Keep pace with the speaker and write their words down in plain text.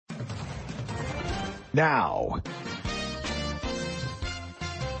Now,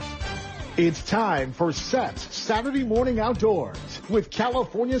 it's time for SEP's Saturday Morning Outdoors with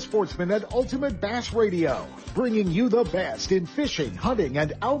California sportsman at Ultimate Bass Radio, bringing you the best in fishing, hunting,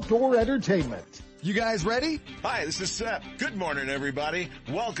 and outdoor entertainment. You guys ready? Hi, this is Sep. Good morning, everybody.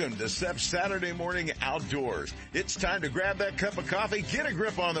 Welcome to Sep's Saturday Morning Outdoors. It's time to grab that cup of coffee, get a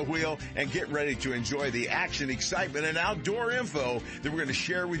grip on the wheel, and get ready to enjoy the action, excitement, and outdoor info that we're going to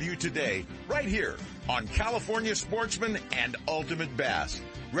share with you today, right here on California Sportsman and Ultimate Bass.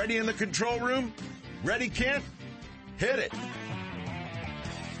 Ready in the control room? Ready, Kent? Hit it.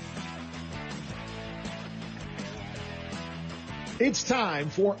 It's time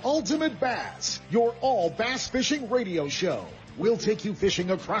for Ultimate Bass, your all bass fishing radio show. We'll take you fishing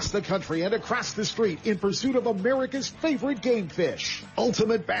across the country and across the street in pursuit of America's favorite game fish.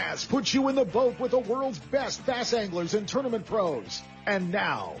 Ultimate Bass puts you in the boat with the world's best bass anglers and tournament pros. And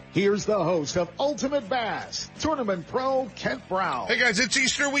now, here's the host of Ultimate Bass, Tournament Pro Kent Brown. Hey guys, it's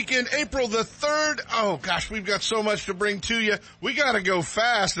Easter weekend, April the 3rd. Oh gosh, we've got so much to bring to you. We gotta go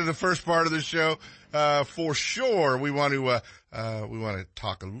fast in the first part of the show. For sure, we want to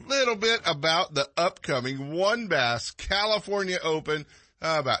talk a little bit about the upcoming One Bass California Open.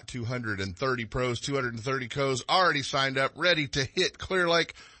 About 230 pros, 230 co's already signed up, ready to hit Clear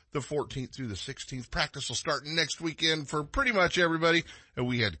Lake the 14th through the 16th. Practice will start next weekend for pretty much everybody, and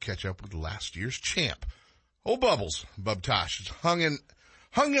we had to catch up with last year's champ. Old Bubbles, Bub Tosh, hung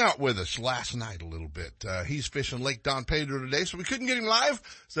out with us last night a little bit. He's fishing Lake Don Pedro today, so we couldn't get him live.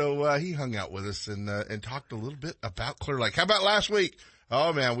 So, he hung out with us and talked a little bit about Clear Lake. How about last week?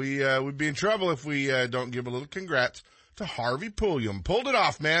 Oh man, we'd be in trouble if we, don't give a little congrats to Harvey Pulliam. Pulled it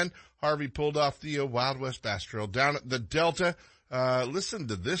off, man. Harvey pulled off the Wild West Bass Trail down at the Delta. Listen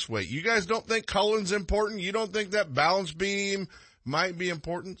to this weight. You guys don't think cullen's important? You don't think that balance beam might be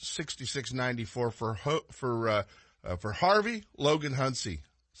important? 66.94 for Harvey. Logan Hunsey,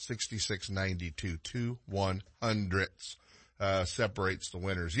 66.92, 2/100ths, separates the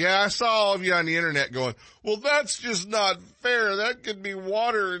winners. Yeah, I saw all of you on the internet going, well, that's just not fair. That could be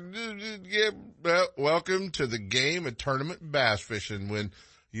water. Yeah, well, welcome to the game of tournament bass fishing when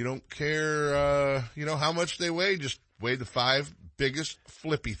you don't care, how much they weigh. Just weigh the 5 biggest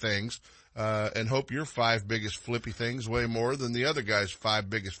flippy things, and hope your 5 biggest flippy things weigh more than the other guy's 5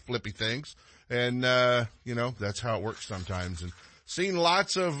 biggest flippy things. And, that's how it works sometimes. And seen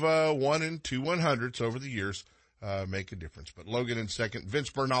lots of, 1 and 2/100ths over the years, make a difference. But Logan in second, Vince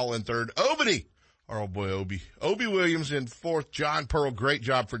Bernal in third, Obity, our old boy Obie Williams in fourth, John Pearl, great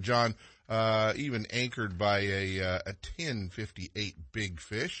job for John, even anchored by a 10:58 big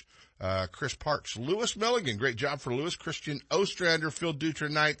fish. Chris Parks, Lewis Milligan, great job for Lewis, Christian Ostrander, Phil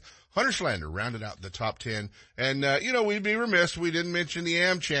Dutra ninth, Hunter Schlander rounded out the top 10. And, we'd be remiss, we didn't mention the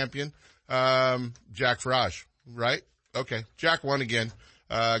AM champion, Jack Farage, right? Okay. Jack won again.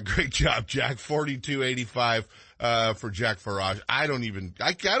 Great job, Jack. 42.85, for Jack Farage. I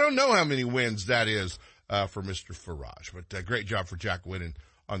don't know how many wins that is, for Mr. Farage, but, great job for Jack winning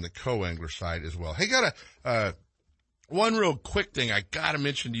on the co-angler side as well. Hey, one real quick thing I gotta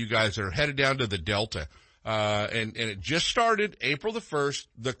mention to you guys that are headed down to the Delta, and it just started April the 1st.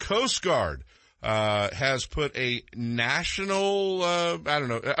 The Coast Guard, has put a national,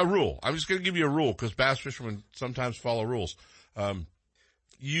 a rule. I'm just going to give you a rule because bass fishermen sometimes follow rules.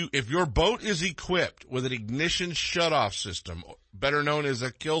 If your boat is equipped with an ignition shutoff system, better known as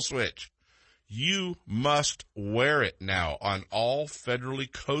a kill switch, you must wear it now on all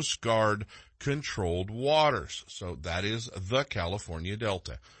federally Coast Guard controlled waters. So that is the California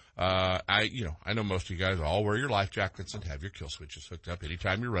Delta. I know most of you guys all wear your life jackets and have your kill switches hooked up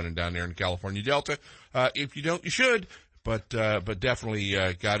anytime you're running down there in the California Delta. If you don't, you should, but definitely,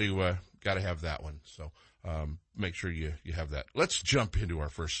 gotta have that one. So, make sure you have that. Let's jump into our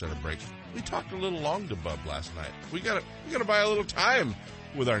first set of breaks. We talked a little long to Bub last night. We gotta buy a little time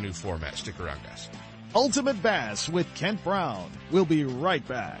with our new format. Stick around, guys. Ultimate Bass with Kent Brown. We'll be right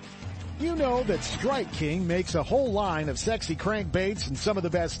back. You know that Strike King makes a whole line of sexy crankbaits and some of the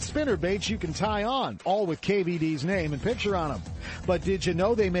best spinner baits you can tie on, all with KVD's name and picture on them. But did you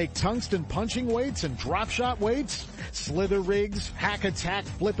know they make tungsten punching weights and drop shot weights? Slither rigs, hack attack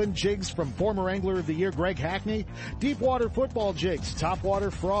flippin' jigs from former Angler of the Year Greg Hackney, deep water football jigs, top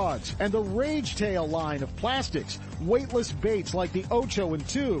water frogs, and the Rage Tail line of plastics, weightless baits like the Ocho and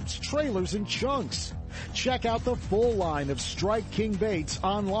tubes, trailers and chunks. Check out the full line of Strike King baits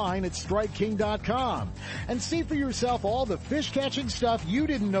online at StrikeKing.com and see for yourself all the fish catching stuff you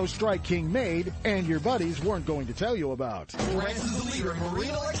didn't know Strike King made and your buddies weren't going to tell you about. Lowrance is the leader in marine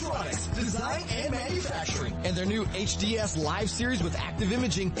electronics, design, and manufacturing. And their new HDS Live series with active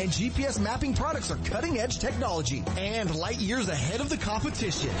imaging and GPS mapping products are cutting-edge technology and light years ahead of the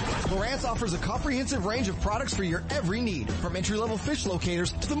competition. Lowrance offers a comprehensive range of products for your every need, from entry-level fish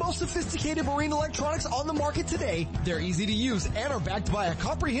locators to the most sophisticated marine electronics on the market today. They're easy to use and are backed by a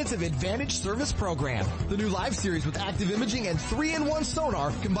comprehensive Advantage service program. The new Live series with active imaging and 3-in-1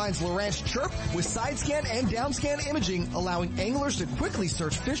 sonar combines Lowrance Chirp with side scan and down scan imaging, allowing anglers to quickly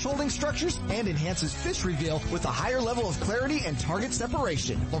search fish holding structures, and enhances fish reveal with a higher level of clarity and target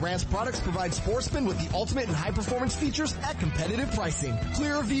separation. Lowrance products provide sportsmen with the ultimate and high performance features at competitive pricing.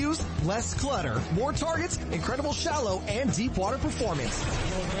 Clearer views, less clutter, more targets, incredible shallow and deep water performance.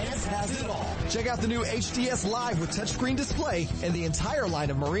 Lowrance has it all. Check out the new HDS Live with touchscreen display and the entire line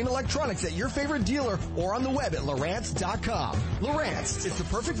of marine electronics at your favorite dealer or on the web at Lowrance.com. Lowrance, it's the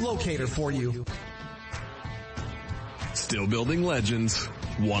perfect locator for you. Still building legends,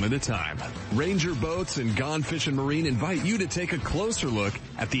 one at a time. Ranger Boats and Gone Fishing Marine invite you to take a closer look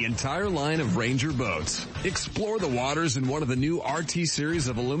at the entire line of Ranger boats. Explore the waters in one of the new RT series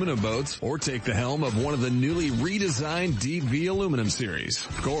of aluminum boats, or take the helm of one of the newly redesigned Deep V aluminum series.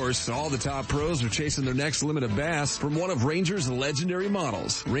 Of course, all the top pros are chasing their next limit of bass from one of Ranger's legendary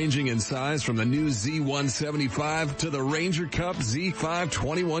models, ranging in size from the new Z175 to the Ranger Cup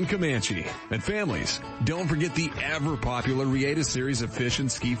Z521 Comanche. And families, don't forget the ever-popular Rieta series of fish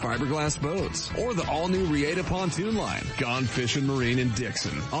and ski fiberglass boats, or the all-new Rieta pontoon line, Gone Fishing Marine in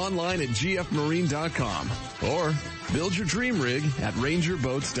Dixon, online at gfmarine.com, or build your dream rig at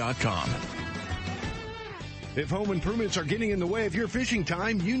rangerboats.com. If home improvements are getting in the way of your fishing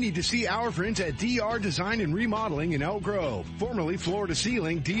time, you need to see our friends at DR Design and Remodeling in Elk Grove. Formerly Floor to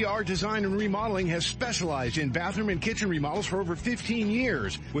Ceiling, DR Design and Remodeling has specialized in bathroom and kitchen remodels for over 15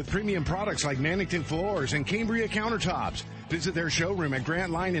 years, with premium products like Mannington floors and Cambria countertops. Visit their showroom at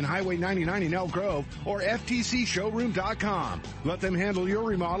Grant Line and Highway 99 in Elk Grove or ftcshowroom.com. Let them handle your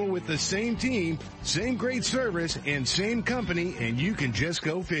remodel with the same team, same great service, and same company, and you can just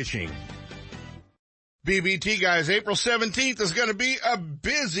go fishing. BBT guys, April 17th is going to be a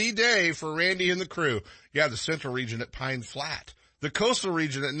busy day for Randy and the crew. Yeah, the central region at Pine Flat, the coastal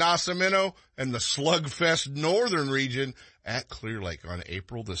region at Nasamino, and the Slugfest northern region at Clear Lake on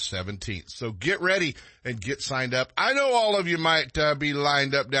April the 17th. So get ready and get signed up. I know all of you might be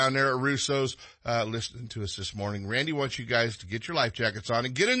lined up down there at Russo's listening to us this morning. Randy wants you guys to get your life jackets on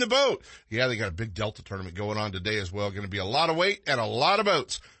and get in the boat. Yeah, they got a big Delta tournament going on today as well. Going to be a lot of weight and a lot of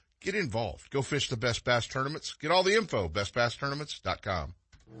boats. Get involved. Go fish the Best Bass Tournaments. Get all the info, bestbasstournaments.com.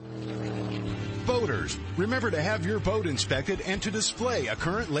 Boaters, remember to have your boat inspected and to display a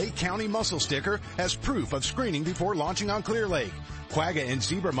current Lake County mussel sticker as proof of screening before launching on Clear Lake. Quagga and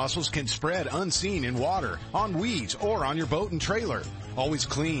zebra mussels can spread unseen in water, on weeds, or on your boat and trailer. Always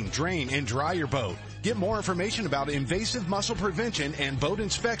clean, drain, and dry your boat. Get more information about invasive mussel prevention and boat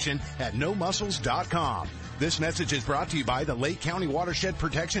inspection at nomussels.com. This message is brought to you by the Lake County Watershed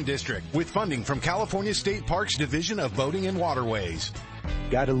Protection District with funding from California State Parks Division of Boating and Waterways.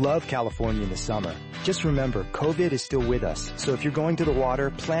 Gotta love California in the summer. Just remember, COVID is still with us. So if you're going to the water,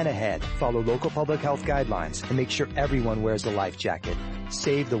 plan ahead, follow local public health guidelines, and make sure everyone wears a life jacket.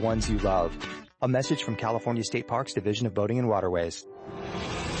 Save the ones you love. A message from California State Parks Division of Boating and Waterways.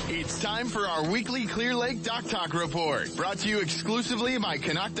 It's time for our weekly Clear Lake Dock Talk Report, brought to you exclusively by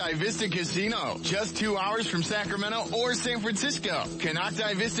Canocti Vista Casino, just 2 hours from Sacramento or San Francisco.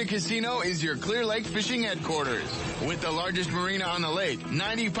 Canocti Vista Casino is your Clear Lake fishing headquarters. With the largest marina on the lake,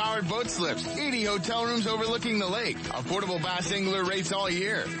 90 powered boat slips, 80 hotel rooms overlooking the lake, affordable bass angler rates all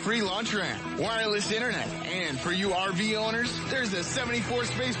year, free launch ramp, wireless internet, and for you RV owners, there's a 74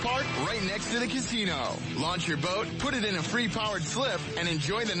 space park right next to the casino. Launch your boat, put it in a free powered slip, and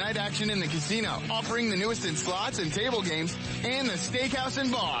enjoy the night action in the casino, offering the newest in slots and table games, and the steakhouse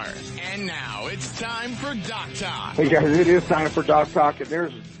and bar. And now it's time for Dock Talk. Hey guys, it is time for Dock Talk, and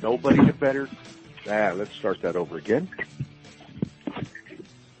there's nobody better. Let's start that over again.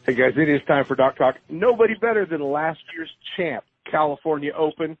 Hey guys, it is time for Dock Talk. Nobody better than last year's champ, California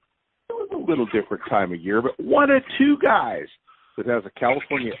Open. It was a little different time of year, but one of two guys that has a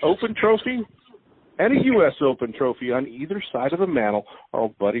California Open trophy and a U.S. Open trophy on either side of a mantle. Our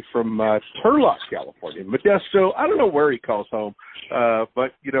old buddy from Turlock, California, Modesto. I don't know where he calls home,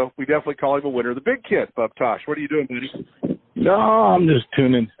 but, you know, we definitely call him a winner. The big kid, Bub Tosh. What are you doing, buddy? No, I'm just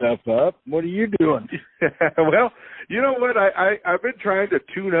tuning stuff up. What are you doing? Well, You know what? I've been trying to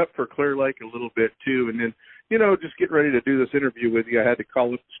tune up for Clear Lake a little bit too, and then, you know, just getting ready to do this interview with you, I had to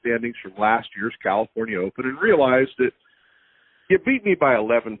call up the standings from last year's California Open and realized that you beat me by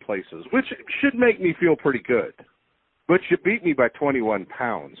 11 places, which should make me feel pretty good. But you beat me by 21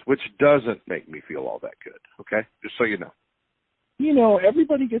 pounds, which doesn't make me feel all that good, okay? Just so you know. You know,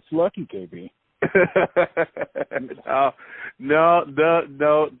 everybody gets lucky, KB. No,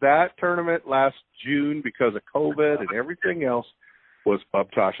 that tournament last June, because of COVID and everything else, was Bub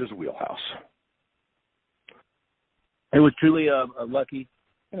Tosh's wheelhouse. It was truly a lucky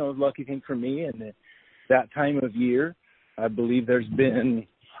thing for me. And that time of year, I believe there's been,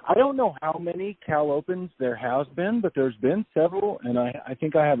 I don't know how many Cal Opens there has been, but there's been several. And I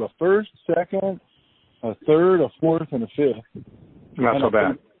think I have a first, second, a third, a fourth, and a fifth. Not so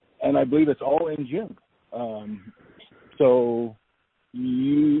bad. And I believe it's all in June. So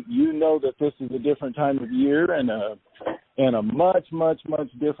you know that this is a different time of year and a much, much, much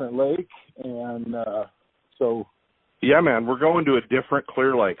different lake. And so. Yeah, man, we're going to a different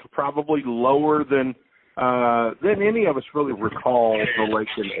Clear Lake, probably lower than any of us really recall the lake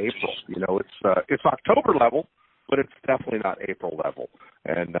in April. You know, it's October level, but it's definitely not April level.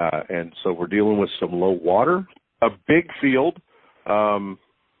 And so we're dealing with some low water, a big field. How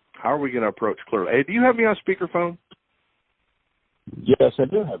are we going to approach Clear Lake? Hey, do you have me on speakerphone? Yes, I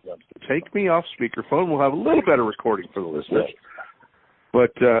do have that. Take me off speakerphone. We'll have a little better recording for the listeners. Yes.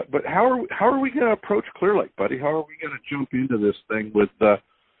 But how are we going to approach Clear Lake, buddy? How are we going to jump into this thing with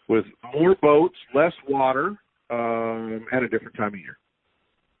more boats, less water, at a different time of year?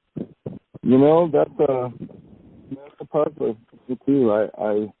 You know, that's a part of it too.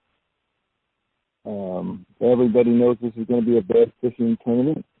 Everybody knows this is going to be a bed fishing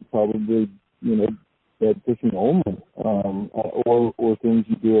tournament. Probably, you know, bed fishing only, or things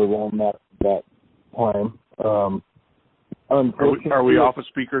you do around that time. Are we off a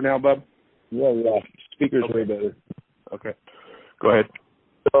speaker now, Bub? Yeah. Speaker's way better. Okay. Go ahead.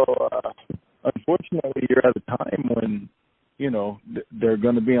 So, unfortunately, you're at a time when, you know, they're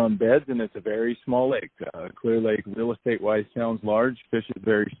going to be on beds, and it's a very small lake. Clear Lake, real estate-wise, sounds large. Fish is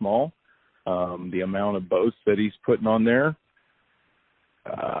very small. The amount of boats that he's putting on there,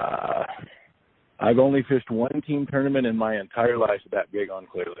 I've only fished one team tournament in my entire life that big on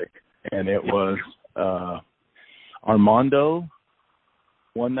Clear Lake, and it was Armando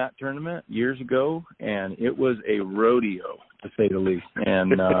won that tournament years ago, and it was a rodeo, to say the least.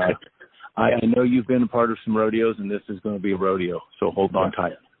 And I know you've been a part of some rodeos, and this is going to be a rodeo, so hold on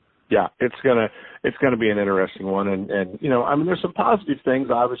tight. Yeah, it's gonna be an interesting one, and you know, I mean, there's some positive things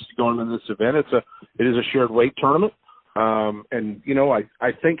obviously going into this event. It is a shared weight tournament, and you know,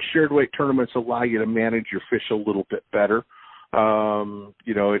 I think shared weight tournaments allow you to manage your fish a little bit better.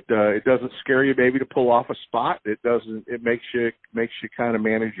 You know, it doesn't scare you maybe to pull off a spot. It makes you kind of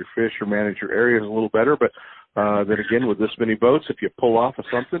manage your fish or manage your areas a little better. But then again, with this many boats, if you pull off of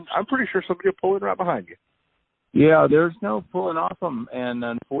something, I'm pretty sure somebody will pull in right behind you. Yeah, there's no pulling off them. And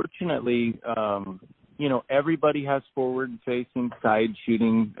unfortunately, you know, everybody has forward-facing,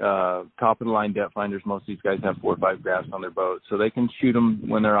 side-shooting, top-of-the-line depth finders. Most of these guys have 4 or 5 graphs on their boat, so they can shoot them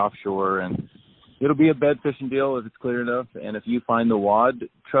when they're offshore. And it'll be a bed fishing deal if it's clear enough. And if you find the wad,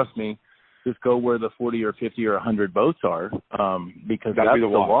 trust me, just go where the 40 or 50 or 100 boats are, because that's the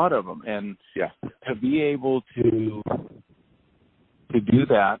wad of them. And to be able to do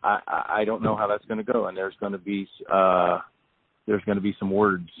that, I don't know how that's going to go. And there's going to be some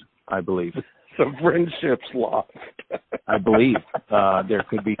words, I believe. Some friendships lost. I believe there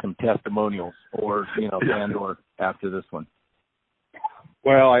could be some testimonials, or you know, and or after this one.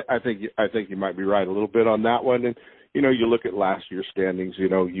 Well, I think you might be right a little bit on that one. And you know, you look at last year's standings. You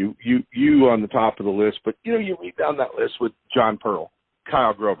know, you on the top of the list, but you know, you read down that list with John Pearl,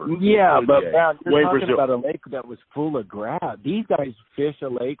 Kyle Grover. Yeah, but man, you're Wayne talking Brazil. about a lake that was full of grass. These guys fish a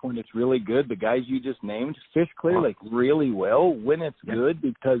lake when it's really good. The guys you just named fish Clear Lake really well when it's good,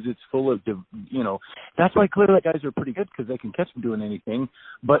 because it's full of, you know, that's why Clear Lake guys are pretty good, because they can catch them doing anything.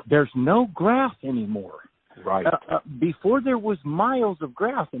 But there's no grass anymore. Right. Before there was miles of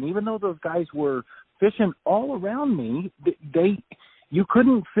grass, and even though those guys were fishing all around me, you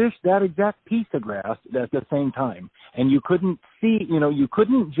couldn't fish that exact piece of grass at the same time. And you couldn't see, you know, you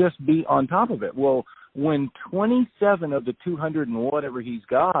couldn't just be on top of it. Well, when 27 of the 200 and whatever he's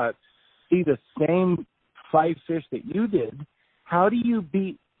got see the same 5 fish that you did, how do you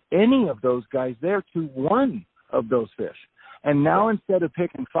beat any of those guys there to one of those fish? And now instead of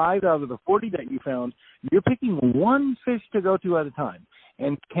picking 5 out of the 40 that you found, you're picking 1 fish to go to at a time.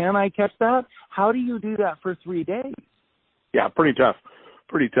 And can I catch that? How do you do that for 3 days? Yeah, pretty tough.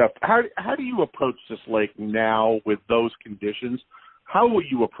 pretty tough. How do you approach this lake now with those conditions? How will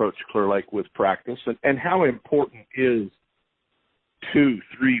you approach Clear Lake with practice, and how important is 2,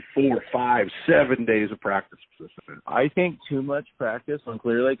 3, 4, 5, 7 days of practice for this event? I think too much practice on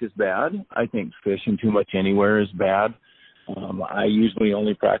Clear Lake is bad. I think fishing too much anywhere is bad. I usually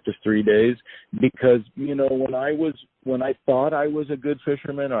only practice 3 days because, you know, when I thought I was a good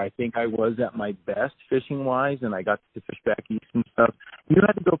fisherman, or I think I was at my best fishing wise, and I got to fish back east and stuff, you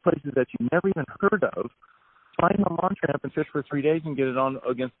had to go places that you never even heard of, find a launch ramp and fish for 3 days and get it on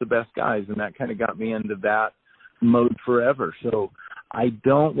against the best guys. And that kind of got me into that mode forever. So I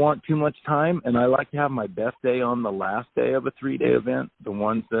don't want too much time, and I like to have my best day on the last day of a 3-day event. The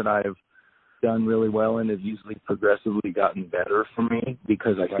ones that I've done really well in have usually progressively gotten better for me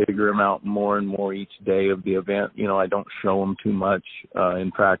because I figure them out more and more each day of the event. You know, I don't show them too much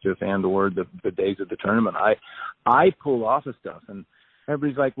in practice and or the days of the tournament. I pull off of stuff, and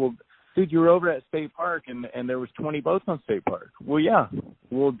everybody's like, well, dude, you were over at State Park and there was 20 boats on State Park. Well, yeah.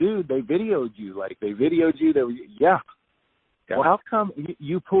 Well, dude, they videoed you. Yeah. Well, how come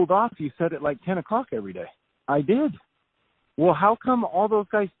you pulled off? You said it like 10 o'clock every day. I did. Well, how come all those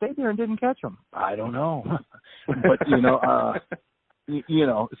guys stayed there and didn't catch them? I don't know. But,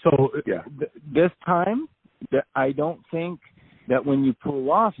 this time, I don't think that when you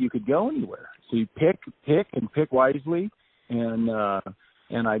pull off, you could go anywhere. So you pick wisely. And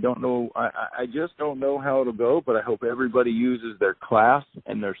I don't know, I just don't know how it'll go, but I hope everybody uses their class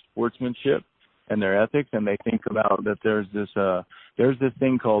and their sportsmanship and their ethics, and they think about that there's this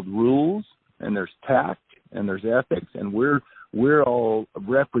thing called rules, and there's tact, and there's ethics, and we're all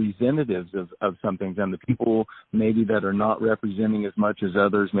representatives of some things, and the people maybe that are not representing as much as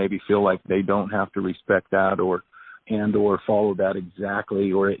others maybe feel like they don't have to respect that or follow that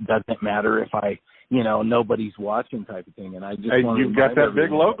exactly, or it doesn't matter if nobody's watching type of thing. And I just you've got that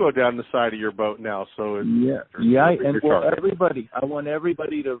big logo down the side of your boat now, so everybody. I want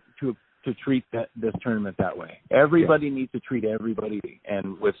everybody to treat this tournament that way. Everybody needs to treat everybody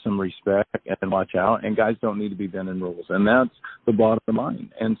and with some respect and watch out. And guys don't need to be bending rules, and that's the bottom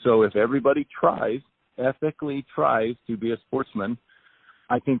line. And so if everybody ethically tries to be a sportsman,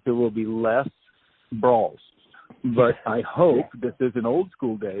 I think there will be less brawls. But I hope this isn't old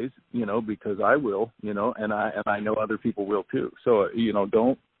school days, because I will, and I know other people will too. So,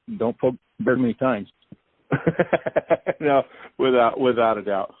 don't poke very many times. No, without a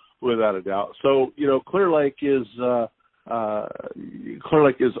doubt. So, Clear Lake is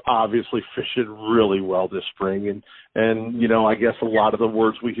obviously fishing really well this spring, and I guess a lot of the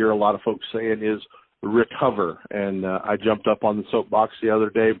words we hear a lot of folks saying is recover. And I jumped up on the soapbox the other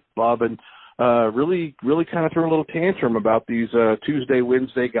day, Bob, and really kind of threw a little tantrum about these Tuesday,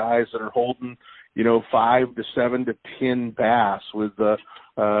 Wednesday guys that are holding 5 to 7 to 10 bass with for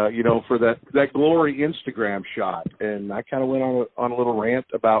that glory Instagram shot. And I kind of went on a little rant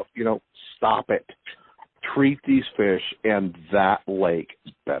about stop it, treat these fish and that lake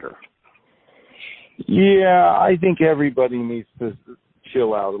better. Yeah, I think everybody needs to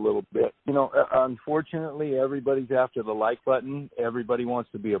chill out a little bit. Unfortunately, everybody's after the like button. Everybody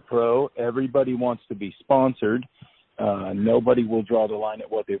wants to be a pro. Everybody wants to be sponsored. Nobody will draw the line at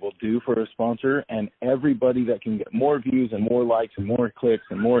what they will do for a sponsor. And everybody that can get more views and more likes and more clicks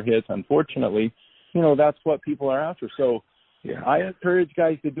and more hits, unfortunately, that's what people are after. So I encourage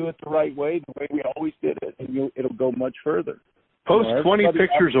guys to do it the right way, the way we always did it, and it'll go much further. Post 20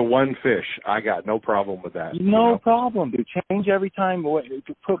 pictures of one fish. I got no problem with that. No problem, dude. Change every time.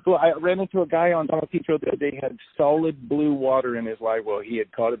 I ran into a guy on Donald Petro the other day. He had solid blue water in his live well. He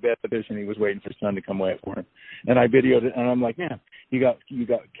had caught a bed fish, and he was waiting for sun to come wet for him. And I videoed it, and I'm like, man, you got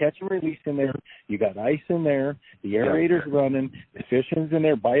catch and release in there. You got ice in there. The aerator's running. The fishing's in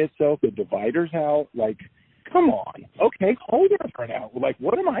there by itself. The divider's out. Like, come on. Okay, hold it for now. Like,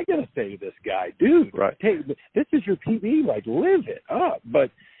 what am I going to say to this guy? Dude, right. Hey, this is your PB. Like, live it up. But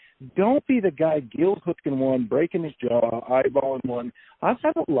don't be the guy gill hooking one, breaking his jaw, eyeballing one. I've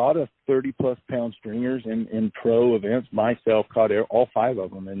had a lot of 30-plus pound stringers in pro events myself, caught all 5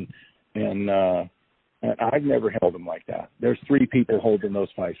 of them, and I've never held them like that. There's 3 people holding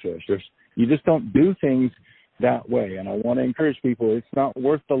those 5 fish. You just don't do things that way, and I want to encourage people, it's not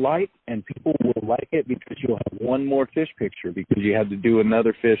worth the like, and people will like it because you'll have one more fish picture because you had to do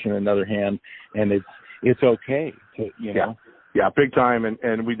another fish in another hand, and it's okay to, Yeah, big time,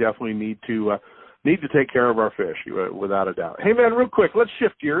 and we definitely need to take care of our fish, without a doubt. Hey, man, real quick, let's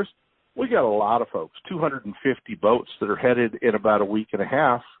shift gears. We got a lot of folks, 250 boats that are headed in about a week and a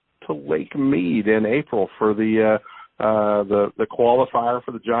half to Lake Mead in April for the the qualifier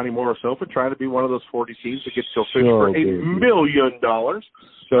for the Johnny Morris Open, trying to be one of those 40 teams that gets to fish for $8 million.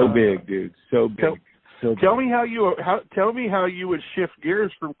 So big, dude. So big. Tell me how you would shift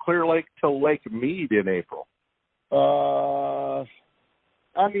gears from Clear Lake to Lake Mead in April.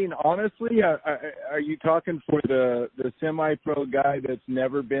 I mean, honestly, are you talking for the semi-pro guy that's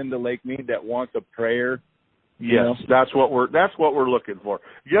never been to Lake Mead that wants a prayer? Yes, that's what we're looking for.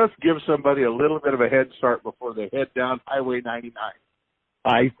 Just give somebody a little bit of a head start before they head down Highway 99.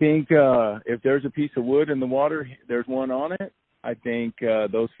 I think if there's a piece of wood in the water, there's one on it. I think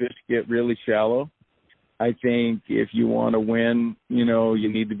those fish get really shallow. I think if you want to win, you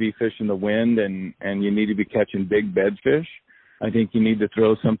need to be fishing the wind and you need to be catching big bed fish. I think you need to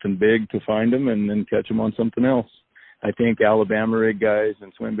throw something big to find them and then catch them on something else. I think Alabama rig guys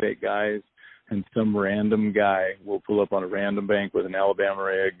and swim bait guys and some random guy will pull up on a random bank with an Alabama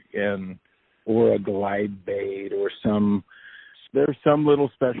rig or a glide bait or there's some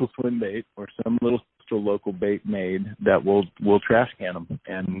little special swim bait or some little local bait made that will trash can them,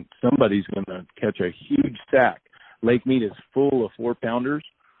 and somebody's going to catch a huge stack. Lake Mead is full of 4-pounders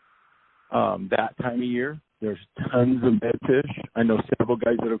that time of year. There's tons of bedfish. I know several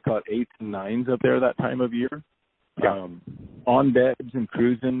guys that have caught 8s and 9s up there that time of year. Yeah. On beds and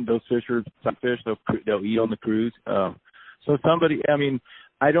cruising, those fish are some fish. They'll eat on the cruise. So somebody, I mean,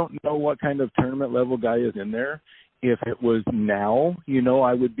 I don't know what kind of tournament level guy is in there. If it was now,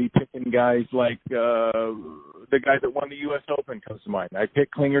 I would be picking guys like the guy that won the U.S. Open comes to mind. I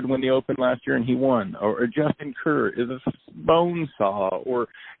picked Klinger to win the Open last year, and he won. Or Justin Kerr is a bone saw. Or,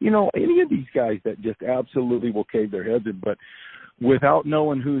 any of these guys that just absolutely will cave their heads in. But without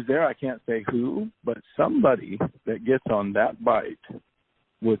knowing who's there, I can't say who, but somebody that gets on that bite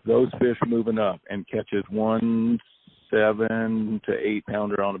with those fish moving up and catches 1 7 to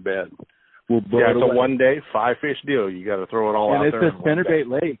 8-pounder on a bed. It's a 1-day, 5-fish deal. You got to throw it all out there. And it's a spinnerbait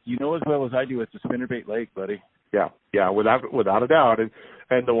lake. You know as well as I do, it's a spinnerbait lake, buddy. Yeah, without a doubt.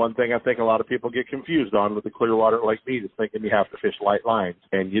 And the one thing I think a lot of people get confused on with the Clearwater Lake Mead is thinking you have to fish light lines,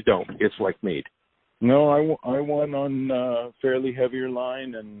 and you don't. It's Lake Mead. No, I won on fairly heavier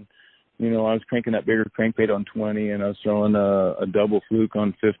line, and I was cranking that bigger crankbait on 20, and I was throwing a double fluke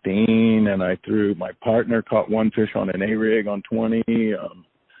on 15, and my partner caught one fish on an A-rig on 20.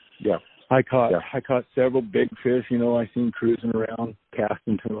 I caught several big fish, I seen cruising around,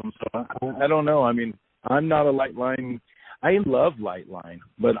 casting to them. So I don't know. I mean, I'm not a light line. I love light line,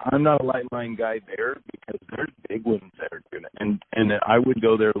 but I'm not a light line guy there because there's big ones there doing it. And I would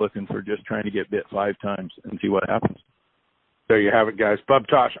go there looking for just trying to get bit 5 times and see what happens. There you have it, guys. Bub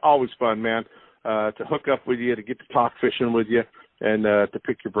Tosh, always fun, man, to hook up with you, to get to talk fishing with you, and to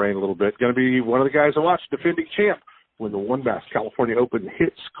pick your brain a little bit. Going to be one of the guys I watch, defending champ, when the One Bass California Open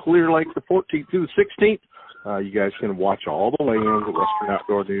hits Clear Lake the 14th through the 16th. You guys can watch all the weigh-ins at Western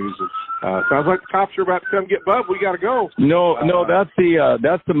Outdoor News. And, sounds like the cops are about to come get Bub. We got to go. No, that's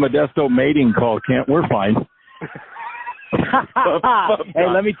the Modesto mating call, Kent. We're fine. Hey,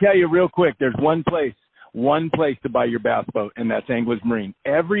 let me tell you real quick. There's one place to buy your bass boat, and that's Anglers Marine.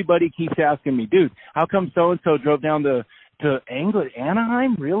 Everybody keeps asking me, dude, how come so-and-so drove down to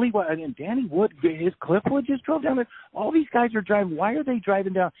Anaheim? Really? What? I mean, Danny Wood, his Cliffwood just drove down there. All these guys are driving. Why are they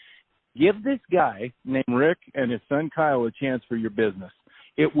driving down? Give this guy named Rick and his son Kyle a chance for your business.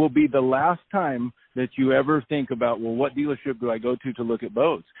 It will be the last time that you ever think about, well, what dealership do I go to look at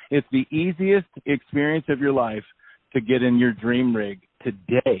boats? It's the easiest experience of your life to get in your dream rig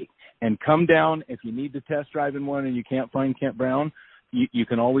today. And come down if you need to test drive in one and you can't find Kent Brown. You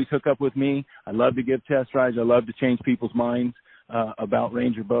can always hook up with me. I love to give test drives. I love to change people's minds about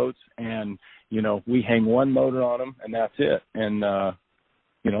Ranger boats. And, we hang one motor on them, and that's it. And,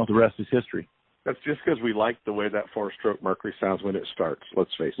 the rest is history. That's just because we like the way that 4-stroke Mercury sounds when it starts,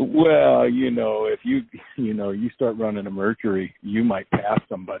 let's face it. Well, if you start running a Mercury, you might pass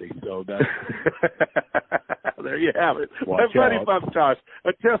somebody. So that's there you have it. Watch my buddy out. Bob Tosh,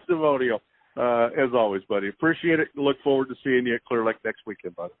 a testimonial. As always, buddy. Appreciate it. Look forward to seeing you at Clear Lake next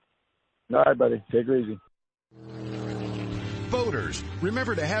weekend, buddy. All right, buddy. Take it easy. Boaters,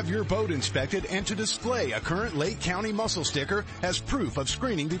 remember to have your boat inspected and to display a current Lake County mussel sticker as proof of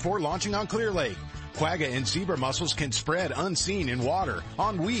screening before launching on Clear Lake. Quagga and zebra mussels can spread unseen in water,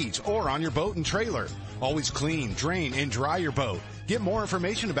 on weeds, or on your boat and trailer. Always clean, drain, and dry your boat. Get more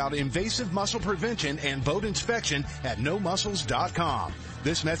information about invasive mussel prevention and boat inspection at nomussels.com.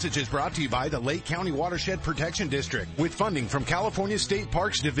 This message is brought to you by the Lake County Watershed Protection District with funding from California State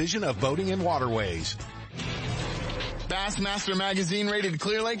Parks Division of Boating and Waterways. Bassmaster Magazine rated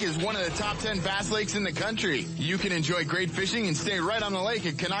Clear Lake as one of the top 10 bass lakes in the country. You can enjoy great fishing and stay right on the lake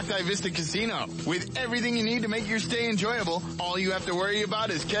at Canocti Vista Casino. With everything you need to make your stay enjoyable, all you have to worry about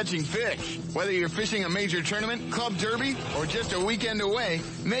is catching fish. Whether you're fishing a major tournament, club derby, or just a weekend away,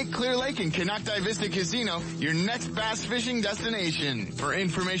 make Clear Lake and Canocti Vista Casino your next bass fishing destination. For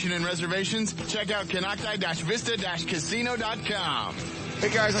information and reservations, check out canocti-vista-casino.com. Hey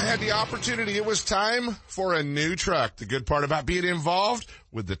guys, I had the opportunity. It was time for a new truck. The good part about being involved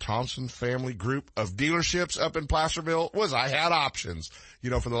with the Thompson family group of dealerships up in Placerville was I had options,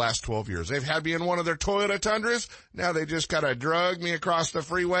 for the last 12 years. They've had me in one of their Toyota Tundras. Now they just kind of drug me across the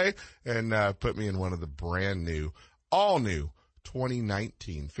freeway and put me in one of the brand new, all new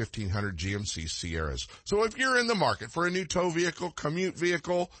 2019 1500 GMC Sierras. So if you're in the market for a new tow vehicle, commute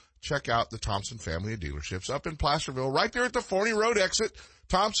vehicle, check out the Thompson family of dealerships up in Placerville, right there at the Forney Road exit.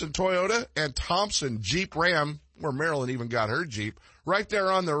 Thompson Toyota and Thompson Jeep Ram, where Marilyn even got her Jeep, right there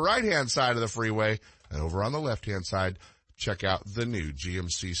on the right-hand side of the freeway. And over on the left-hand side, check out the new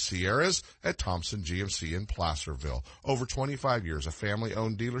GMC Sierras at Thompson GMC in Placerville. Over 25 years, a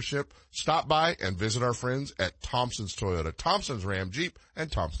family-owned dealership. Stop by and visit our friends at Thompson's Toyota, Thompson's Ram Jeep, and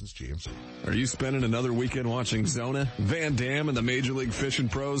Thompson's GMC. Are you spending another weekend watching Zona, Van Dam, and the Major League Fishing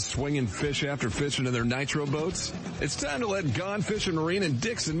pros swinging fish after fish into their nitro boats? It's time to let Gone Fishing Marine and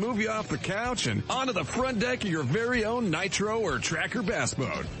Dixon move you off the couch and onto the front deck of your very own nitro or tracker bass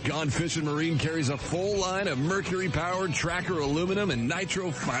boat. Gone Fishing Marine carries a full line of mercury-powered tracker aluminum and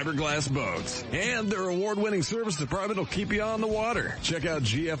nitro fiberglass boats. And their award-winning service department will keep you on the water. Check out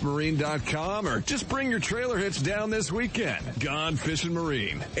gfmarine.com or just bring your trailer hitch down this weekend. Gone Fishing Marine.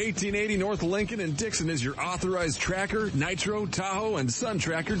 1880 North Lincoln and Dixon is your authorized tracker, nitro, Tahoe, and Sun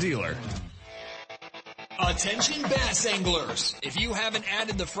Tracker dealer. Attention bass anglers. If you haven't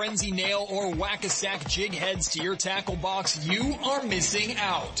added the Frenzy Nail or Whack-A-Sack jig heads to your tackle box, you are missing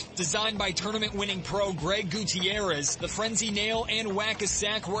out. Designed by tournament-winning pro Greg Gutierrez, the Frenzy Nail and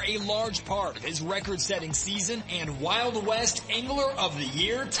Whack-A-Sack were a large part of his record-setting season and Wild West Angler of the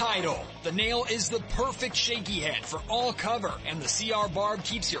Year title. The Nail is the perfect shaky head for all cover, and the CR barb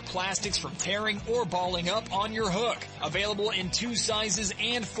keeps your plastics from tearing or balling up on your hook. Available in 2 sizes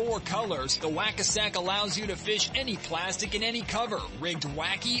and 4 colors, the Whack-A-Sack allows you to fish any plastic in any cover, rigged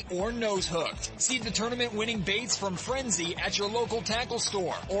wacky or nose hooked. See the tournament-winning baits from Frenzy at your local tackle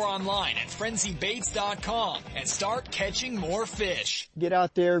store or online at frenzybaits.com and start catching more fish. Get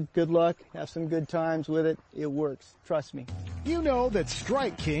out there, good luck, have some good times with it. It works. Trust me. You know that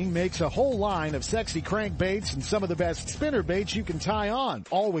Strike King makes a whole line of sexy crankbaits and some of the best spinner baits you can tie on,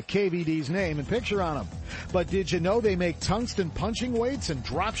 all with KVD's name and picture on them. But did you know they make tungsten punching weights and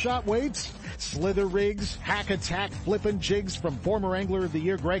drop shot weights? Slither rigs, hack attack flippin' jigs from former Angler of the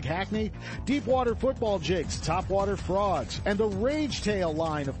Year Greg Hackney, deep water football jigs, top water frogs, and the Rage Tail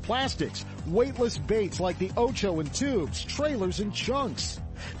line of plastics, weightless baits like the Ocho and tubes, trailers and chunks.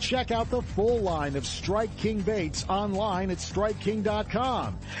 Check out the full line of Strike King baits online at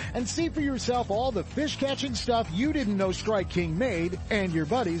StrikeKing.com and see for yourself all the fish-catching stuff you didn't know Strike King made and your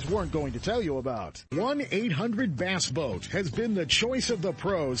buddies weren't going to tell you about. 1-800-BASS-BOAT has been the choice of the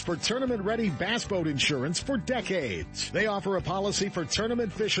pros for tournament-ready bass boat insurance for decades. They offer a policy for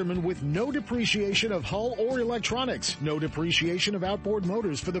tournament fishermen with no depreciation of hull or electronics, no depreciation of outboard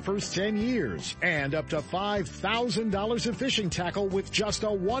motors for the first 10 years, and up to $5,000 of fishing tackle with just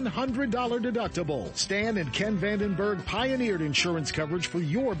a $100 deductible. Stan and Ken Vandenberg pioneered insurance coverage for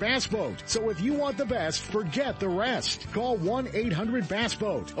your bass boat. So if you want the best, forget the rest. Call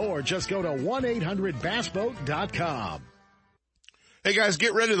 1-800-BASS-BOAT or just go to 1-800-BASSBOAT.com. Hey guys,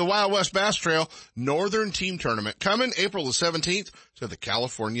 get ready to the Wild West Bass Trail Northern Team Tournament coming April the 17th to the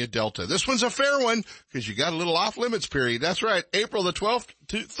California Delta. This one's a fair one because you got a little off limits period. That's right. April the 12th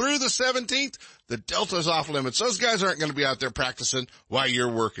through the 17th, the Delta's off limits. Those guys aren't going to be out there practicing while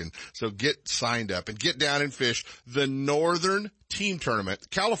you're working. So get signed up and get down and fish the Northern Team Tournament,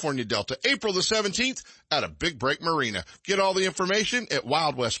 California Delta, April the 17th at a Big Break Marina. Get all the information at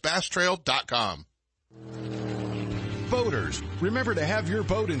wildwestbasstrail.com. Boaters, remember to have your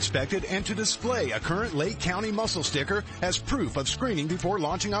boat inspected and to display a current Lake County mussel sticker as proof of screening before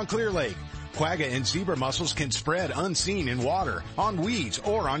launching on Clear Lake. Quagga and zebra mussels can spread unseen in water, on weeds,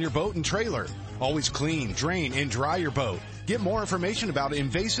 or on your boat and trailer. Always clean, drain, and dry your boat. Get more information about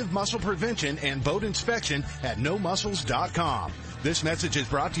invasive mussel prevention and boat inspection at nomussels.com. This message is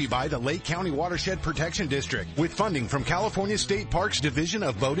brought to you by the Lake County Watershed Protection District with funding from California State Parks Division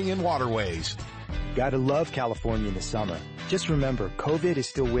of Boating and Waterways. Gotta love California in the summer. Just remember, COVID is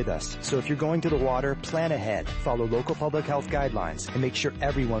still with us. So if you're going to the water, plan ahead, follow local public health guidelines, and make sure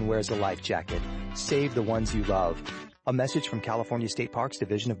everyone wears a life jacket. Save the ones you love. A message from California State Parks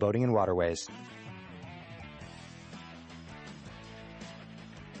Division of Boating and Waterways.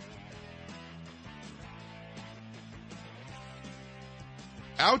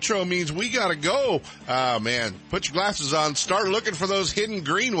 Outro means we gotta go. Man, put your glasses on. Start looking for those hidden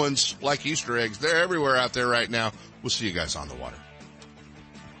green ones like Easter eggs. They're everywhere out there right now. We'll see you guys on the water.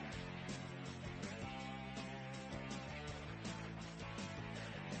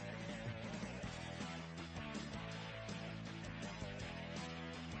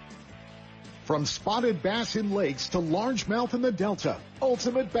 From spotted bass in lakes to largemouth in the Delta,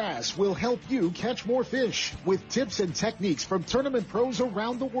 Ultimate Bass will help you catch more fish with tips and techniques from tournament pros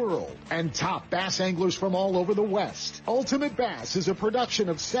around the world and top bass anglers from all over the West. Ultimate Bass is a production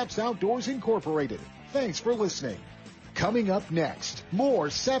of Seps Outdoors Incorporated. Thanks for listening. Coming up next, more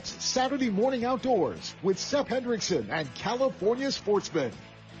Seps Saturday Morning Outdoors with Sep Hendrickson and California Sportsman.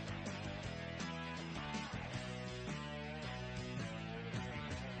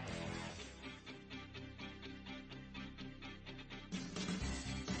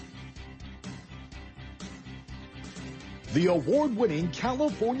 The award-winning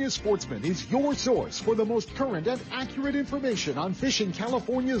California Sportsman is your source for the most current and accurate information on fishing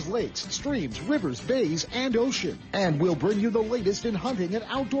California's lakes, streams, rivers, bays, and ocean. And we'll bring you the latest in hunting and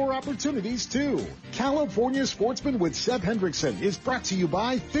outdoor opportunities, too. California Sportsman with Sep Hendrickson is brought to you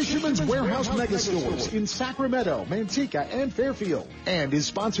by Fisherman's Warehouse Megastores in Sacramento, Manteca, and Fairfield. And is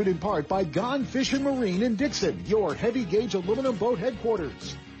sponsored in part by Gone Fishing Marine in Dixon, your heavy-gauge aluminum boat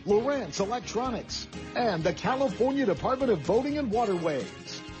headquarters. Lowrance Electronics, and the California Department of Boating and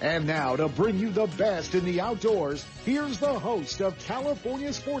Waterways. And now, to bring you the best in the outdoors, here's the host of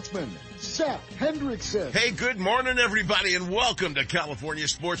California Sportsman, Sep Hendrickson. Hey, good morning, everybody, and welcome to California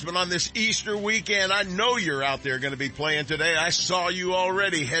Sportsman on this Easter weekend. I know you're out there going to be playing today. I saw you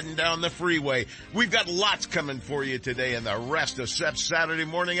already heading down the freeway. We've got lots coming for you today and the rest of Sep's Saturday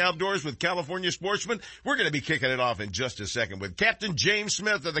Morning Outdoors with California Sportsman. We're going to be kicking it off in just a second with Captain James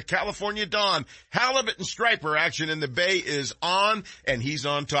Smith of the California Dawn. Halibut and striper action in the bay is on, and he's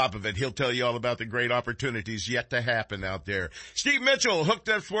on top of it. He'll tell you all about the great opportunities yet to happen out there. Steve Mitchell hooked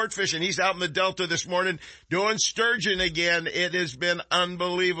up sport fishing. He's out in the Delta this morning doing sturgeon again. It has been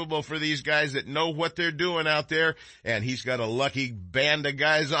unbelievable for these guys that know what they're doing out there, and he's got a lucky band of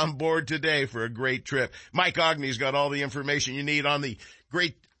guys on board today for a great trip. Mike Ogney's got all the information you need on the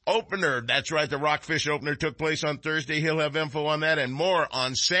great opener. That's right, the Rockfish opener took place on Thursday. He'll have info on that and more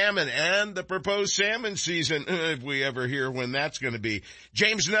on salmon and the proposed salmon season, if we ever hear when that's going to be.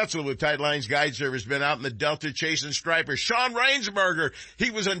 James Netzel with Tight Lines Guide Service been out in the Delta chasing stripers. Sean Reinsberger,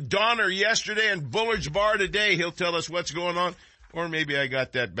 he was in Donner yesterday and Bullard's Bar today. He'll tell us what's going on, or maybe I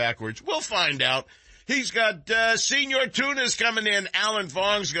got that backwards. We'll find out. He's got Senior Tunas coming in. Alan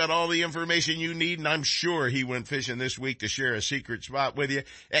Fong's got all the information you need, and I'm sure he went fishing this week to share a secret spot with you.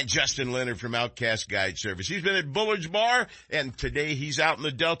 And Justin Leonard from Outcast Guide Service. He's been at Bullard's Bar, and today he's out in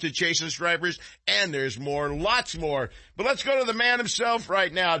the Delta chasing stripers, and there's more, lots more. But let's go to the man himself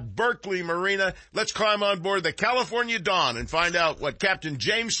right now at Berkeley Marina. Let's climb on board the California Dawn and find out what Captain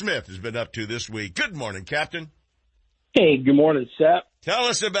James Smith has been up to this week. Good morning, Captain. Hey, good morning, Sep. Tell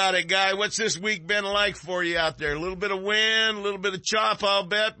us about it, guy. What's this week been like for you out there? A little bit of wind, a little bit of chop, I'll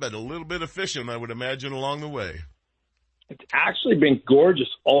bet, but a little bit of fishing, I would imagine, along the way. It's actually been gorgeous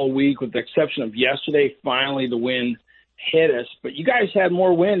all week, with the exception of yesterday. Finally, the wind hit us, but you guys had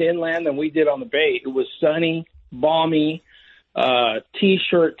more wind inland than we did on the bay. It was sunny, balmy,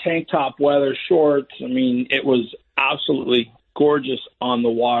 T-shirt, tank top weather, shorts. I mean, it was absolutely gorgeous on the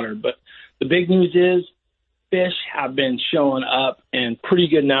water. But the big news is, fish have been showing up in pretty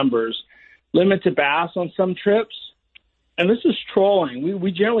good numbers. Limited bass on some trips, and this is trolling.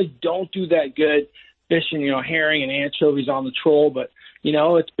 We generally don't do that good fishing, herring and anchovies on the troll, but,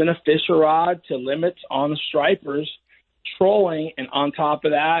 it's been a fisher rod to limits on the stripers, trolling, and on top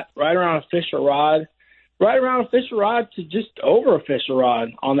of that, right around a fisher rod to just over a fisher rod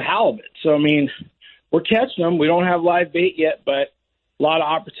on the halibut. So, we're catching them. We don't have live bait yet, but a lot of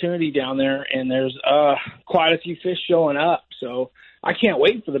opportunity down there, and there's quite a few fish showing up. So I can't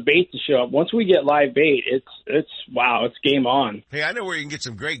wait for the bait to show up. Once we get live bait, it's wow, it's game on. Hey, I know where you can get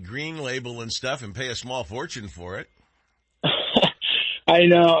some great green label and stuff and pay a small fortune for it. I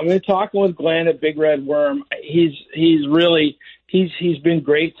know. I've been talking with Glenn at Big Red Worm. He's been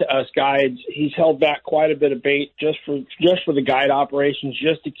great to us guides. He's held back quite a bit of bait just for the guide operations,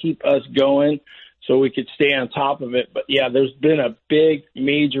 just to keep us going, so we could stay on top of it. But yeah, there's been a big,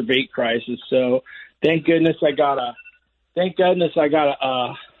 major bait crisis. So thank goodness I got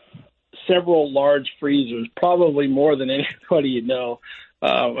several large freezers, probably more than anybody you know.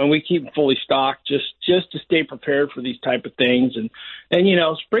 and we keep them fully stocked just to stay prepared for these type of things. And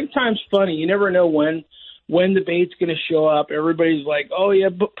springtime's funny. You never know when the bait's going to show up. Everybody's like, oh yeah,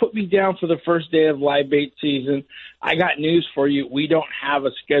 but put me down for the first day of live bait season. I got news for you. We don't have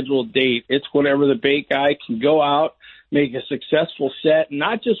a scheduled date. It's whenever the bait guy can go out, make a successful set,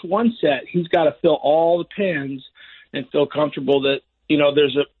 not just one set. He's got to fill all the pens and feel comfortable that,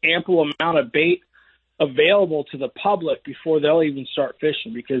 there's an ample amount of bait available to the public before they'll even start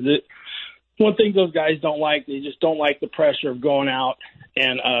fishing, because one thing those guys don't like, they just don't like the pressure of going out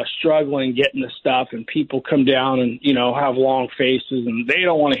and struggling getting the stuff, and people come down and, have long faces, and they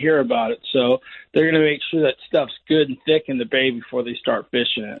don't want to hear about it. So they're going to make sure that stuff's good and thick in the bay before they start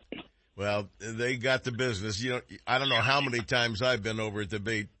fishing it. Well, they got the business. I don't know how many times I've been over at the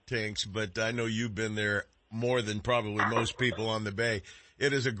bait tanks, but I know you've been there more than probably most people on the bay.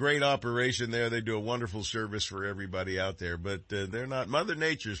 It is a great operation there. They do a wonderful service for everybody out there, but they're not. Mother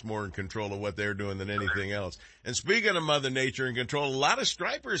Nature's more in control of what they're doing than anything else. And speaking of Mother Nature in control, a lot of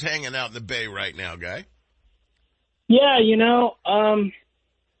stripers hanging out in the bay right now, Guy. Yeah,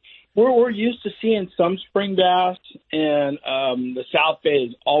 we're used to seeing some spring bass, and the South Bay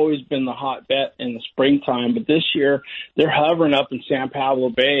has always been the hot bet in the springtime. But this year, they're hovering up in San Pablo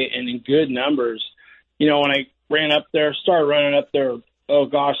Bay and in good numbers. When I started running up there,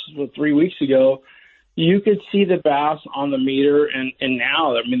 3 weeks ago, you could see the bass on the meter, and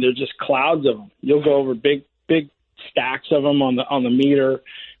now, there's just clouds of them. You'll go over big stacks of them on the meter,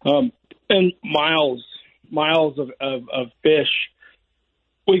 and miles of fish.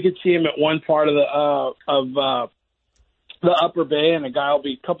 We could see them at one part of the upper bay, and a guy will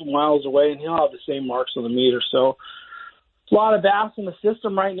be a couple miles away, and he'll have the same marks on the meter. So a lot of bass in the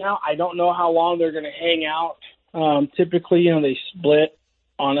system right now. I don't know how long they're going to hang out. Typically, they split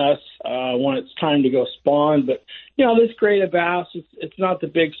on us when it's time to go spawn. But, this grade of bass, it's not the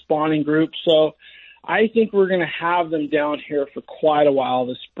big spawning group. So I think we're going to have them down here for quite a while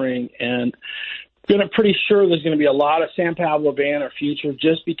this spring. And pretty sure there's going to be a lot of San Pablo Bay in our future,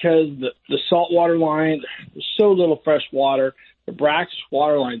 just because the saltwater line, there's so little fresh water. The brackish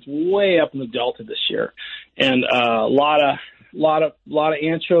water line's way up in the Delta this year. And a lot of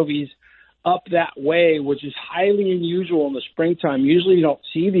anchovies up that way, which is highly unusual in the springtime. Usually you don't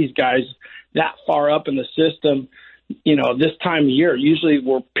see these guys that far up in the system, this time of year. Usually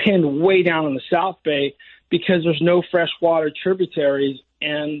we're pinned way down in the South Bay because there's no freshwater tributaries,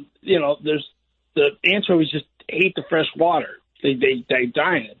 and, there's the anchovies just hate the fresh water. They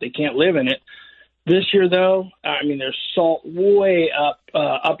die in it. They can't live in it. This year, though, there's salt way up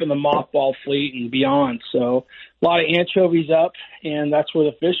in the mothball fleet and beyond. So a lot of anchovies up, and that's where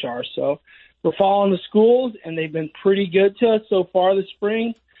the fish are. So we're following the schools, and they've been pretty good to us so far this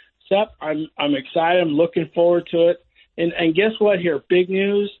spring. Sep, I'm excited. I'm looking forward to it. And guess what here? Big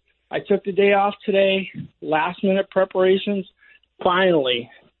news. I took the day off today, last-minute preparations. Finally,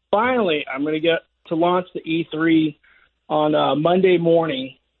 I'm going to get to launch the E3 on Monday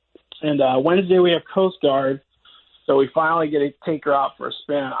morning. And Wednesday we have Coast Guard, so we finally get to take her out for a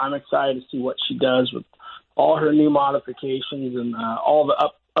spin. I'm excited to see what she does with all her new modifications and all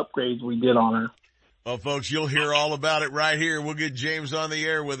the upgrades we did on her. Well, folks, you'll hear all about it right here. We'll get James on the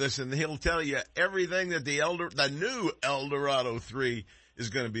air with us, and he'll tell you everything that the new Eldorado 3 is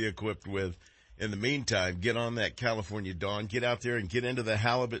going to be equipped with. In the meantime, get on that California Dawn. Get out there and get into the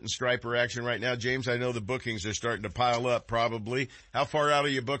halibut and striper action right now. James, I know the bookings are starting to pile up probably. How far out are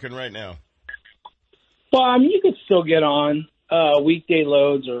you booking right now? Well, you can still get on. Weekday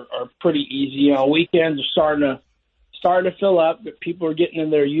loads are pretty easy. Weekends are starting to fill up, but people are getting in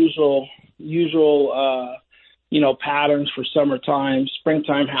their usual patterns for summertime,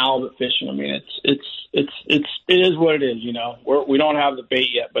 springtime halibut fishing. It is what it is. We don't have the bait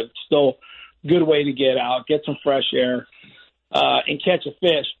yet, but it's still good way to get out, get some fresh air, and catch a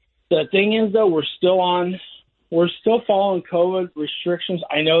fish. The thing is, though, we're still following COVID restrictions.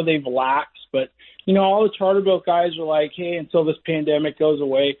 I know they've laxed, but, all the charter boat guys are like, hey, until this pandemic goes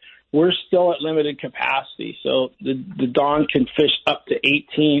away, we're still at limited capacity. So the Dawn can fish up to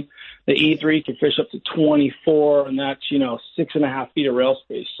 18. The E3 can fish up to 24, and that's, 6.5 feet of rail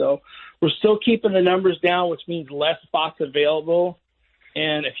space. So we're still keeping the numbers down, which means less spots available.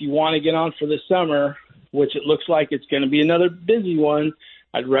 And if you want to get on for the summer, which it looks like it's going to be another busy one,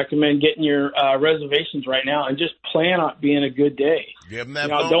 I'd recommend getting your reservations right now and just plan on it being a good day. Give them that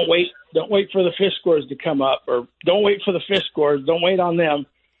Don't wait for the fish scores to come up, or don't wait for the fish scores. Don't wait on them.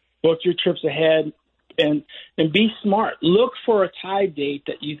 Book your trips ahead and be smart. Look for a tide date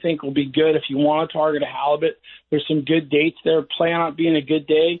that you think will be good if you want to target a halibut. There's some good dates there. Plan on it being a good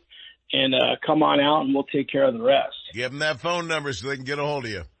day. and come on out, and we'll take care of the rest. Give them that phone number so they can get a hold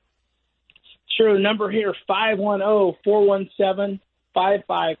of you. Sure, the number here, 510-417-5557.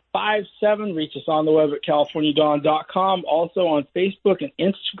 Reach us on the web at CaliforniaDawn.com. Also on Facebook and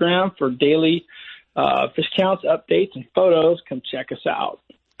Instagram for daily fish counts, updates, and photos. Come check us out.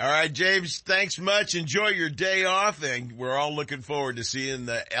 All right, James, thanks much. Enjoy your day off, and we're all looking forward to seeing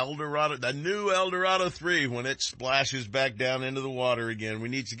the new El Dorado 3 when it splashes back down into the water again. We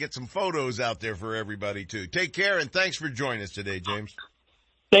need to get some photos out there for everybody, too. Take care, and thanks for joining us today, James.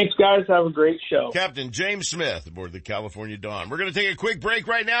 Thanks, guys. Have a great show. Captain James Smith aboard the California Dawn. We're going to take a quick break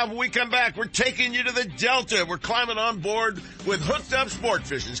right now. When we come back, we're taking you to the Delta. We're climbing on board with Hooked Up Sport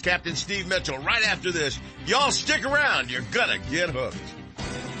Fishing's Captain Steve Mitchell. Right after this, y'all stick around. You're going to get hooked.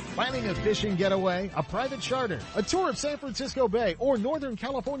 Planning a fishing getaway, a private charter, a tour of San Francisco Bay, or Northern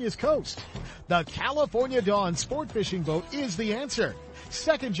California's coast? The California Dawn Sport Fishing Boat is the answer.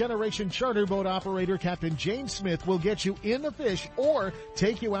 Second-generation charter boat operator Captain James Smith will get you in the fish or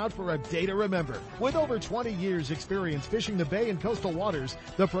take you out for a day to remember. With over 20 years experience fishing the bay and coastal waters,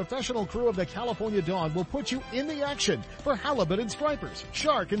 the professional crew of the California Dawn will put you in the action for halibut and stripers,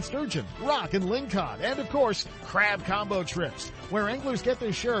 shark and sturgeon, rock and lingcod, and of course, crab combo trips, where anglers get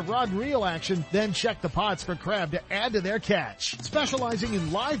their share of rod and reel action, then check the pots for crab to add to their catch. Specializing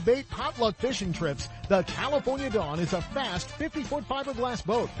in live bait potluck fishing trips, the California Dawn is a fast 50-foot fiberglass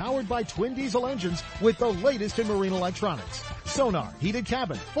boat powered by twin diesel engines with the latest in marine electronics. Sonar, heated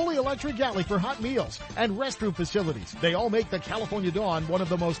cabin, fully electric galley for hot meals, and restroom facilities. They all make the California Dawn one of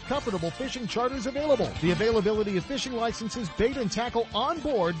the most comfortable fishing charters available. The availability of fishing licenses, bait, and tackle on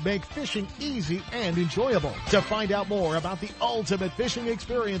board make fishing easy and enjoyable. To find out more about the ultimate fishing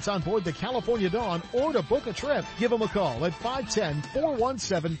experience on board the California Dawn or to book a trip, give them a call at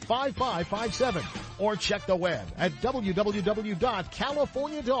 510-417-5557 or check the web at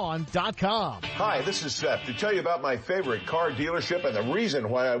www.californiadawn.com. Hi, this is Seth to tell you about my favorite car dealership and the reason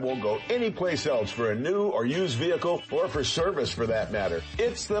why I won't go anyplace else for a new or used vehicle or for service for that matter.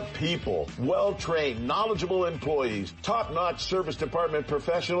 It's the people. Well-trained, knowledgeable employees, top-notch service department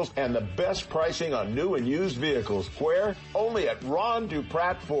professionals, and the best pricing on new and used vehicles. Where? Only at Ron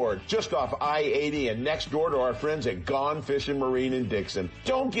Duprat Ford, just off I-80 and next door to our friends at Gone Fishing Marine in Dixon.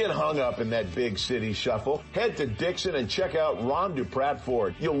 Don't get hung up in that big city shuffle. Head to Dixon and check out Ron Duprat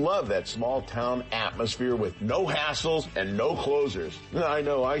Ford. You'll love that small town atmosphere with no hassles and no closers. I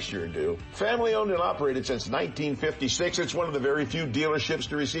know I sure do. Family owned and operated since 1956, it's one of the very few dealerships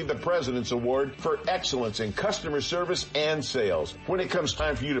to receive the President's Award for excellence in customer service and sales. When it comes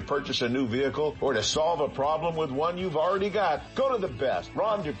time for you to purchase a new vehicle or to solve a problem with one you've already got, go to the best.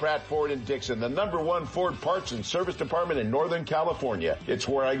 Ron Duprat Ford in Dixon, the #1 Ford parts and service department in Northern California. It's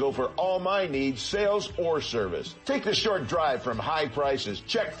where I go for all my needs, sales or service. Take the short drive from high prices.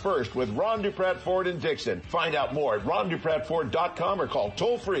 Check first with Ron Duprat Ford in Dixon. Find out more at rondupratford.com or call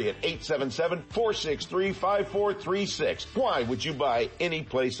toll free at 877-463-5436. Why would you buy any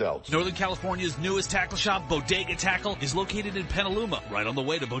place else? Northern California's newest tackle shop, Bodega Tackle, is located in Petaluma, right on the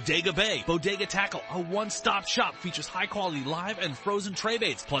way to Bodega Bay. Bodega Tackle, a one-stop shop, features high-quality live and frozen tray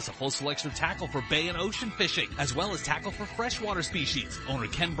baits, plus a full selection of tackle for bay and ocean fishing, as well as tackle for freshwater species. Owner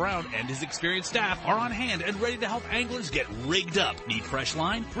Ken Brown and his experienced staff are on hand and ready to help anglers get rigged up. Need fresh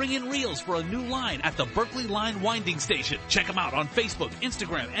line? Bring in reels for a new line at the Berkeley Line Winding Station. Check them out on Facebook,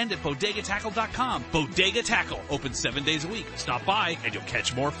 Instagram, and at bodegatackle.com. Bodega Tackle, open 7 days a week. Stop by and you'll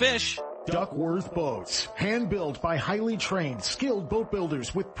catch more fish. Duckworth Boats, hand-built by highly trained, skilled boat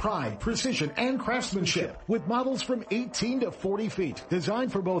builders with pride, precision, and craftsmanship, with models from 18 to 40 feet,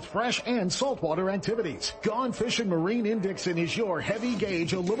 designed for both fresh and saltwater activities. Gone Fishing Marine in Dixon is your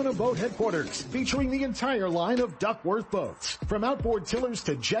heavy-gauge aluminum boat headquarters, featuring the entire line of Duckworth boats. From outboard tillers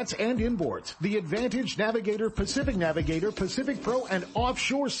to jets and inboards, the Advantage Navigator, Pacific Pro, and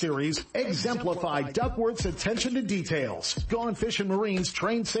Offshore series exemplify Duckworth's attention to details. Gone Fishing Marine's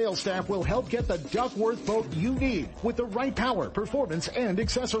trained sales staff will help get the Duckworth boat you need with the right power, performance, and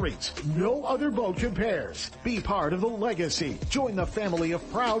accessories. No other boat compares. Be part of the legacy. Join the family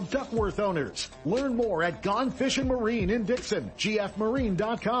of proud Duckworth owners. Learn more at Gone Fishing Marine in Dixon,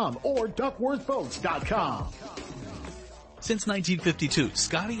 gfmarine.com or duckworthboats.com. Since 1952,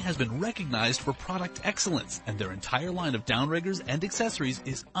 Scotty has been recognized for product excellence, and their entire line of downriggers and accessories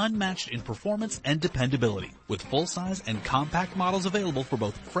is unmatched in performance and dependability. With full-size and compact models available for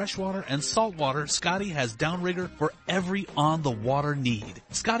both freshwater and saltwater, Scotty has downrigger for every on-the-water need.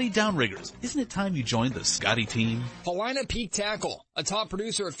 Scotty Downriggers. Isn't it time you joined the Scotty team? Paulina Peak Tackle. a top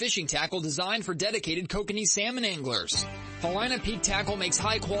producer of fishing tackle designed for dedicated kokanee salmon anglers. Paulina Peak Tackle makes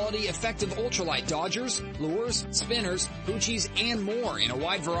high-quality, effective ultralight dodgers, lures, spinners, hoochies, and more in a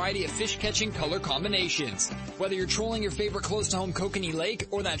wide variety of fish-catching color combinations. Whether you're trolling your favorite close-to-home kokanee lake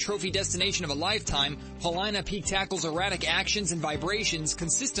or that trophy destination of a lifetime, Paulina Peak Tackle's erratic actions and vibrations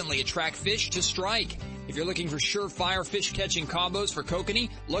consistently attract fish to strike. If you're looking for surefire fish-catching combos for kokanee,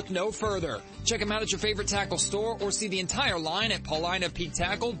 look no further. Check them out at your favorite tackle store or see the entire line at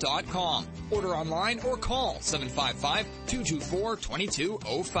paulinapeaktackle.com. Order online or call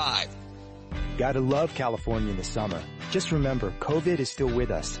 755-224-2205. Gotta love California in the summer. Just remember, COVID is still with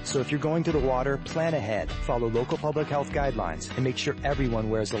us. So if you're going to the water, plan ahead, follow local public health guidelines, and make sure everyone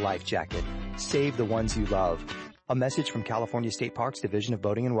wears a life jacket. Save the ones you love. A message from California State Parks Division of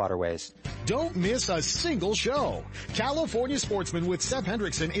Boating and Waterways. Don't miss a single show. California Sportsman with Seth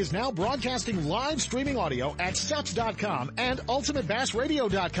Hendrickson is now broadcasting live streaming audio at Seps.com and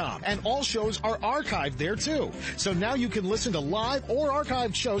UltimateBassRadio.com, and all shows are archived there too. So now you can listen to live or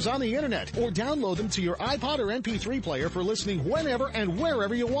archived shows on the internet, or download them to your iPod or MP3 player for listening whenever and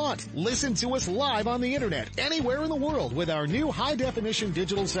wherever you want. Listen to us live on the internet, anywhere in the world, with our new high-definition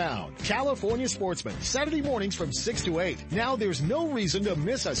digital sound. California Sportsman, Saturday mornings from 6 to 8. Now there's no reason to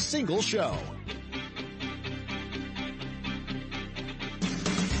miss a single show.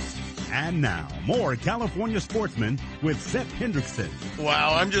 And now, more California Sportsmen with Seth Hendrickson.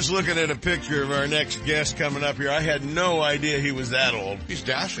 Wow, I'm just looking at a picture of our next guest coming up here. I had no idea he was that old. He's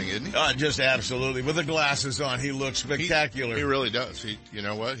dashing, isn't he? Just absolutely. With the glasses on, he looks spectacular. He really does. You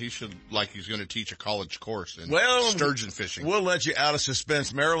know what? He should, he's going to teach a college course in sturgeon fishing. We'll let you out of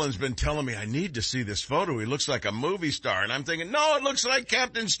suspense. Marilyn's been telling me I need to see this photo. He looks like a movie star. And I'm thinking, no, it looks like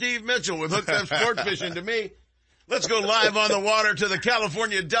Captain Steve Mitchell with Hooked Up Sport Fishing to me. Let's go live on the water to the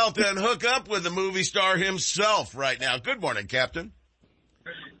California Delta and hook up with the movie star himself right now. Good morning, Captain.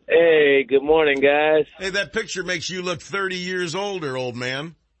 Hey, good morning, guys. Hey, that picture makes you look 30 years older, old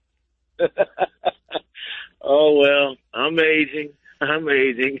man. Oh, well, I'm aging.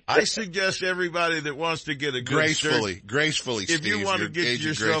 I suggest everybody that wants to get a good gracefully, if Steve, you want to get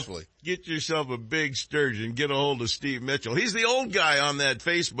yourself gracefully. a big sturgeon, get a hold of Steve Mitchell. He's the old guy on that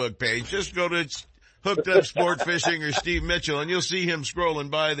Facebook page. Just go to Hooked Up Sport Fishing or Steve Mitchell, and you'll see him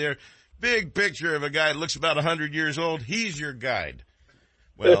scrolling by there. Big picture of a guy that looks about 100 years old. He's your guide.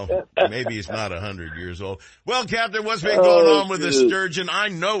 Well, maybe he's not 100 years old. Well, Captain, what's been going on with the sturgeon? I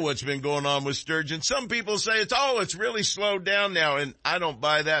know what's been going on with sturgeon. Some people say it's really slowed down now, and I don't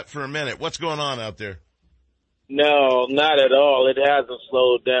buy that for a minute. What's going on out there? No, not at all. It hasn't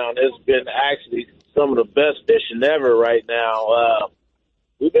slowed down. It's been actually some of the best fishing ever right now.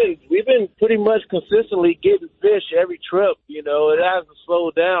 We've been pretty much consistently getting fish every trip. You know, it hasn't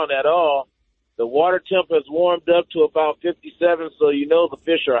slowed down at all. The water temp has warmed up to about 57, so you know the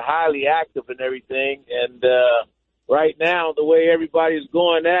fish are highly active and everything. And right now, the way everybody's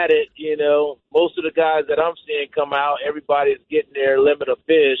going at it, you know, most of the guys that I'm seeing come out, everybody's getting their limit of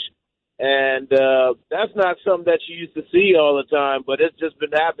fish. And that's not something that you used to see all the time, but it's just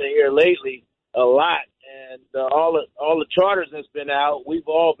been happening here lately a lot. And all the charters that's been out, we've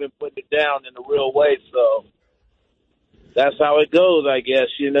all been putting it down in a real way. So that's how it goes, I guess,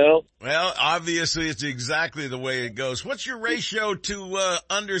 you know. Well, obviously it's exactly the way it goes. What's your ratio to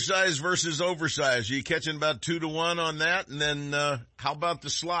undersized versus oversized? Are you catching about 2 to 1 on that? And then how about the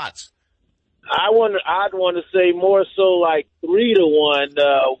slots? I'd want to say more so like 3 to 1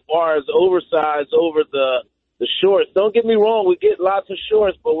 as far as oversized over the shorts. Don't get me wrong, we get lots of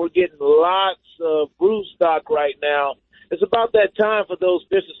shorts, but we're getting lots of brood stock right now. It's about that time for those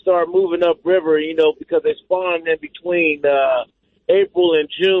fish to start moving upriver, you know, because they spawn in between April and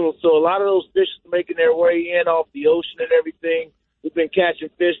June. So a lot of those fish are making their way in off the ocean and everything. We've been catching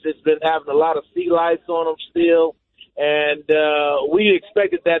fish that's been having a lot of sea lice on them still. And we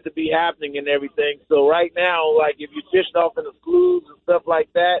expected that to be happening and everything. So right now, like if you fished off in the sloughs and stuff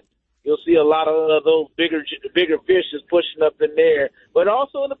like that, you'll see a lot of those bigger fish is pushing up in there. But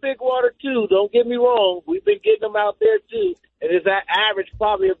also in the big water, too. Don't get me wrong. We've been getting them out there, too. And it's that average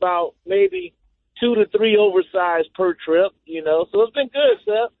probably about maybe 2 to 3 oversized per trip, you know. So it's been good,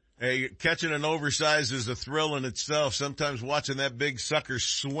 Seth. Hey, catching an oversized is a thrill in itself. Sometimes watching that big sucker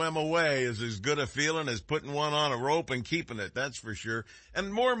swim away is as good a feeling as putting one on a rope and keeping it, that's for sure.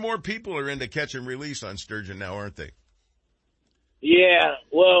 And more people are into catch and release on sturgeon now, aren't they? Yeah,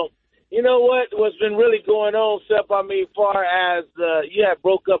 well, you know what's been really going on, Seth, I mean, far as, you had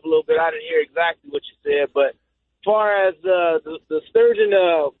broke up a little bit. I didn't hear exactly what you said, but far as the sturgeon,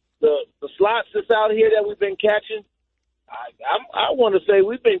 the slots that's out here that we've been catching, I want to say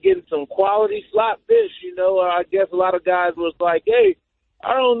we've been getting some quality slot fish. You know, I guess a lot of guys was like, hey,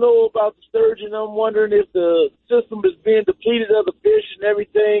 I don't know about the sturgeon. I'm wondering if the system is being depleted of the fish and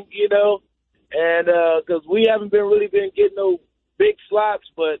everything, you know, and because we haven't been getting no big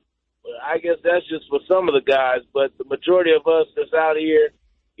slots, but I guess that's just for some of the guys. But the majority of us that's out here,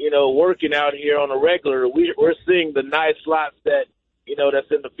 you know, working out here on a regular, we're seeing the nice slots that, you know,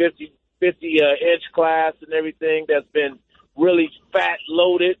 that's in the 50 inch class and everything that's been really fat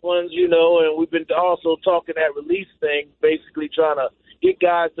loaded ones, you know, and we've been also talking that release thing, basically trying to get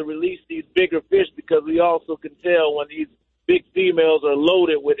guys to release these bigger fish because we also can tell when these big females are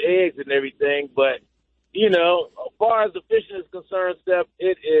loaded with eggs and everything. But, you know, as far as the fishing is concerned, Steph,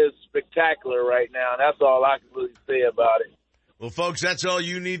 it is spectacular right now. That's all I can really say about it. Well, folks, that's all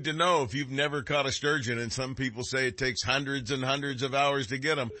you need to know if you've never caught a sturgeon, and some people say it takes hundreds and hundreds of hours to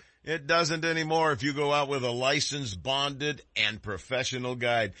get them. It doesn't anymore if you go out with a licensed, bonded, and professional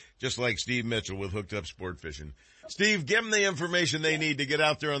guide, just like Steve Mitchell with Hooked Up Sport Fishing. Steve, give them the information they need to get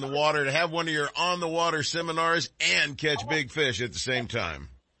out there on the water, to have one of your on-the-water seminars and catch big fish at the same time.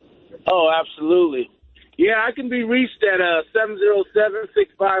 Oh, absolutely. Yeah, I can be reached at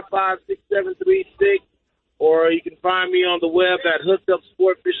 707-655-6736, or you can find me on the web at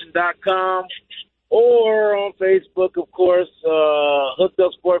hookedupsportfishing.com. Or on Facebook, of course, Hooked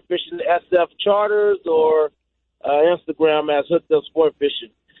Up Sport Fishing SF Charters, or Instagram as Hooked Up Sport Fishing.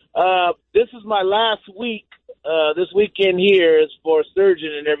 This is my last week. This weekend here is for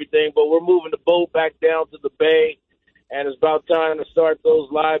sturgeon and everything, but we're moving the boat back down to the bay, and it's about time to start those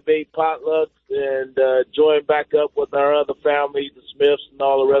live bait potlucks and join back up with our other family, the Smiths and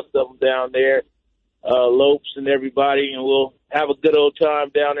all the rest of them down there, Lopes and everybody, and we'll have a good old time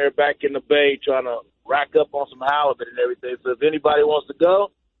down there back in the bay trying to rack up on some halibut and everything. So if anybody wants to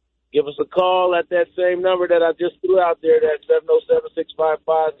go, give us a call at that same number that I just threw out there, that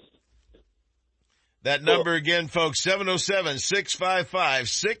 707-655. That number again, folks,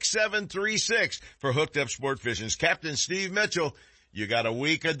 707-655-6736 for Hooked Up Sport Fishing's Captain Steve Mitchell. You got a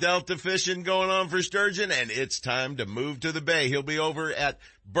week of Delta fishing going on for sturgeon, and it's time to move to the bay. He'll be over at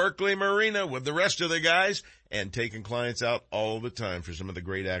Berkeley Marina with the rest of the guys and taking clients out all the time for some of the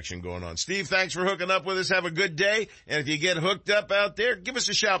great action going on. Steve, thanks for hooking up with us. Have a good day. And if you get hooked up out there, give us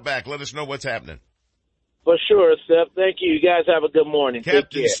a shout back. Let us know what's happening. For sure, Seth. Thank you. You guys have a good morning.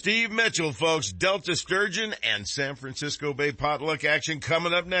 Captain Steve Mitchell, folks. Delta Sturgeon and San Francisco Bay potluck action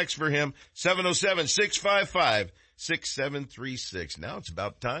coming up next for him. 707-655-6736. Now it's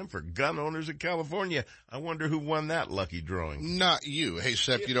about time for Gun Owners of California. I wonder who won that lucky drawing. Not you. Hey,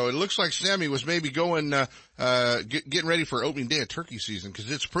 Seth, you know, it looks like Sammy was maybe going, getting ready for opening day of turkey season,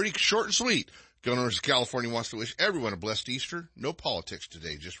 because it's pretty short and sweet. Gun Owners of California wants to wish everyone a blessed Easter. No politics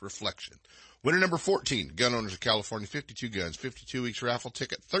today, just reflection. Winner number 14, Gun Owners of California, 52 guns, 52 weeks raffle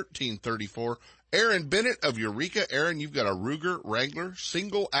ticket, $13.34. Aaron Bennett of Eureka. Aaron, you've got a Ruger Wrangler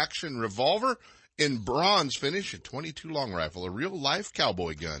single action revolver in bronze finish, a 22 long rifle, a real life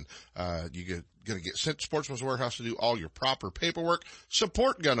cowboy gun. You're going to get sent to Sportsman's Warehouse to do all your proper paperwork.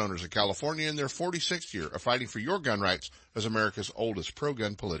 Support Gun Owners of California in their 46th year of fighting for your gun rights as America's oldest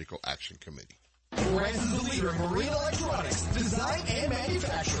pro-gun political action committee. Lowrance is the leader in marine electronics, design, and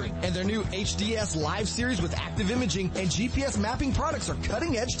manufacturing. And their new HDS Live series with active imaging and GPS mapping products are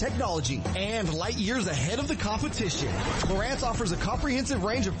cutting-edge technology and light years ahead of the competition. Lowrance offers a comprehensive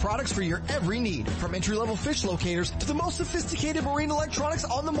range of products for your every need. From entry-level fish locators to the most sophisticated marine electronics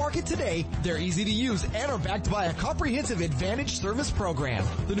on the market today, they're easy to use and are backed by a comprehensive advantage service program.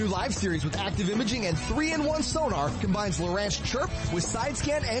 The new Live series with active imaging and 3-in-1 sonar combines Lowrance Chirp with side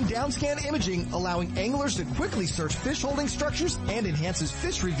scan and down scan imaging, allowing anglers to quickly search fish holding structures, and enhances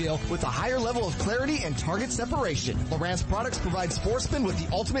fish reveal with a higher level of clarity and target separation. Lowrance products provide sportsmen with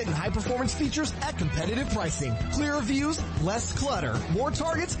the ultimate in high-performance features at competitive pricing. Clearer views, less clutter, more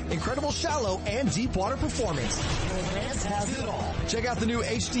targets, incredible shallow and deep water performance. Lowrance has it all. Check out the new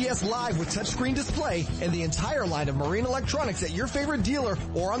HDS Live with touchscreen display and the entire line of marine electronics at your favorite dealer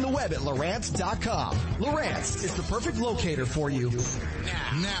or on the web at Lowrance.com. Lowrance is the perfect locator for you.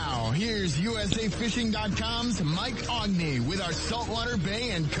 Now, here's USAFishing.com's Mike Ogney with our Saltwater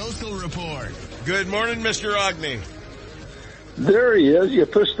Bay and Coastal Report. Good morning, Mr. Ogney. There he is. You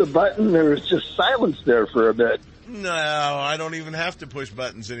pushed the button. There was just silence there for a bit. No, I don't even have to push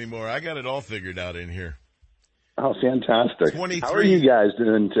buttons anymore. I got it all figured out in here. Oh, fantastic. How are you guys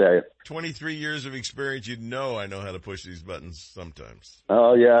doing today? 23 years of experience. You know I know how to push these buttons sometimes.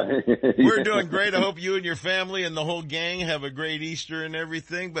 Oh, yeah. We're doing great. I hope you and your family and the whole gang have a great Easter and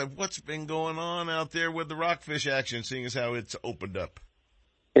everything. But what's been going on out there with the rockfish action, seeing as how it's opened up?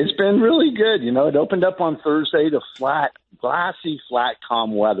 It's been really good. It opened up on Thursday to glassy, flat,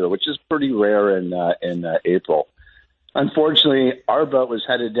 calm weather, which is pretty rare in April. Unfortunately, our boat was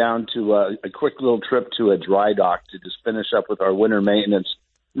headed down to a quick little trip to a dry dock to just finish up with our winter maintenance.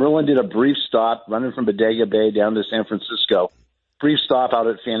 Merlin did a brief stop running from Bodega Bay down to San Francisco. Brief stop out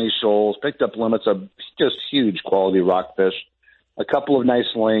at Fanny Shoals, picked up limits of just huge quality rockfish, a couple of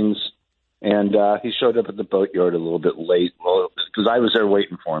nice lings, and he showed up at the boatyard a little bit late because I was there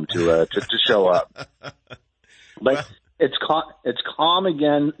waiting for him to show up. But it's calm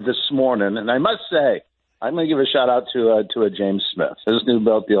again this morning, and I must say, I'm going to give a shout out to a James Smith. His new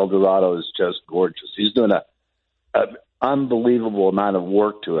boat, the El Dorado, is just gorgeous. He's doing an unbelievable amount of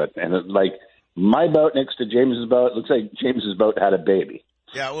work to it, and my boat next to James's boat, it looks like James's boat had a baby.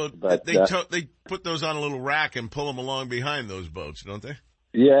 Yeah, well, but, they put those on a little rack and pull them along behind those boats, don't they?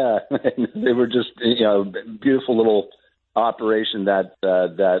 Yeah, they were just beautiful little operation that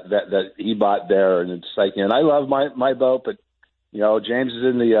he bought there, and it's like, and I love my boat, but James is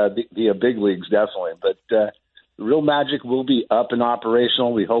in the big leagues definitely. But the Real Magic will be up and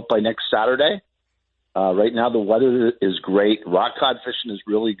operational. We hope by next Saturday. Right now the weather is great. Rock cod fishing is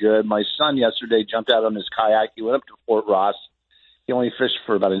really good. My son yesterday jumped out on his kayak. He went up to Fort Ross. He only fished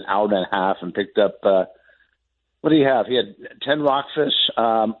for about an hour and a half and picked up. What do you have? He had 10 rockfish,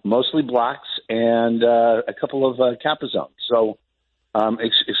 mostly blacks, and a couple of capazones. So,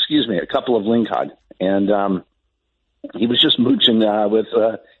 excuse me, a couple of lingcod. And he was just mooching with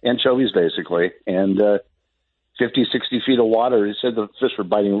anchovies, basically, and 50, 60 feet of water. He said the fish were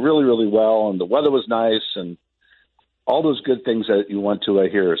biting really, really well, and the weather was nice, and all those good things that you want to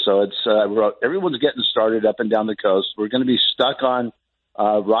hear. So it's everyone's getting started up and down the coast. We're going to be stuck on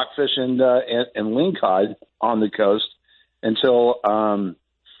rockfish and lingcod on the coast until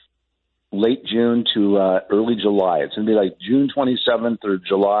late June to early July. It's going to be like June 27th or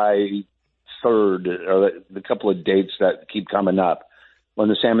July 3rd, or the couple of dates that keep coming up when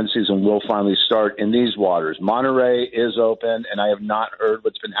the salmon season will finally start in these waters. Monterey is open, and I have not heard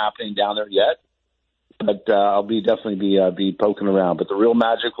what's been happening down there yet, but I'll definitely be poking around. But the Real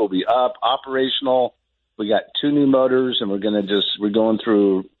Magic will be up, operational. We got 2 new motors, and we're going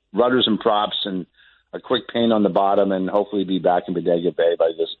through rudders and props and a quick paint on the bottom, and hopefully be back in Bodega Bay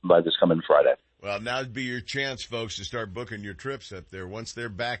by this coming Friday. Well, now'd be your chance, folks, to start booking your trips up there. Once they're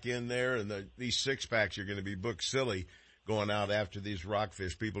back in there, and these 6-packs are going to be booked silly going out after these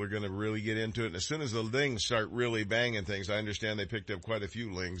rockfish. People are going to really get into it. And as soon as the lings start really banging things, I understand they picked up quite a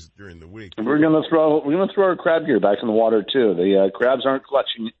few lings during the week. We're going to throw our crab gear back in the water too. The crabs aren't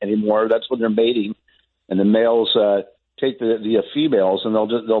clutching anymore. That's when they're mating, and the males take the females, and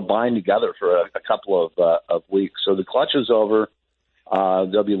they'll bind together for a couple of weeks. So the clutch is over.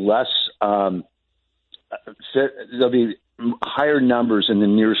 There'll be less. There'll be higher numbers in the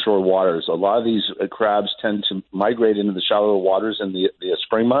nearshore waters. A lot of these crabs tend to migrate into the shallower waters in the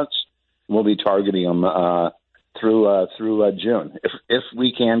spring months. We'll be targeting them through June if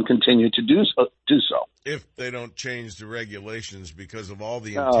we can continue to do so. If they don't change the regulations because of all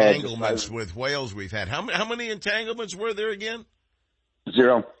the entanglements with whales we've had. How many entanglements were there again?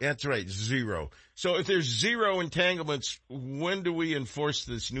 0. That's right, 0. So if there's 0 entanglements, when do we enforce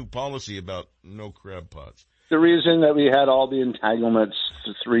this new policy about no crab pots? The reason that we had all the entanglements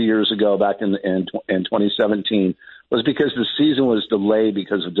 3 years ago, back in 2017, was because the season was delayed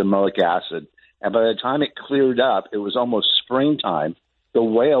because of domoic acid. And by the time it cleared up, it was almost springtime. The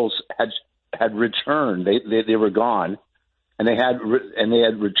whales had returned. They were gone, and they had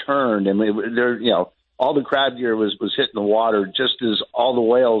returned, and they're all the crab gear was hitting the water just as all the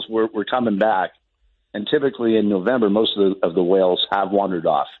whales were coming back. And typically in November, most of the whales have wandered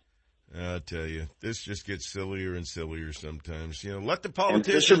off. I'll tell you, this just gets sillier and sillier sometimes. Let the politicians.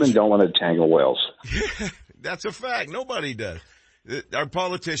 And fishermen don't want to tangle whales. That's a fact. Nobody does. Our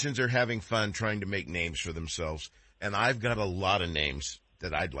politicians are having fun trying to make names for themselves, and I've got a lot of names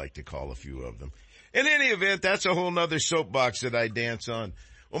that I'd like to call a few of them. In any event, that's a whole nother soapbox that I dance on.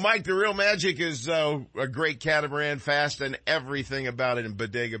 Well, Mike, the Real Magic is a great catamaran, fast, and everything about it. And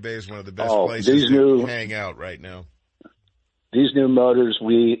Bodega Bay is one of the best places to hang out right now. These new motors,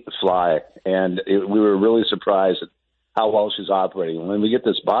 we fly, and we were really surprised at how well she's operating. When we get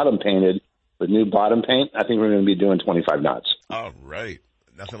this bottom painted with new bottom paint, I think we're going to be doing 25 knots. All right.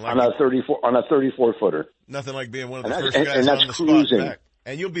 Nothing like on a 34 footer. Nothing like being one of the first guys on the spot back.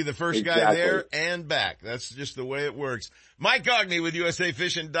 And you'll be the first guy there and back. That's just the way it works. Mike Ogney with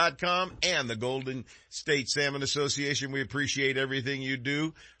USAFishing.com and the Golden State Salmon Association. We appreciate everything you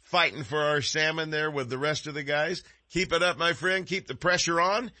do, fighting for our salmon there with the rest of the guys. Keep it up, my friend. Keep the pressure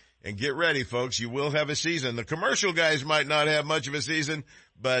on. And get ready, folks. You will have a season. The commercial guys might not have much of a season,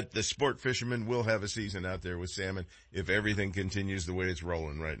 but the sport fishermen will have a season out there with salmon if everything continues the way it's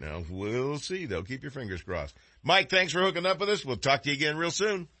rolling right now. We'll see, though. Keep your fingers crossed. Mike, thanks for hooking up with us. We'll talk to you again real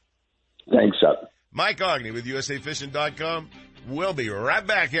soon. Thanks, Seth. Mike Ogney with USAFishing.com. We'll be right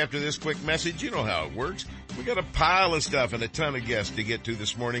back after this quick message. You know how it works. We got a pile of stuff and a ton of guests to get to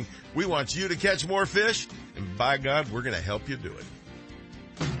this morning. We want you to catch more fish, and by God, we're going to help you do it.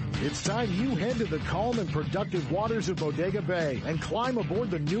 It's time you head to the calm and productive waters of Bodega Bay and climb aboard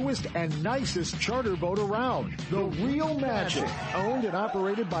the newest and nicest charter boat around, the Real Magic. Owned and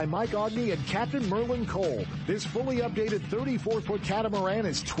operated by Mike Ogney and Captain Merlin Cole, this fully updated 34-foot catamaran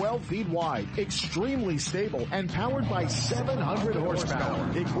is 12 feet wide, extremely stable, and powered by 700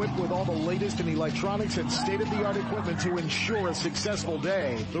 horsepower. Equipped with all the latest in electronics and state-of-the-art equipment to ensure a successful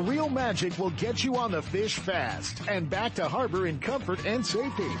day, the Real Magic will get you on the fish fast and back to harbor in comfort and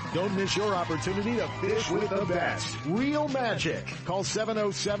safety. Don't miss your opportunity to fish with the best. Real Magic. Call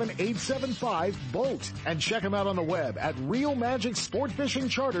 707-875-BOAT and check them out on the web at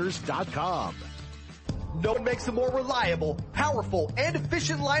realmagicsportfishingcharters.com. No one makes a more reliable, powerful, and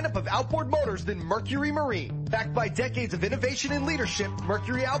efficient lineup of outboard motors than Mercury Marine. Backed by decades of innovation and leadership,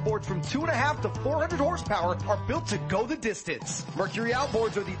 Mercury outboards from 2.5 to 400 horsepower are built to go the distance. Mercury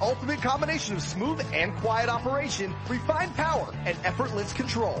outboards are the ultimate combination of smooth and quiet operation, refined power, and effortless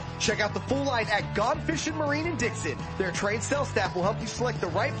control. Check out the full line at Gone Fishing Marine in Dixon. Their trained sales staff will help you select the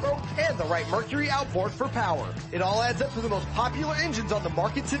right boat and the right Mercury outboard for power. It all adds up to the most popular engines on the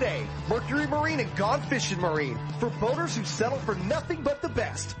market today. Mercury Marine and Gone Fishing Marine, for boaters who settle for nothing but the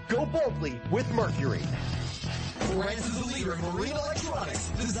best. Go boldly with Mercury. Lowrance is the leader in marine electronics,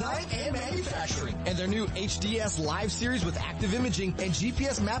 design, and manufacturing. And their new HDS Live series with active imaging and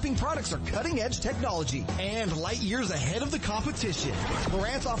GPS mapping products are cutting-edge technology and light years ahead of the competition.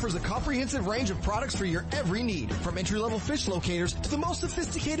 Lowrance offers a comprehensive range of products for your every need. From entry-level fish locators to the most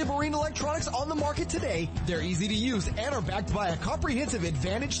sophisticated marine electronics on the market today, they're easy to use and are backed by a comprehensive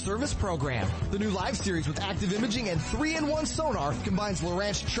Advantage service program. The new Live series with active imaging and 3-in-1 sonar combines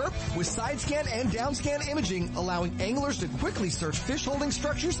Lowrance Chirp with side scan and down scan imaging, allowing anglers to quickly search fish holding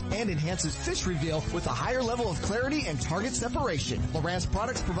structures and enhances fish reveal with a higher level of clarity and target separation. Lowrance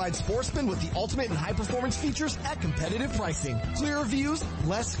products provide sportsmen with the ultimate and high performance features at competitive pricing. Clearer views,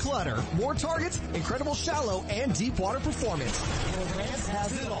 less clutter, more targets, incredible shallow and deep water performance. Lowrance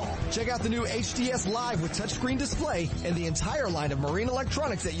has it all. Check out the new HDS Live with touchscreen display and the entire line of marine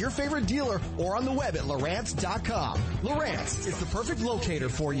electronics at your favorite dealer or on the web at Lowrance.com. Lowrance is the perfect locator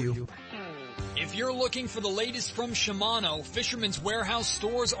for you. If you're looking for the latest from Shimano, Fisherman's Warehouse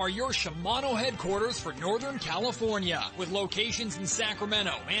stores are your Shimano headquarters for Northern California. With locations in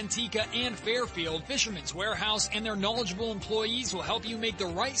Sacramento, Manteca, and Fairfield, Fisherman's Warehouse and their knowledgeable employees will help you make the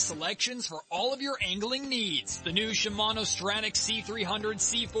right selections for all of your angling needs. The new Shimano Stratic C300,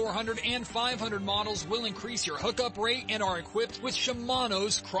 C400, and 500 models will increase your hookup rate and are equipped with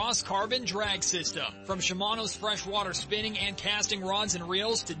Shimano's cross-carbon drag system. From Shimano's freshwater spinning and casting rods and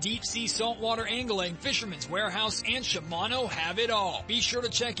reels to deep-sea saltwater angling, Fisherman's Warehouse and Shimano have it all. Be sure to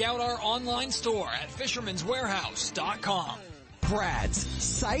check out our online store at fishermanswarehouse.com. Brad's.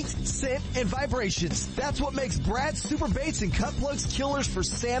 Sight, scent, and vibrations. That's what makes Brad's super baits and cut plugs killers for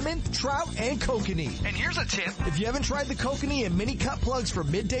salmon, trout, and kokanee. And here's a tip. If you haven't tried the kokanee and mini cut plugs for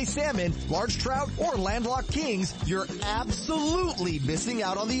midday salmon, large trout, or landlocked kings, you're absolutely missing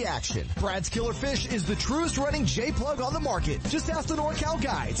out on the action. Brad's Killer Fish is the truest running J-plug on the market. Just ask the NorCal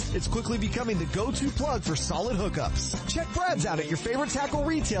guides. It's quickly becoming the go-to plug for solid hookups. Check Brad's out at your favorite tackle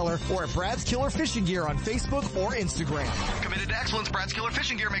retailer or at Brad's Killer Fishing Gear on Facebook or Instagram. Committed to excellence, Brad's Killer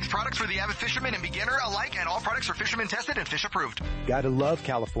Fishing Gear makes products for the avid fisherman and beginner alike, and all products are fisherman tested and fish approved. Gotta love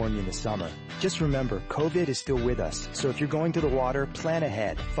California in the summer. Just remember, COVID is still with us. So if you're going to the water, plan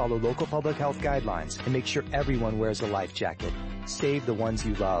ahead, follow local public health guidelines, and make sure everyone wears a life jacket. Save the ones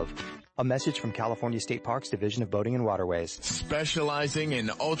you love. A message from California State Parks Division of Boating and Waterways. Specializing in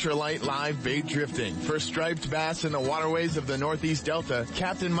ultralight live bait drifting for striped bass in the waterways of the Northeast Delta,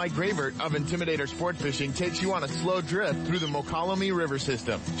 Captain Mike Gravert of Intimidator Sport Fishing takes you on a slow drift through the Mokelumne River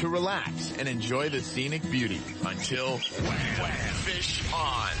system to relax and enjoy the scenic beauty until fish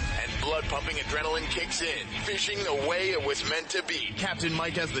on and blood-pumping adrenaline kicks in. Fishing the way it was meant to be. Captain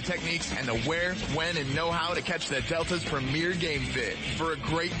Mike has the techniques and the where, when, and know-how to catch the Delta's premier game fish. For a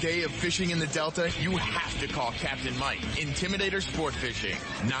great day of fishing in the Delta, you have to call Captain Mike. Intimidator Sport Fishing,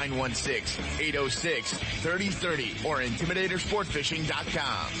 916-806-3030 or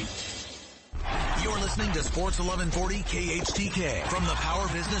IntimidatorSportFishing.com. You're listening to Sports 1140 KHTK from the Power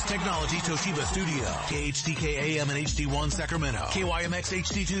Business Technology Toshiba Studio. KHTK AM and HD1 Sacramento, KYMX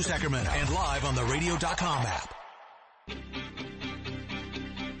HD2 Sacramento, and live on the radio.com app.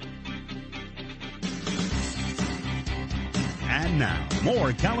 And now,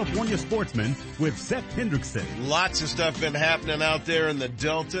 more California sportsmen with Seth Hendrickson. Lots of stuff been happening out there in the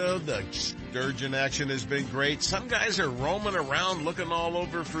Delta. The sturgeon action has been great. Some guys are roaming around looking all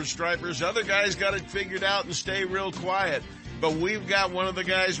over for stripers. Other guys got it figured out and stay real quiet. But we've got one of the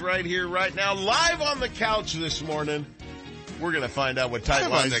guys right here, right now, live on the couch this morning. We're going to find out what Tight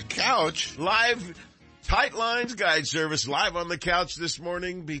Lines... on the couch? Live Tight Lines Guide Service live on the couch this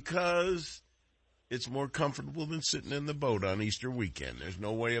morning because... it's more comfortable than sitting in the boat on Easter weekend. There's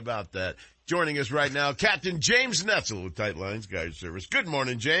no way about that. Joining us right now, Captain James Netzel with Tight Lines Guide Service. Good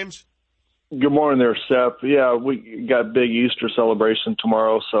morning, James. Good morning there, Seth. Yeah, we got big Easter celebration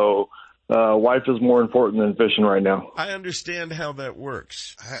tomorrow, so wife is more important than fishing right now. I understand how that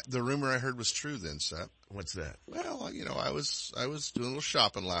works. The rumor I heard was true then, Seth. What's that? Well, I was doing a little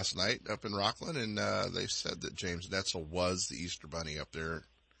shopping last night up in Rockland, and they said that James Netzel was the Easter Bunny up there.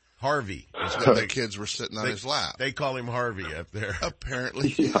 Harvey. The kids were sitting on his lap. They call him Harvey up there.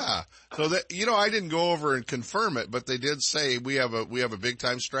 Apparently, yeah. So that, I didn't go over and confirm it, but they did say we have a big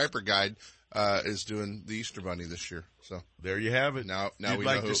time striper guide, is doing the Easter Bunny this year. So there you have it. Now You'd we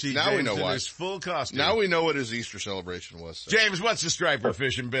like know to see now James we know in what his full costume. Now we know what his Easter celebration was. So. James, what's the striper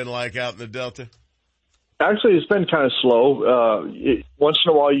fishing been like out in the Delta? Actually, it's been kind of slow. Once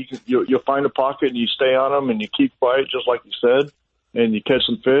in a while, you'll find a pocket and you stay on them and you keep quiet, just like you said, and you catch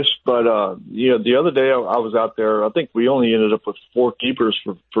some fish. But the other day I was out there. I think we only ended up with 4 keepers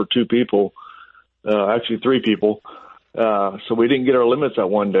for 2 people, actually 3 people. So we didn't get our limits that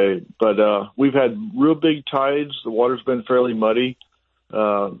one day. But we've had real big tides. The water's been fairly muddy.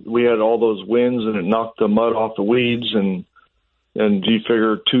 We had all those winds and it knocked the mud off the weeds, and you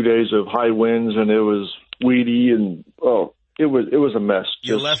figure 2 days of high winds and it was weedy and it was a mess.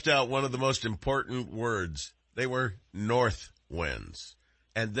 You left out one of the most important words. They were north winds,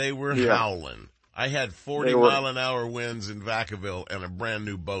 and they were howling. I had 40-mile-an-hour winds in Vacaville and a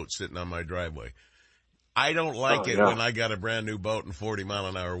brand-new boat sitting on my driveway. I don't like it when I got a brand-new boat and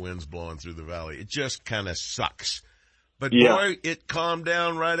 40-mile-an-hour winds blowing through the valley. It just kind of sucks. But boy, it calmed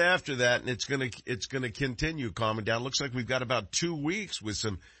down right after that, and it's gonna continue calming down. Looks like we've got about 2 weeks with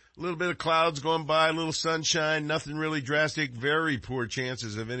some little bit of clouds going by, a little sunshine, nothing really drastic, very poor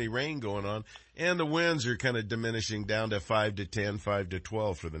chances of any rain going on. And the winds are kind of diminishing down to 5 to 10, 5 to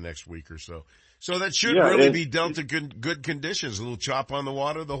 12 for the next week or so. So that should really be Delta good conditions, a little chop on the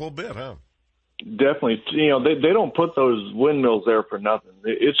water, the whole bit, huh? Definitely. They don't put those windmills there for nothing.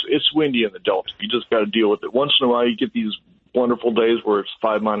 It's windy in the Delta. You just got to deal with it. Once in a while you get these wonderful days where it's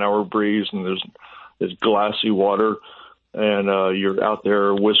 5-mile-an-hour breeze and there's glassy water, and you're out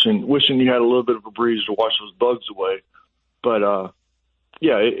there wishing you had a little bit of a breeze to wash those bugs away. But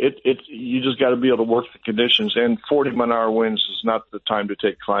you just got to be able to work the conditions. And 40-mile-an-hour winds is not the time to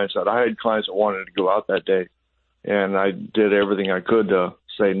take clients out. I had clients that wanted to go out that day, and I did everything I could to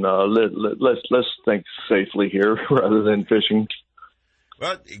say, no, let's think safely here rather than fishing.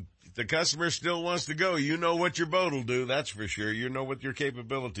 Well, if the customer still wants to go, you know what your boat will do, that's for sure. You know what your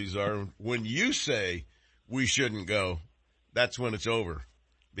capabilities are. When you say we shouldn't go, that's when it's over,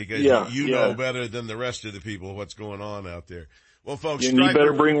 because you know better than the rest of the people what's going on out there. Well, folks, and you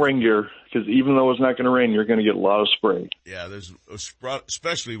better bring rain gear, because even though it's not going to rain, you're going to get a lot of spray. Yeah,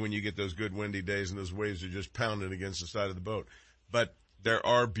 especially when you get those good windy days and those waves are just pounding against the side of the boat. But there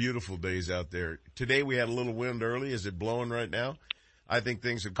are beautiful days out there. Today we had a little wind early. Is it blowing right now? I think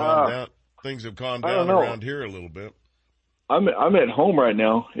things have calmed down. Things have calmed down around here a little bit. I'm at home right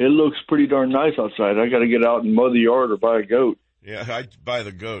now. It looks pretty darn nice outside. I got to get out and mow the yard or buy a goat. Yeah, I'd buy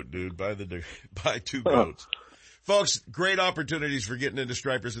the goat, dude. Buy 2 goats. Folks, great opportunities for getting into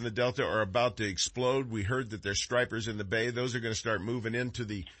stripers in the Delta are about to explode. We heard that there's stripers in the Bay. Those are going to start moving into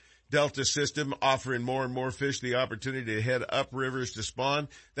the Delta system, offering more and more fish the opportunity to head up rivers to spawn.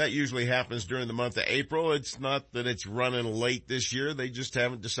 That usually happens during the month of April. It's not that it's running late this year. They just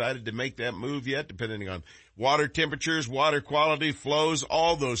haven't decided to make that move yet, depending on water temperatures, water quality, flows,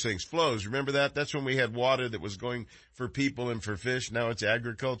 all those things. Flows, remember that? That's when we had water that was going for people and for fish. Now it's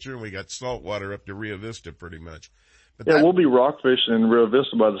agriculture, and we got salt water up to Rio Vista pretty much. But we'll be rockfishing in Rio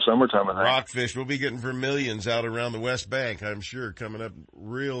Vista by the summertime, I think. Rockfish, we'll be getting vermilions out around the West Bank, I'm sure, coming up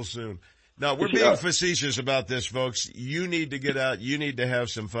real soon. Now, we're being facetious about this, folks. You need to get out. You need to have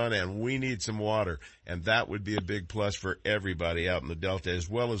some fun, and we need some water. And that would be a big plus for everybody out in the Delta, as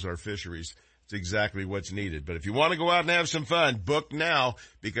well as our fisheries. It's exactly what's needed. But if you want to go out and have some fun, book now,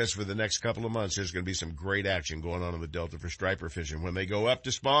 because for the next couple of months, there's going to be some great action going on in the Delta for striper fishing. When they go up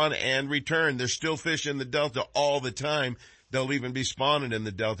to spawn and return, there's still fish in the Delta all the time. They'll even be spawning in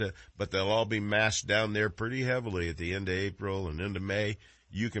the Delta, but they'll all be massed down there pretty heavily at the end of April and into May.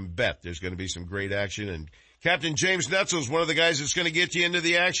 You can bet there's going to be some great action. And Captain James Netzel is one of the guys that's going to get you into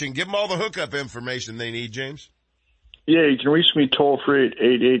the action. Give them all the hookup information they need, James. Yeah, you can reach me toll-free at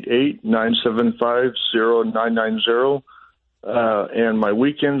 888-975-0990. And my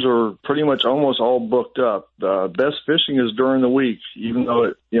weekends are pretty much almost all booked up. Best fishing is during the week, even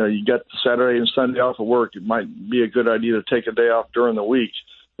though you got Saturday and Sunday off of work. It might be a good idea to take a day off during the week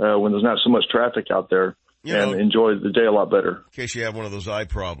when there's not so much traffic out there, and enjoy the day a lot better. In case you have one of those eye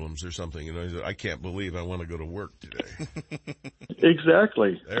problems or something, I can't believe I want to go to work today.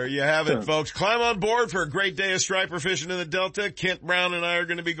 Exactly. There you have it, folks. Climb on board for a great day of striper fishing in the Delta. Kent Brown and I are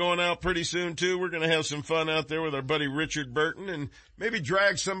going to be going out pretty soon, too. We're going to have some fun out there with our buddy Richard Burton and maybe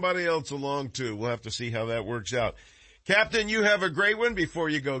drag somebody else along, too. We'll have to see how that works out. Captain, you have a great one. Before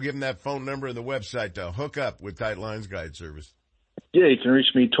you go, give them that phone number and the website to hook up with Tight Lines Guide Service. Yeah, you can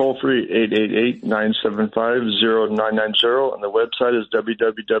reach me toll-free at 888-975-0990, and the website is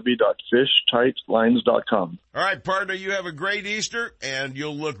www.fishtightlines.com. All right, partner, you have a great Easter, and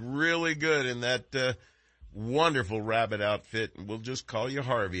you'll look really good in that wonderful rabbit outfit, and we'll just call you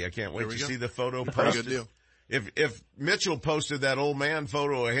Harvey. I can't wait to see the photo posted. Good deal. If Mitchell posted that old man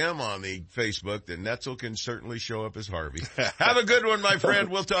photo of him on the Facebook, then Netzel can certainly show up as Harvey. Have a good one, my friend.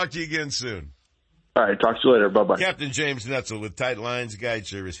 We'll talk to you again soon. All right, talk to you later. Bye-bye. Captain James Netzel with Tight Lines Guide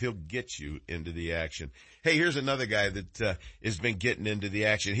Service. He'll get you into the action. Hey, here's another guy that has been getting into the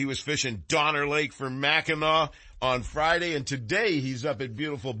action. He was fishing Donner Lake for Mackinac on Friday, and today he's up at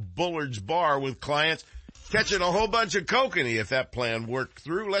beautiful Bullard's Bar with clients catching a whole bunch of kokanee. If that plan worked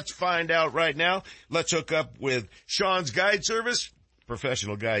through, let's find out right now. Let's hook up with Sean's Guide Service.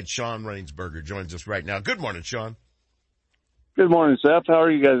 Professional guide Sean Rainsberger joins us right now. Good morning, Sean. Good morning, Seth. How are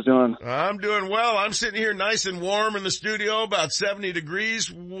you guys doing? I'm doing well. I'm sitting here nice and warm in the studio, about 70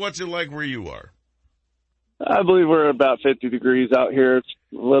 degrees. What's it like where you are? I believe we're about 50 degrees out here. It's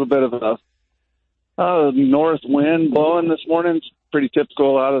a little bit of a north wind blowing this morning. It's pretty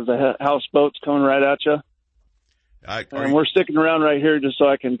typical out of the houseboats coming right at you. And we're sticking around right here just so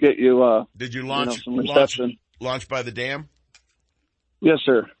I can get you. Did you launch some reception? Launch by the dam? Yes,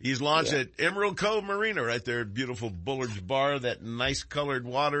 sir. He's launched at Emerald Cove Marina right there at beautiful Bullard's Bar, that nice colored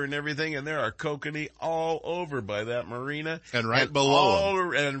water and everything. And there are kokanee all over by that marina. And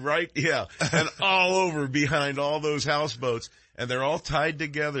below them. And all over behind all those houseboats. And they're all tied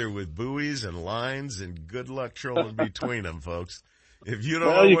together with buoys and lines, and good luck trolling between them, folks. If you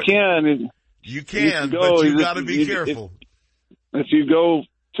don't you can. You can, but you got to be careful. If you go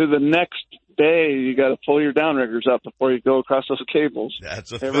to the next day, you got to pull your downriggers up before you go across those cables.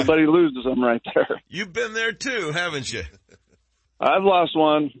 Everybody loses them right there. You've been there too, haven't you? I've lost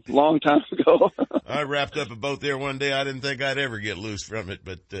one a long time ago. I wrapped up a boat there one day. I didn't think I'd ever get loose from it,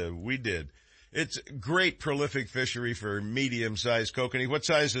 but we did. It's great prolific fishery for medium-sized kokanee. What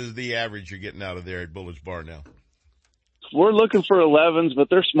size is the average you're getting out of there at Bullard's Bar now? We're looking for 11s, but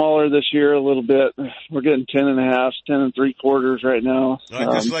they're smaller this year a little bit. We're getting 10.5, 10 3/4 right now.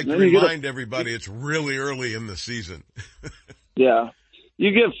 I'd just like to remind everybody it's really early in the season. Yeah.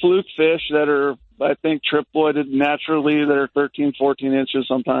 You get fluke fish that are, I think, triploided naturally that are 13, 14 inches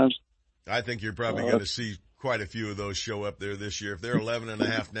sometimes. I think you're probably going to see quite a few of those show up there this year. If they're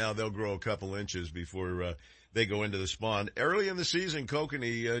 11.5 now, they'll grow a couple inches before they go into the spawn. Early in the season,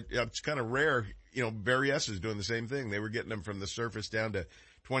 kokanee, it's kind of rare. Barry S is doing the same thing. They were getting them from the surface down to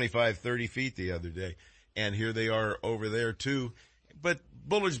 25, 30 feet the other day. And here they are over there too. But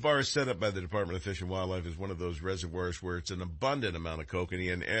Bullard's Bar is set up by the Department of Fish and Wildlife as one of those reservoirs where it's an abundant amount of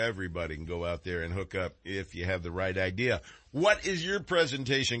kokanee, and everybody can go out there and hook up if you have the right idea. What is your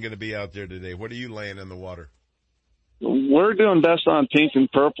presentation going to be out there today? What are you laying in the water? We're doing best on pink and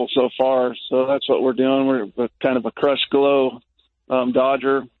purple so far, so that's what we're doing. We're kind of a crushed glow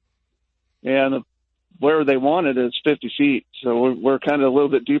Dodger. And where they want it is 50 feet. So we're kind of a little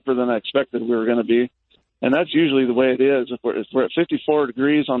bit deeper than I expected we were going to be. And that's usually the way it is. If we're at 54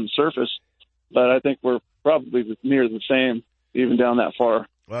 degrees on the surface, but I think we're probably near the same, even down that far.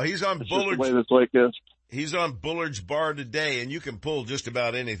 Well, he's on Bullard's. The way this lake is. He's on Bullard's Bar today, and you can pull just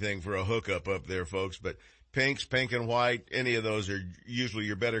about anything for a hookup up there, folks. But pinks, pink and white, any of those are usually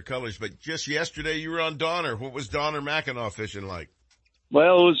your better colors. But just yesterday you were on Donner. What was Donner Mackinac fishing like?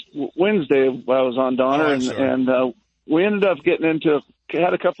 Well, it was Wednesday I was on Donner, and we ended up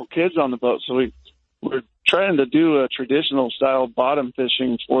had a couple kids on the boat, so we're trying to do a traditional style bottom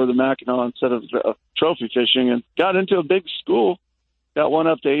fishing for the Mackinac instead of trophy fishing, and got into a big school. Got one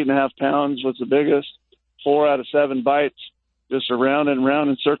up to 8.5 pounds, was the biggest. 4 out of 7 bites, just around and round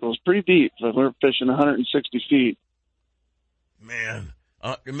in circles. Pretty deep, but we're fishing 160 feet. Man,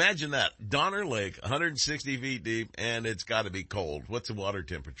 imagine that. Donner Lake, 160 feet deep, and it's got to be cold. What's the water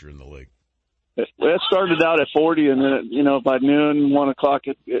temperature in the lake? It started out at 40, and then, by noon, 1 o'clock,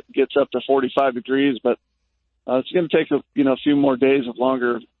 it gets up to 45 degrees, but it's going to take a few more days of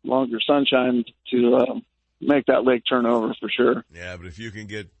longer sunshine to make that lake turn over for sure. Yeah, but if you can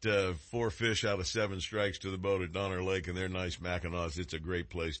get 4 fish out of 7 strikes to the boat at Donner Lake and they're nice Mackinacs, it's a great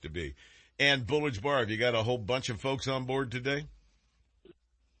place to be. And Bullage Bar, have you got a whole bunch of folks on board today?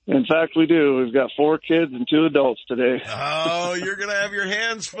 In fact, we do. We've got 4 kids and 2 adults today. Oh, you're going to have your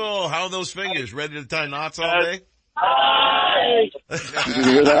hands full. How are those fingers? Ready to tie knots all day?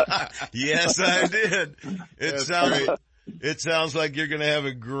 Yes, I did. It sounds like you're going to have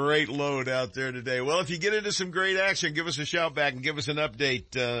a great load out there today. Well, if you get into some great action, give us a shout back and give us an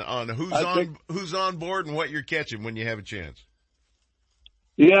update on who's on board and what you're catching when you have a chance.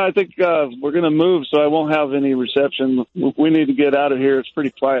 Yeah, I think we're going to move, so I won't have any reception. We need to get out of here. It's pretty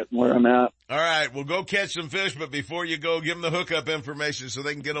quiet where I'm at. All right, well, go catch some fish, but before you go, give them the hookup information so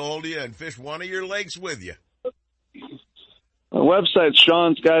they can get a hold of you and fish one of your lakes with you. Our website's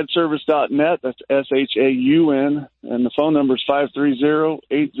Sean'sGuideService.net. That's SHAUN, and the phone number is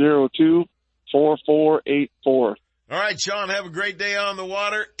 530-802-4484. All right, Sean, have a great day on the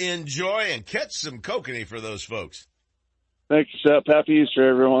water. Enjoy and catch some kokanee for those folks. Thank you, Sep. Happy Easter,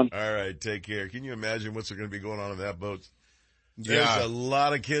 everyone. All right, take care. Can you imagine what's going to be going on in that boat? There's a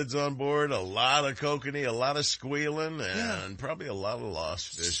lot of kids on board, a lot of kokanee, a lot of squealing, and probably a lot of lost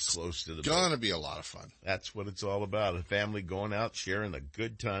fish close to the boat. It's going to be a lot of fun. That's what it's all about, a family going out, sharing the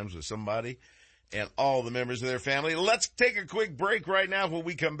good times with somebody and all the members of their family. Let's take a quick break right now. When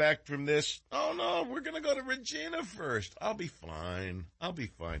we come back from this, oh no, we're going to go to Regina first. I'll be fine.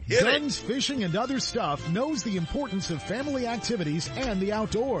 Guns, fishing, and other stuff knows the importance of family activities and the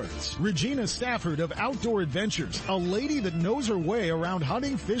outdoors. Regina Stafford of Outdoor Adventures, a lady that knows her way around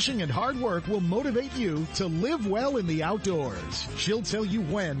hunting, fishing, and hard work, will motivate you to live well in the outdoors. She'll tell you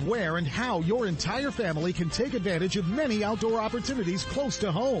when, where, and how your entire family can take advantage of many outdoor opportunities close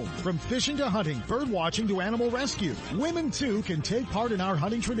to home. From fishing to hunting, bird watching to animal rescue. Women, too, can take part in our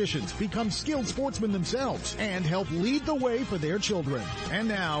hunting traditions, become skilled sportsmen themselves, and help lead the way for their children. And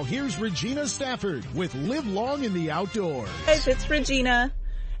now, here's Regina Stafford with Live Long in the Outdoors. Hey guys, it's Regina.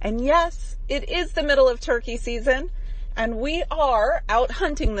 And yes, it is the middle of turkey season, and we are out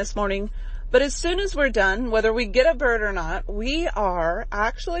hunting this morning. But as soon as we're done, whether we get a bird or not, we are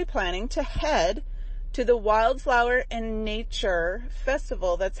actually planning to head to the Wildflower and Nature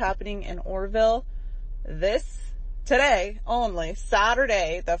Festival that's happening in Orrville today only,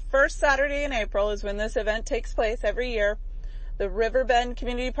 Saturday. The first Saturday in April is when this event takes place every year. The Riverbend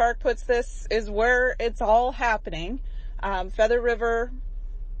Community Park is where it's all happening. Feather River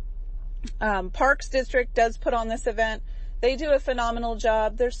Parks District does put on this event. They do a phenomenal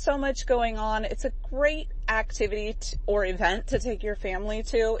job. There's so much going on. It's a great activity or event to take your family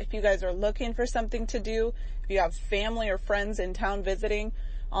to. If you guys are looking for something to do, if you have family or friends in town visiting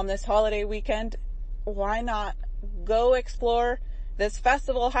on this holiday weekend, why not go explore this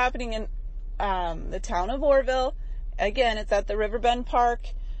festival happening in the town of Orrville. Again, it's at the Riverbend Park,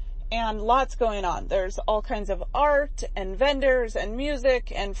 and lots going on. There's all kinds of art and vendors and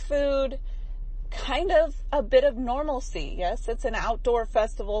music and food. Kind of a bit of normalcy. Yes, it's an outdoor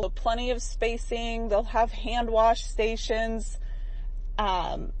festival, plenty of spacing. They'll have hand wash stations.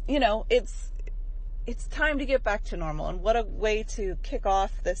 It's time to get back to normal, and what a way to kick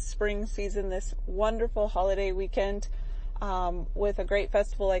off this spring season, this wonderful holiday weekend, with a great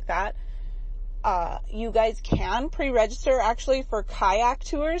festival like that. You guys can pre-register actually for kayak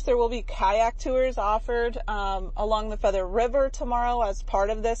tours. There will be kayak tours offered, along the Feather River tomorrow as part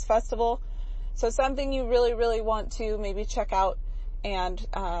of this festival. So something you really, really want to maybe check out and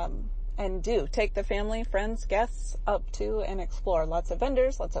do. Take the family, friends, guests up to and explore. Lots of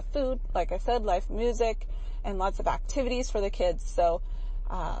vendors, lots of food, like I said, live music, and lots of activities for the kids. So,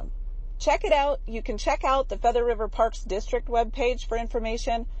 check it out. You can check out the Feather River Parks District webpage for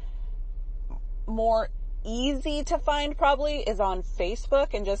information. More easy to find probably is on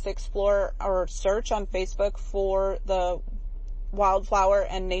Facebook, and just explore or search on Facebook for the Wildflower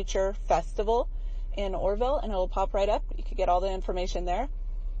and Nature Festival in Orrville, and it'll pop right up. You can get all the information there.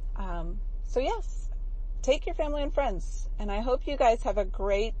 So yes, take your family and friends, and I hope you guys have a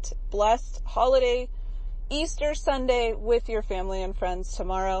great, blessed holiday Easter Sunday with your family and friends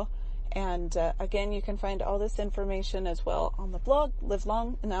tomorrow. And again, you can find all this information as well on the blog,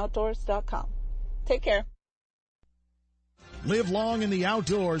 livelongandoutdoors.com. Take care. Live long in the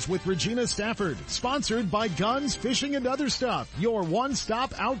outdoors with Regina Stafford, sponsored by Guns, Fishing, and Other Stuff, your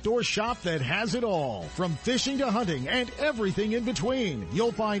one-stop outdoor shop that has it all. From fishing to hunting and everything in between,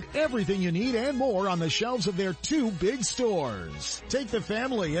 you'll find everything you need and more on the shelves of their 2 big stores. Take the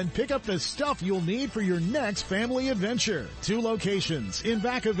family and pick up the stuff you'll need for your next family adventure. 2 locations, in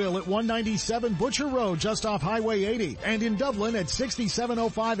Vacaville at 197 Butcher Road just off Highway 80, and in Dublin at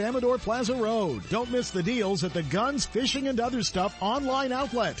 6705 Amador Plaza Road. Don't miss the deals at the Guns, Fishing, and Other Stuff online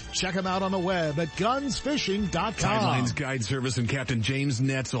outlet. Check them out on the web at gunsfishing.com. Tidelines Guide Service and Captain James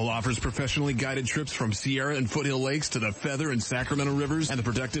Netzel offers professionally guided trips from Sierra and Foothill Lakes to the Feather and Sacramento Rivers and the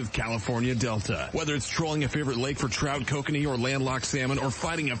productive California Delta. Whether it's trolling a favorite lake for trout, kokanee, or landlocked salmon, or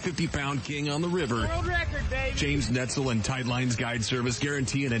fighting a 50-pound king on the river, world record, baby. James Netzel and Tidelines Guide Service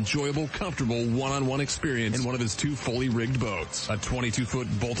guarantee an enjoyable, comfortable one-on-one experience in one of his 2 fully rigged boats. A 22-foot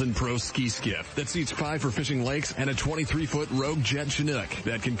Bolton Pro ski skiff that seats 5 for fishing lakes, and a 23-foot Rogue Jet Chinook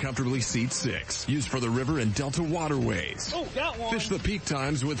that can comfortably seat 6. Used for the river and delta waterways. Oh, got one. Fish the peak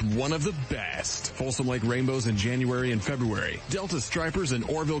times with one of the best. Folsom Lake Rainbows in January and February. Delta Stripers and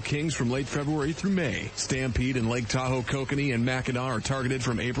Orville Kings from late February through May. Stampede and Lake Tahoe Kokanee and Mackinac are targeted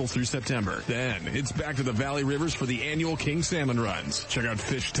from April through September. Then it's back to the Valley Rivers for the annual King Salmon runs. Check out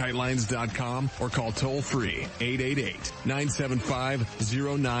fishtightlines.com or call toll free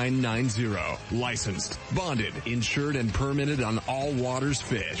 888-975-0990. Licensed, bonded, insured, and permitted on all waters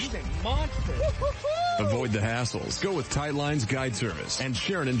fish. Avoid the hassles. Go with Tidelines Guide Service and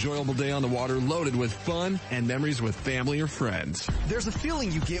share an enjoyable day on the water loaded with fun and memories with family or friends. There's a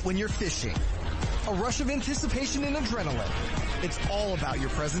feeling you get when you're fishing. A rush of anticipation and adrenaline. It's all about your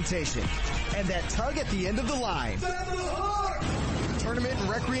presentation. And that tug at the end of the line. Tournament and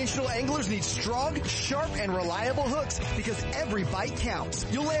recreational anglers need strong, sharp, and reliable hooks because every bite counts.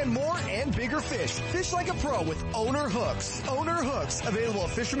 You'll land more and bigger fish. Fish like a pro with Owner Hooks. Owner Hooks, available at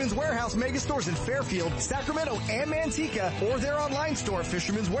Fisherman's Warehouse mega stores in Fairfield, Sacramento, and Manteca, or their online store at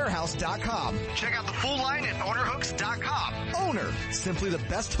fishermanswarehouse.com. Check out the full line at ownerhooks.com. Owner, simply the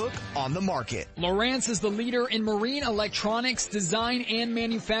best hook on the market. Lowrance is the leader in marine electronics, design, and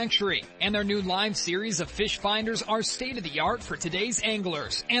manufacturing. And their new live series of fish finders are state-of-the-art for today's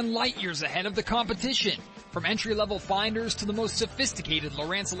anglers and light years ahead of the competition. From entry-level finders to the most sophisticated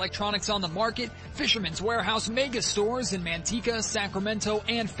Lowrance electronics on the market, Fisherman's Warehouse mega stores in Manteca, Sacramento,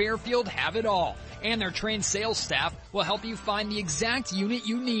 and Fairfield have it all. And their trained sales staff will help you find the exact unit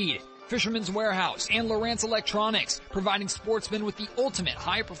you need. Fisherman's Warehouse and Lowrance Electronics, providing sportsmen with the ultimate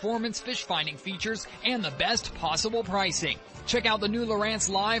high-performance fish finding features and the best possible pricing. Check out the new Lowrance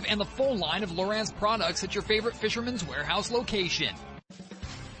Live and the full line of Lowrance products at your favorite Fisherman's Warehouse location.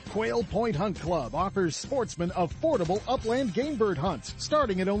 Quail Point Hunt Club offers sportsmen affordable upland game bird hunts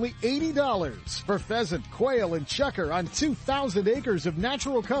starting at only $80 for pheasant, quail, and chukar on 2,000 acres of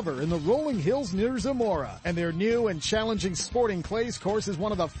natural cover in the rolling hills near Zamora. And their new and challenging Sporting Clays course is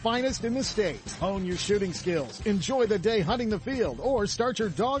one of the finest in the state. Hone your shooting skills, enjoy the day hunting the field, or start your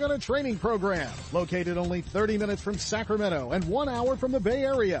dog on a training program. Located only 30 minutes from Sacramento and 1 hour from the Bay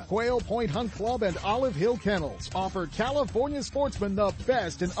Area, Quail Point Hunt Club and Olive Hill Kennels offer California sportsmen the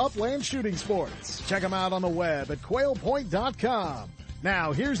best in upland shooting sports. Check them out on the web at quailpoint.com.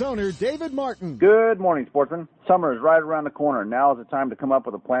 Now, here's owner David Martin. Good morning, sportsmen. Summer is right around the corner. Now is the time to come up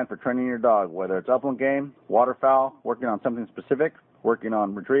with a plan for training your dog, whether it's upland game, waterfowl, working on something specific, working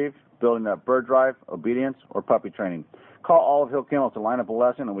on retrieve, building up bird drive, obedience, or puppy training. Call Olive Hill Kennels to line up a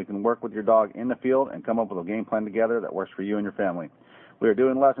lesson, and we can work with your dog in the field and come up with a game plan together that works for you and your family. We are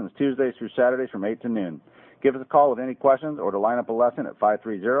doing lessons Tuesdays through Saturdays from 8 to noon. Give us a call with any questions or to line up a lesson at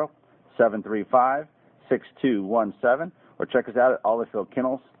 530-735-6217 or check us out at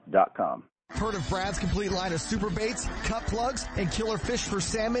olivehillkennels.com. Heard of Brad's complete line of super baits, cut plugs, and killer fish for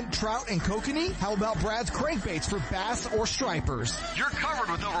salmon, trout, and kokanee? How about Brad's crankbaits for bass or stripers? You're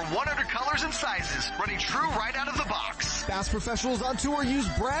covered with over 100 colors and sizes, running true right out of the box. Bass professionals on tour use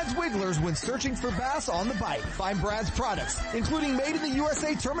Brad's Wigglers when searching for bass on the bite. Find Brad's products, including Made in the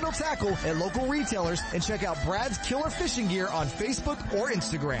USA terminal tackle at local retailers, and check out Brad's Killer Fishing Gear on Facebook or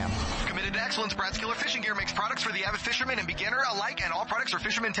Instagram. Committed to excellence, Brad's Killer Fishing Gear makes products for the avid fisherman and beginner alike, and all products are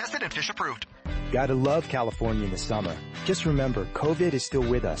fisherman tested and fish approved. Gotta love California in the summer. Just remember, COVID is still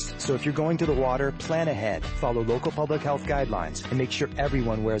with us. So if you're going to the water, plan ahead, follow local public health guidelines, and make sure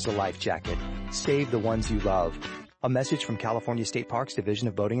everyone wears a life jacket. Save the ones you love. A message from California State Parks Division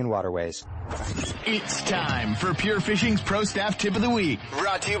of Boating and Waterways. It's time for Pure Fishing's Pro Staff Tip of the Week.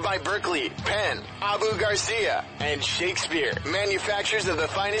 Brought to you by Berkeley, Penn, Abu Garcia, and Shakespeare, manufacturers of the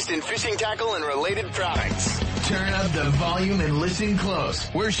finest in fishing tackle and related products. Turn up the volume and listen close.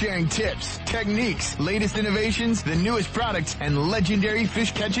 We're sharing tips, techniques, latest innovations, the newest products, and legendary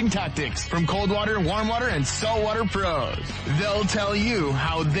fish catching tactics from cold water, warm water, and saltwater pros. They'll tell you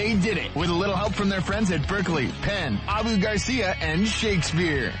how they did it with a little help from their friends at Berkeley, Penn, Abu Garcia, and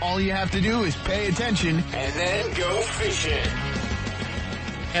Shakespeare. All you have to do is pay attention and then go fishing.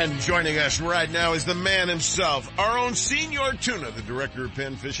 And joining us right now is the man himself, our own Senior Tuna, the director of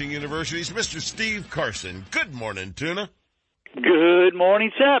Penn Fishing University's Mr. Steve Carson. Good morning, Tuna. Good morning,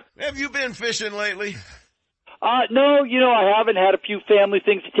 Sep. Have you been fishing lately? No, I haven't. Had a few family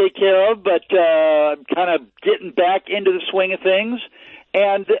things to take care of, but I'm kind of getting back into the swing of things.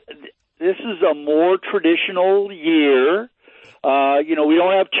 And this is a more traditional year. We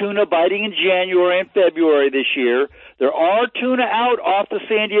don't have tuna biting in January and February this year. There are tuna out off the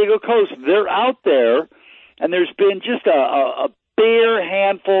San Diego coast. They're out there, and there's been just a bare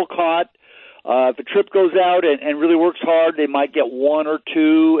handful caught. If a trip goes out and really works hard, they might get one or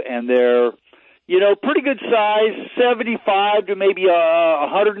two, and they're, pretty good size, 75 to maybe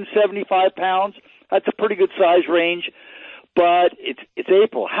 175 pounds. That's a pretty good size range, but it's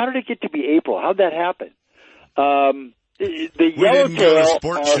April. How did it get to be April? How'd that happen? The yellowtail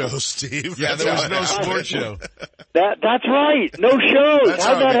sport show, Steve. Yeah, there was no sport show. That's right. No shows.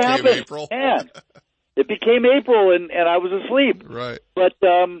 How'd that happen? April. Man, it became April and I was asleep. Right. But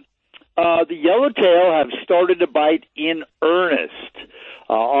the yellowtail have started to bite in earnest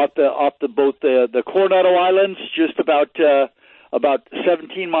off both the Coronado Islands, just about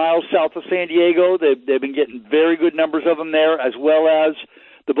 17 miles south of San Diego. They've been getting very good numbers of them there, as well as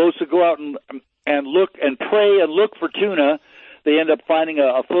the boats that go out and look and pray and look for tuna. They end up finding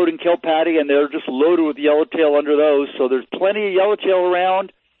a floating kelp patty, and they're just loaded with yellowtail under those. So there's plenty of yellowtail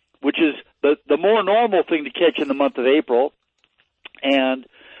around, which is the more normal thing to catch in the month of April. And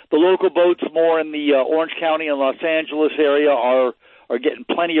the local boats more in the Orange County and Los Angeles area are getting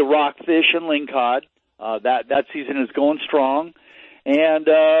plenty of rockfish and lingcod. That season is going strong. And,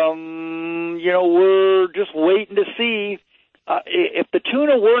 we're just waiting to see. If the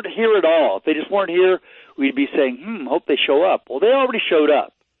tuna weren't here at all, if they just weren't here, we'd be saying, hope they show up. Well, they already showed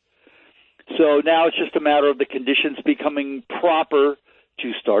up. So now it's just a matter of the conditions becoming proper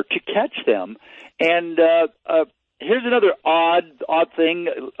to start to catch them. And here's another odd thing,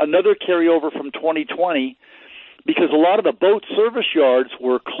 another carryover from 2020, because a lot of the boat service yards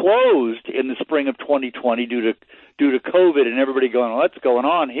were closed in the spring of 2020 due to COVID and everybody going, what's going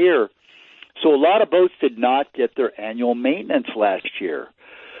on here? So a lot of boats did not get their annual maintenance last year.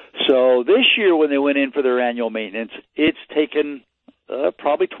 So this year when they went in for their annual maintenance, it's taken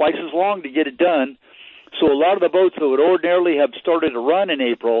probably twice as long to get it done. So a lot of the boats that would ordinarily have started to run in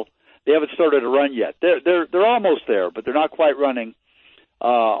April, they haven't started to run yet. They're almost there, but they're not quite running.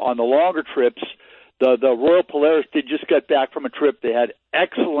 On the longer trips, the Royal Polaris did just get back from a trip. They had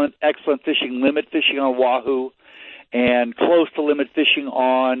excellent fishing, limit fishing on Wahoo, and close to limit fishing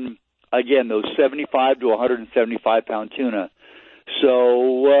on, again, those 75 to 175 pound tuna.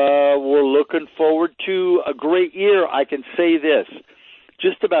 So we're looking forward to a great year. I can say this.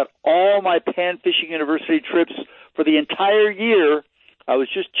 Just about all my Penn Fishing University trips for the entire year, I was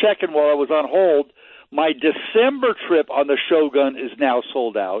just checking while I was on hold, my December trip on the Shogun is now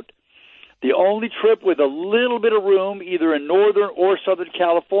sold out. The only trip with a little bit of room, either in Northern or Southern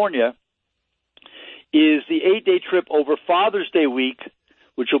California, is the 8-day trip over Father's Day week,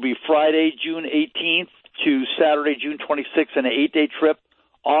 which will be Friday, June 18th to Saturday, June 26th, and an 8-day trip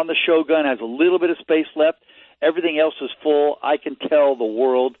on the Shogun. Has a little bit of space left. Everything else is full. I can tell the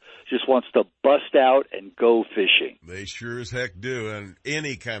world just wants to bust out and go fishing. They sure as heck do. And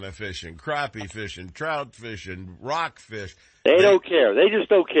any kind of fishing, crappie fishing, trout fishing, rockfish. They don't care. They just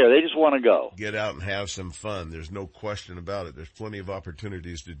don't care. They just want to go. Get out and have some fun. There's no question about it. There's plenty of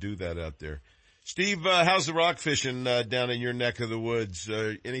opportunities to do that out there. Steve, how's the rock fishing down in your neck of the woods?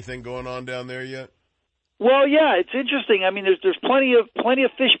 Anything going on down there yet? Well, yeah, it's interesting. I mean, there's plenty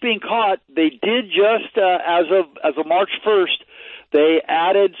of fish being caught. They did just as of March 1st, they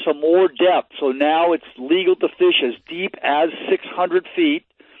added some more depth. So now it's legal to fish as deep as 600 feet.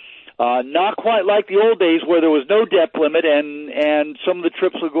 Not quite like the old days where there was no depth limit and some of the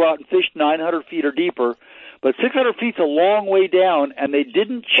trips would go out and fish 900 feet or deeper. But 600 feet's a long way down, and they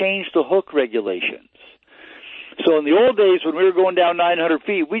didn't change the hook regulations. So in the old days when we were going down 900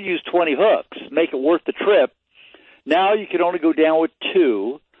 feet, we'd use 20 hooks, make it worth the trip. Now you can only go down with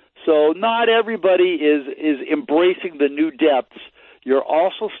 2. So not everybody is embracing the new depths. You're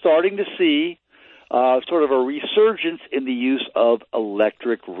also starting to see sort of a resurgence in the use of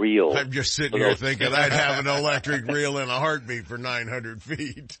electric reels. I'm just sitting here thinking I'd have an electric reel in a heartbeat for 900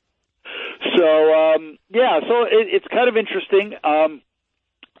 feet. So, so it's kind of interesting.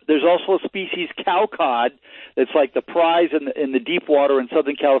 There's also a species, cow cod, that's like the prize in the deep water in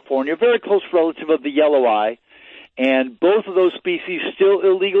Southern California, very close relative of the yellow eye. And both of those species still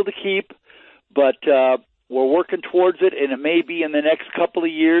illegal to keep, but we're working towards it, and it may be in the next couple of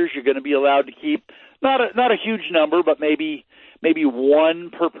years you're going to be allowed to keep not a huge number, but maybe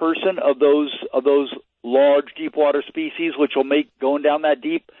one per person of those large deep water species, which will make going down that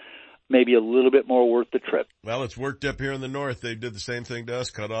deep maybe a little bit more worth the trip. Well, it's worked up here in the north. They did the same thing to us,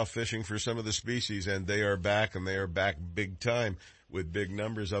 cut off fishing for some of the species, and they are back, and they are back big time with big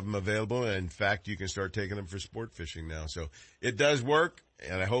numbers of them available. And in fact, you can start taking them for sport fishing now. So it does work,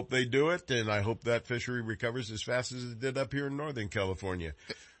 and I hope they do it, and I hope that fishery recovers as fast as it did up here in Northern California.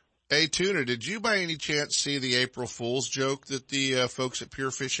 Hey, Tuna, did you by any chance see the April Fool's joke that the folks at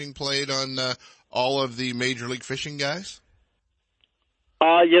Pure Fishing played on all of the Major League Fishing guys?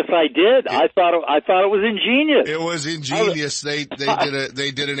 Yes, I did. I thought it was ingenious. It was ingenious. They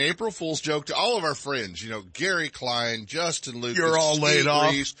did an April Fool's joke to all of our friends. You know, Gary Klein, Justin Lucas, you're all laid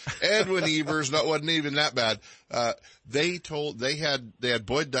off. Edwin Evers. That wasn't even that bad. They had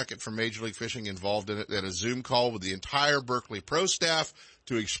Boyd Duckett from Major League Fishing involved in it. They had a Zoom call with the entire Berkeley Pro staff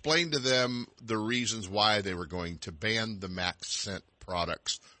to explain to them the reasons why they were going to ban the Max Scent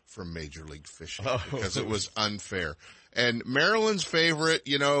products from Major League Fishing because it was unfair. And Maryland's favorite,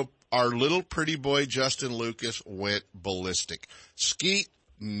 you know, our little pretty boy Justin Lucas went ballistic. Skeet,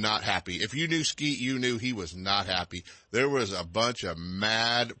 not happy. If you knew Skeet, you knew he was not happy. There was a bunch of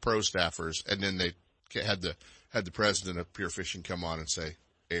mad pro staffers, and then they had the president of Pure Fishing come on and say,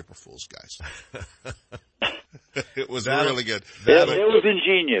 April Fool's, guys. It was really good. It was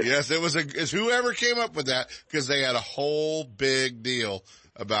ingenious. Yes, it's whoever came up with that, because they had a whole big deal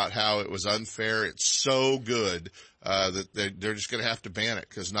about how it was unfair. It's so good that they're just going to have to ban it,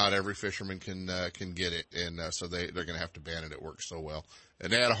 because not every fisherman can get it, and so they're going to have to ban it. It works so well,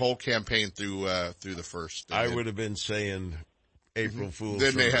 and they had a whole campaign through the first. I would have been saying April Fool's.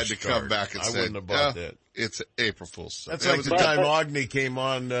 Then they had to come back and say, I wouldn't have bought that. It's April Fool's. That's like the time Agni came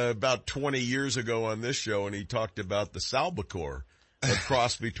on about 20 years ago on this show, and he talked about the salbacore, a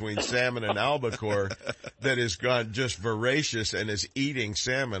cross between salmon and albacore that has gone just voracious and is eating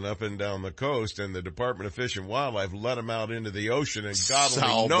salmon up and down the coast, and the Department of Fish and Wildlife let them out into the ocean, and God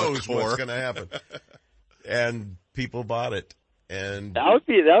only knows what's going to happen. And people bought it. And that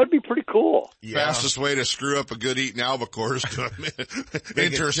would be pretty cool. Yeah. Fastest way to screw up a good eating albacore is to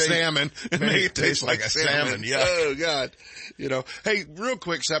enter salmon and make it taste like a salmon. Yeah. Oh God. You know, hey, real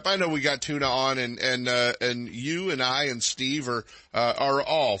quick, Sepp, I know we got Tuna on, and you and I and Steve are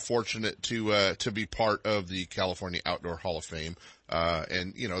all fortunate to be part of the California Outdoor Hall of Fame.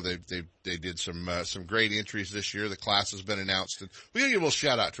 And you know, they did some great entries this year. The class has been announced, and we gotta give a little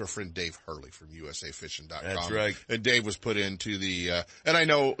shout out to our friend Dave Hurley from USAFishing.com. That's right. And Dave was put into the, and I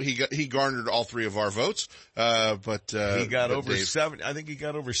know he garnered all three of our votes, but he got over Dave, 70, I think he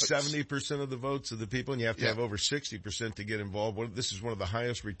got over 70% of the votes of the people, and you have to have over 60% to get involved. This is one of the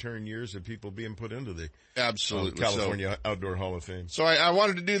highest return years of people being put into the California Outdoor Hall of Fame. So I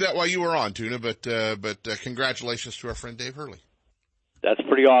wanted to do that while you were on, Tuna, but congratulations to our friend Dave Hurley. That's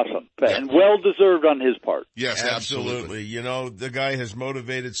pretty awesome, and well-deserved on his part. Yes, absolutely. You know, the guy has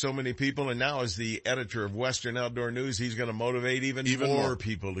motivated so many people, and now as the editor of Western Outdoor News, he's going to motivate even more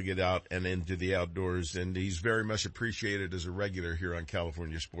people to get out and into the outdoors, and he's very much appreciated as a regular here on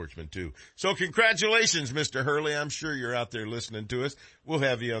California Sportsman, too. So congratulations, Mr. Hurley. I'm sure you're out there listening to us. We'll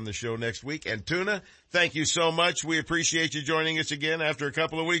have you on the show next week. And Tuna, thank you so much. We appreciate you joining us again after a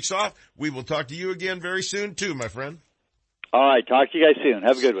couple of weeks off. We will talk to you again very soon, too, my friend. All right, talk to you guys soon.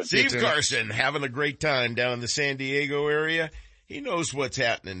 Have a good one. Steve Carson having a great time down in the San Diego area. He knows what's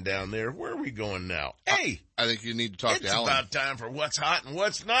happening down there. Where are we going now? Hey, I think you need to talk to Alan. It's about time for what's hot and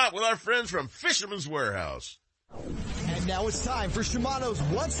what's not with our friends from Fisherman's Warehouse. And now it's time for Shimano's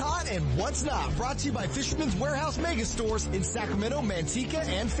What's Hot and What's Not, brought to you by Fisherman's Warehouse Mega Stores in Sacramento, Manteca,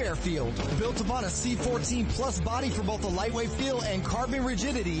 and Fairfield. Built upon a C14 Plus body for both a lightweight feel and carbon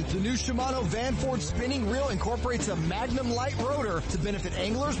rigidity, the new Shimano Vanford spinning reel incorporates a Magnum light rotor to benefit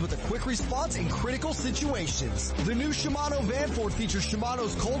anglers with a quick response in critical situations. The new Shimano Vanford features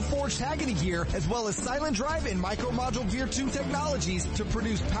Shimano's cold forged Hagerty gear, as well as silent drive and micro module Gear 2 technologies to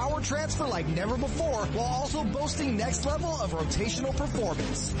produce power transfer like never before, while also boasting next level level of rotational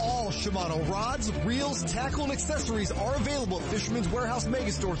performance. All Shimano rods, reels, tackle, and accessories are available at Fisherman's Warehouse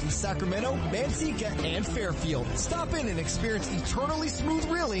Megastores in Sacramento, Manteca, and Fairfield. Stop in and experience eternally smooth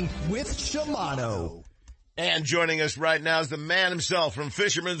reeling with Shimano. And joining us right now is the man himself from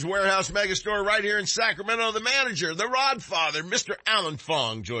Fisherman's Warehouse Megastore right here in Sacramento, the manager, the rod father, Mr. Alan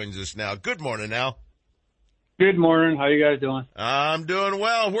Fong joins us now. Good morning, Al. Good morning. How you guys doing? I'm doing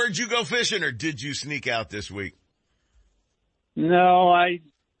well. Where'd you go fishing, or did you sneak out this week? No, I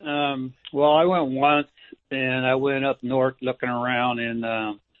went once, and I went up north looking around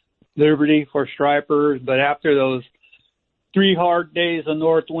in Liberty for stripers, but after those 3 hard days of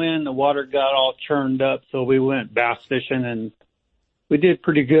north wind, the water got all churned up, so we went bass fishing, and we did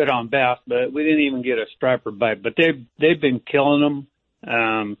pretty good on bass, but we didn't even get a striper bite. But they've been killing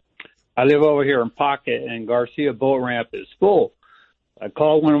them. I live over here in Pocket, and Garcia Boat Ramp is full. I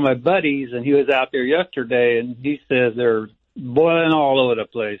called one of my buddies, and he was out there yesterday, and he says they're boiling all over the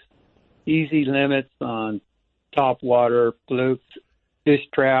place. Easy limits on top water, flukes, fish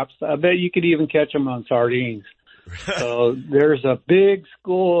traps. I bet you could even catch them on sardines. So there's a big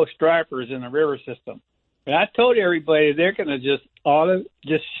school of stripers in the river system. And I told everybody they're going to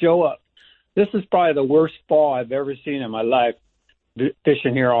just show up. This is probably the worst fall I've ever seen in my life,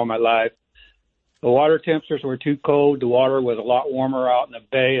 fishing here all my life. The water temperatures were too cold. The water was a lot warmer out in the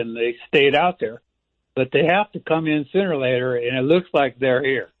bay, and they stayed out there. But they have to come in sooner or later, and it looks like they're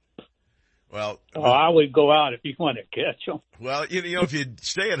here. Well, I would go out if you want to catch them. Well, you know, if you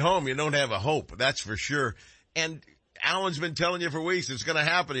stay at home, you don't have a hope. That's for sure. And Alan's been telling you for weeks it's going to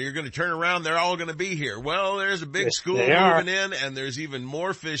happen. You're going to turn around. They're all going to be here. Well, there's a big school moving in, and there's even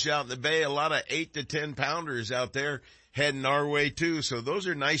more fish out in the bay. A lot of 8 to 10 pounders out there heading our way too. So those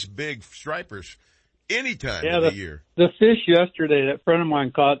are nice big stripers any time of the year. The fish yesterday that a friend of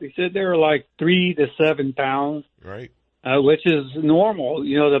mine caught, they said they were like 3 to 7 pounds. Right. Which is normal.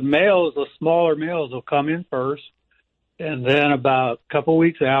 You know, the smaller males will come in first, and then about a couple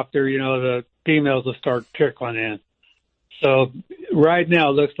weeks after, you know, the females will start trickling in. So right now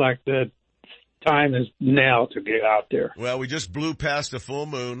it looks like the time is now to get out there. Well, we just blew past the full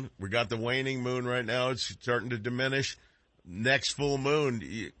moon. We got the waning moon right now. It's starting to diminish. Next full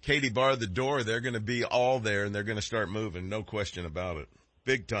moon, Katie barred the door. They're going to be all there, and they're going to start moving. No question about it.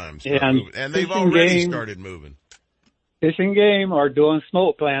 Big time. And they've already started moving. Fish and Game are doing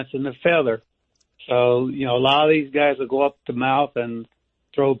smoke plants in the feather. So, you know, a lot of these guys will go up the mouth and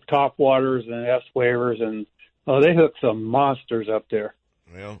throw top waters and S-wavers, and they hook some monsters up there.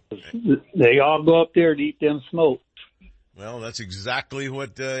 Well, they all go up there to eat them smoke. Well, that's exactly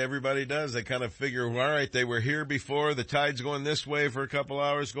what everybody does. They kind of figure, all right, they were here before. The tide's going this way for a couple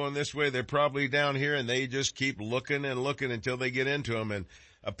hours, going this way. They're probably down here, and they just keep looking and looking until they get into them. And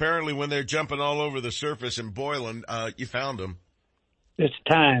apparently when they're jumping all over the surface and boiling, you found them. It's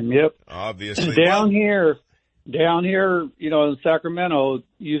time, yep. Obviously. Down here, you know, in Sacramento,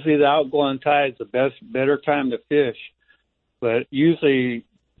 usually the outgoing tide's the better time to fish. But usually,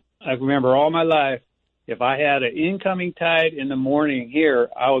 I remember all my life, if I had an incoming tide in the morning here,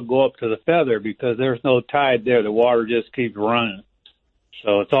 I would go up to the feather because there's no tide there. The water just keeps running.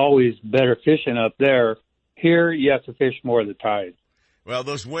 So it's always better fishing up there. Here, you have to fish more of the tide. Well,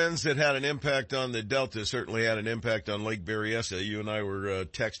 those winds that had an impact on the Delta certainly had an impact on Lake Berryessa. You and I were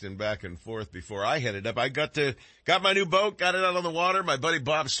texting back and forth before I headed up. I got my new boat, got it out on the water. My buddy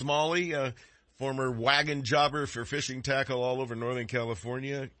Bob Smalley, former wagon jobber for fishing tackle all over Northern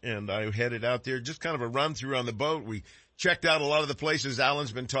California, and I headed out there, just kind of a run through on the boat. We checked out a lot of the places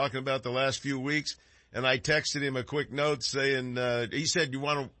Alan's been talking about the last few weeks, and I texted him a quick note saying, he said,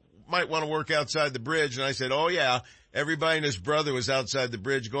 might want to work outside the bridge, and I said, oh yeah. Everybody and his brother was outside the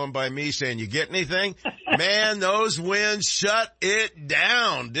bridge going by me saying, you get anything? Man, those winds shut it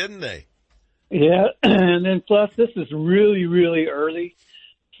down, didn't they? Yeah, and then plus this is really, really early.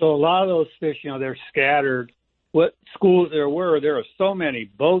 So a lot of those fish, you know, they're scattered. What schools there were so many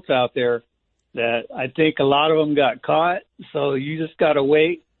boats out there that I think a lot of them got caught. So you just got to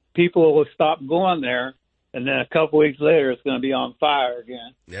wait. People will stop going there. And then a couple weeks later, it's going to be on fire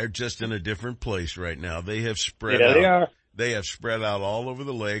again. They're just in a different place right now. They have spread out. Yeah, they are. They have spread out all over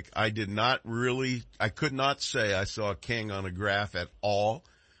the lake. I could not say I saw a king on a graph at all.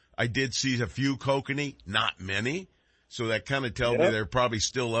 I did see a few kokanee, not many. So that kind of tells me they're probably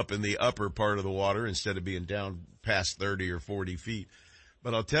still up in the upper part of the water instead of being down past 30 or 40 feet.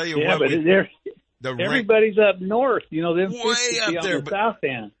 But I'll tell you everybody's up north. You know, them way up there, on the south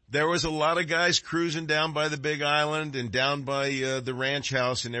end. There was a lot of guys cruising down by the Big Island and down by the ranch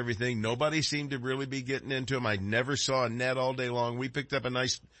house and everything. Nobody seemed to really be getting into them. I never saw a net all day long. We picked up a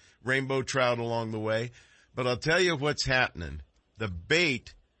nice rainbow trout along the way. But I'll tell you what's happening. The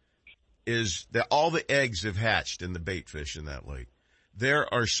bait is that all the eggs have hatched in the bait fish in that lake.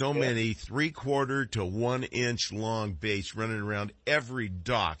 There are so many 3/4 to 1 inch long baits running around every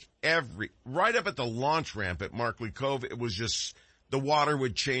dock, right up at the launch ramp at Markley Cove. It was just, the water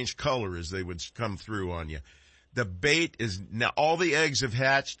would change color as they would come through on you. The bait is now, all the eggs have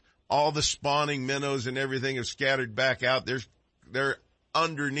hatched, all the spawning minnows and everything have scattered back out. They're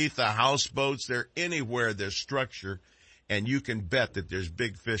underneath the houseboats. They're anywhere there's structure. And you can bet that there's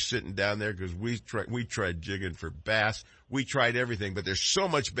big fish sitting down there, because we tried jigging for bass. We tried everything, but there's so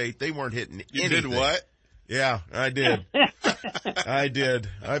much bait, they weren't hitting anything. You did what? Yeah, I did. I did.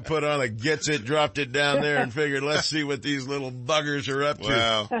 I put on a gets it, dropped it down there, and figured, let's see what these little buggers are up to.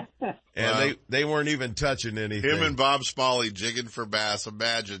 Wow. And they weren't even touching anything. Him and Bob Smalley jigging for bass.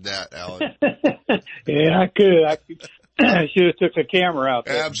 Imagine that, Alan. Yeah, I could. I should have took the camera out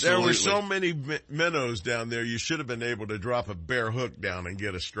there. Absolutely. There were so many minnows down there, you should have been able to drop a bare hook down and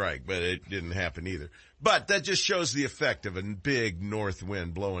get a strike, but it didn't happen either. But that just shows the effect of a big north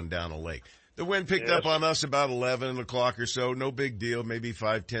wind blowing down a lake. The wind picked up on us about 11 o'clock or so. No big deal, maybe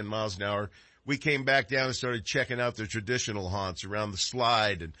 5-10 miles an hour. We came back down and started checking out the traditional haunts around the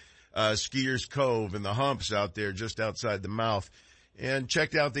slide and Skiers Cove and the humps out there just outside the mouth, and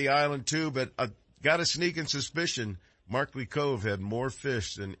checked out the island too, but I got a sneaking suspicion Markley Cove had more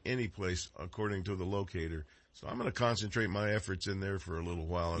fish than any place, according to the locator. So I'm going to concentrate my efforts in there for a little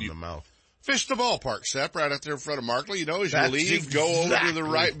while in the mouth. Fish the ballpark, Sepp, right out there in front of Markley. You know, as you leave, go over to the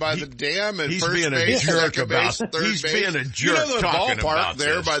right by the dam and he's first being base, a jerk second about, base, third he's base. being a jerk you know the talking ballpark about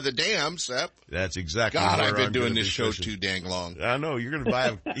there this. by the dam, Sepp. That's exactly God, where I've been I'm doing gonna this be show fishing. too dang long. I know. You're going to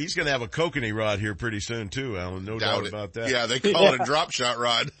buy he's going to have a kokanee rod here pretty soon too, Alan. No doubt about that. Yeah, they call it a drop shot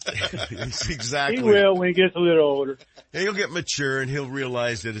rod. Exactly. He will when he gets a little older. And he'll get mature and he'll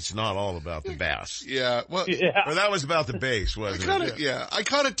realize that it's not all about the bass. Yeah. Well, or that was about the bass, wasn't it? I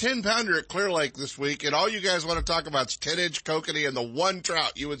caught a 10-pounder at Clear Lake this week, and all you guys want to talk about is 10-inch kokanee and the one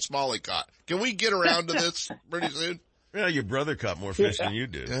trout you and Smalley caught. Can we get around to this pretty soon? Well, your brother caught more fish than you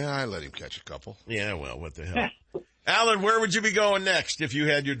did. Yeah, I let him catch a couple. Yeah, well, what the hell. Alan, where would you be going next if you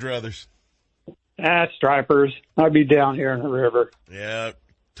had your druthers? Stripers. I'd be down here in the river. Yeah,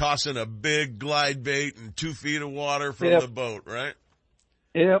 tossing a big glide bait in 2 feet of water from the boat, right?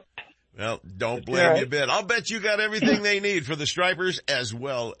 Yep. Well, don't blame you a bit. I'll bet you got everything they need for the stripers, as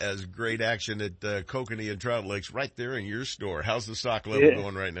well as great action at Kokanee and Trout Lakes right there in your store. How's the stock level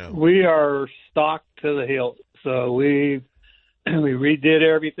going right now? We are stocked to the hilt. So we redid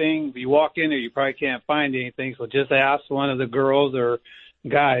everything. If you walk in there, you probably can't find anything. So just ask one of the girls or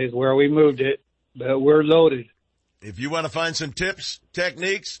guys where we moved it. But we're loaded. If you want to find some tips,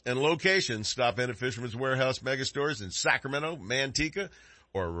 techniques, and locations, stop in at Fisherman's Warehouse Megastores in Sacramento, Manteca,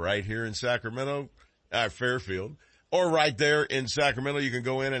 or right here in Sacramento, Fairfield, or right there in Sacramento. You can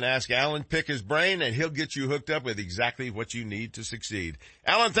go in and ask Alan, pick his brain, and he'll get you hooked up with exactly what you need to succeed.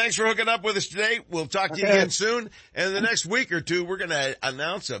 Alan, thanks for hooking up with us today. We'll talk to you again soon. And in the next week or two, we're going to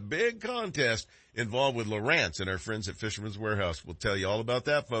announce a big contest involved with Lawrence and our friends at Fisherman's Warehouse. We'll tell you all about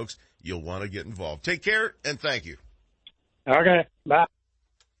that, folks. You'll want to get involved. Take care, and thank you. Okay, bye.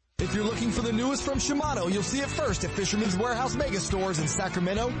 If you're looking for the newest from Shimano, you'll see it first at Fisherman's Warehouse Megastores in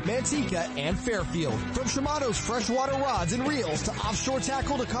Sacramento, Manteca, and Fairfield. From Shimano's freshwater rods and reels to offshore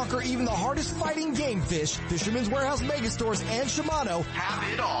tackle to conquer even the hardest fighting game fish, Fisherman's Warehouse Megastores and Shimano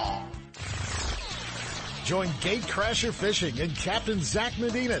have it all. Join Gatecrasher Fishing and Captain Zach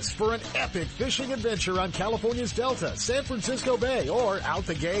Medinas for an epic fishing adventure on California's Delta, San Francisco Bay, or out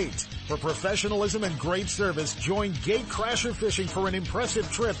the gate. For professionalism and great service, join Gatecrasher Fishing for an impressive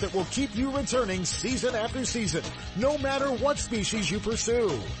trip that will keep you returning season after season, no matter what species you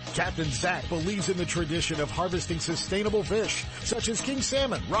pursue. Captain Zach believes in the tradition of harvesting sustainable fish, such as king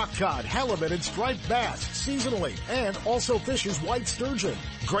salmon, rock cod, halibut, and striped bass, seasonally, and also fishes white sturgeon.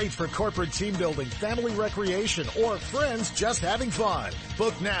 Great for corporate team building, family recreation, or friends just having fun.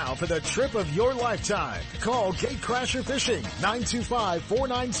 Book now for the trip of your lifetime. Call Gatecrasher Fishing,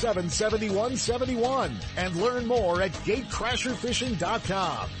 925-497-7171, and learn more at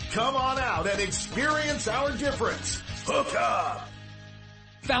gatecrasherfishing.com. Come on out and experience our difference. Hook up!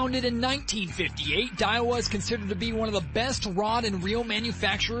 Founded in 1958, Daiwa is considered to be one of the best rod and reel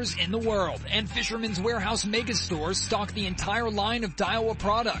manufacturers in the world, and Fisherman's Warehouse Megastores stock the entire line of Daiwa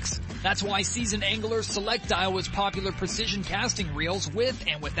products. That's why seasoned anglers select Daiwa's popular precision casting reels with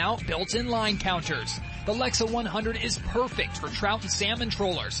and without built-in line counters. The Lexa 100 is perfect for trout and salmon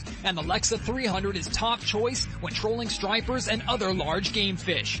trollers, and the Lexa 300 is top choice when trolling stripers and other large game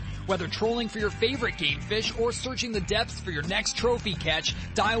fish. Whether trolling for your favorite game fish or searching the depths for your next trophy catch,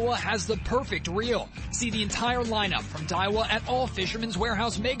 Daiwa has the perfect reel. See the entire lineup from Daiwa at all Fisherman's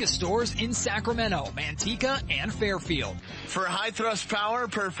Warehouse mega stores in Sacramento, Manteca, and Fairfield. For high thrust power,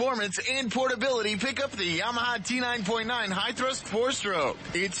 performance, and portability, pick up the Yamaha T9.9 High Thrust 4-stroke.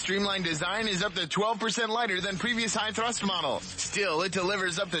 Its streamlined design is up to 12% lighter than previous high thrust models. Still, it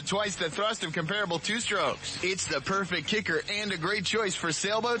delivers up to twice the thrust of comparable 2-strokes. It's the perfect kicker and a great choice for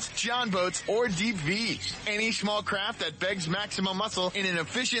sailboats, john boats, or deep V's. Any small craft that begs maximum muscle in an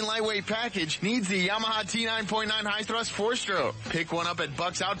efficient lightweight package needs the Yamaha T9.9 High Thrust 4-stroke. Pick one up at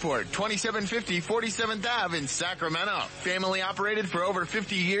Bucks Outboard, 2750 47th Ave in Sacramento. Family operated for over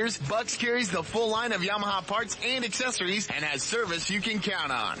 50 years, Bucks carries the full line of Yamaha parts and accessories and has service you can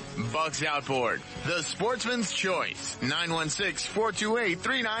count on. Bucks Outboard, the sportsman's choice.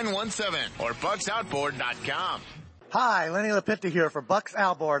 916-428-3917 or bucksoutboard.com. Hi, Lenny LaPinta here for Bucks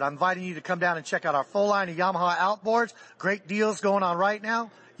Outboard. I'm inviting you to come down and check out our full line of Yamaha outboards. Great deals going on right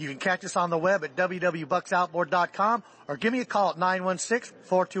now. You can catch us on the web at www.bucksoutboard.com or give me a call at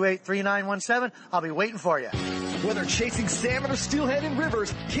 916-428-3917. I'll be waiting for you. Whether chasing salmon or steelhead in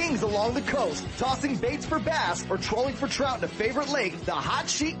rivers, kings along the coast, tossing baits for bass, or trolling for trout in a favorite lake, the Hot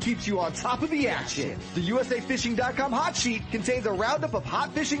Sheet keeps you on top of the action. The USAFishing.com Hot Sheet contains a roundup of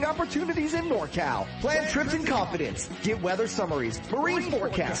hot fishing opportunities in NorCal. Plan trips in confidence. Get weather summaries, marine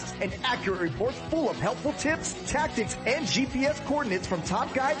forecasts, and accurate reports full of helpful tips, tactics, and GPS coordinates from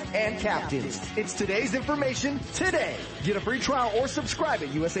top guides and captains. It's today's information today. Get a free trial or subscribe at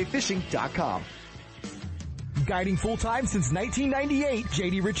USAFishing.com. Guiding full-time since 1998,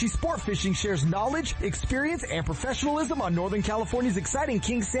 JD Ritchie Sport Fishing shares knowledge, experience, and professionalism on Northern California's exciting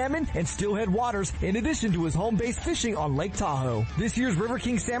king salmon and steelhead waters, in addition to his home-based fishing on Lake Tahoe. This year's River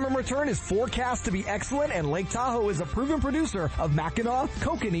King salmon return is forecast to be excellent, and Lake Tahoe is a proven producer of Mackinaw,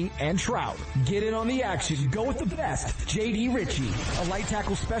 kokanee, and trout. Get in on the action. Go with the best. JD Ritchie. A light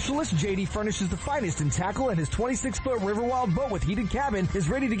tackle specialist, JD furnishes the finest in tackle, and his 26-foot Riverwild boat with heated cabin is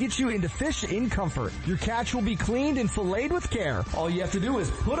ready to get you into fish in comfort. Your catch will be cleaned and filleted with care. All you have to do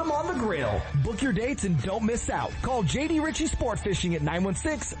is put them on the grill. Book your dates and don't miss out. Call JD Ritchie Sport Fishing at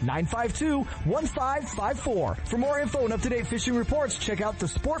 916-952-1554. For more info and up-to-date fishing reports, check out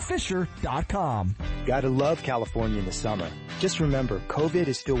thesportfisher.com. Gotta love California in the summer. Just remember, COVID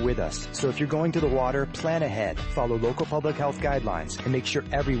is still with us. So if you're going to the water, plan ahead. Follow local public health guidelines and make sure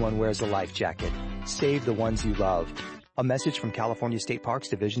everyone wears a life jacket. Save the ones you love. A message from California State Parks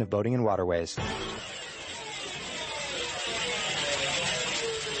Division of Boating and Waterways.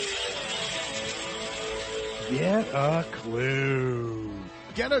 Get a clue.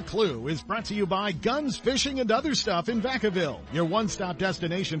 Get a Clue is brought to you by Guns, Fishing, and Other Stuff in Vacaville, your one-stop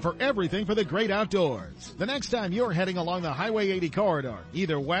destination for everything for the great outdoors. The next time you're heading along the Highway 80 corridor,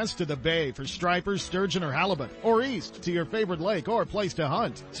 either west to the bay for stripers, sturgeon, or halibut, or east to your favorite lake or place to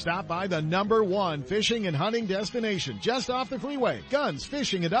hunt, stop by the #1 fishing and hunting destination just off the freeway, Guns,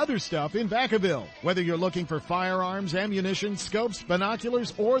 Fishing, and Other Stuff in Vacaville. Whether you're looking for firearms, ammunition, scopes,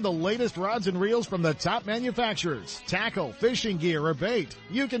 binoculars, or the latest rods and reels from the top manufacturers, tackle, fishing gear, or bait,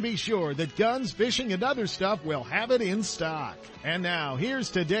 you can be sure that Guns, Fishing, and Other Stuff will have it in stock. And now, here's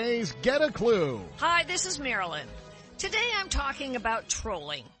today's Get a Clue. Hi, this is Marilyn. Today I'm talking about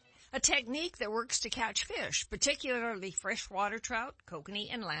trolling, a technique that works to catch fish, particularly freshwater trout,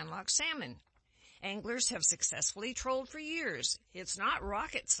 kokanee, and landlocked salmon. Anglers have successfully trolled for years. It's not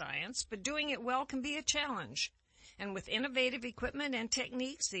rocket science, but doing it well can be a challenge. And with innovative equipment and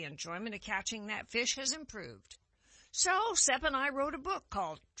techniques, the enjoyment of catching that fish has improved. So, Sepp and I wrote a book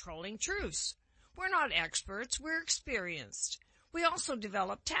called Trolling Truths. We're not experts, we're experienced. We also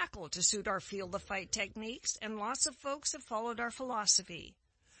developed tackle to suit our field-of-fight techniques, and lots of folks have followed our philosophy.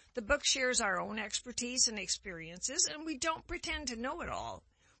 The book shares our own expertise and experiences, and we don't pretend to know it all.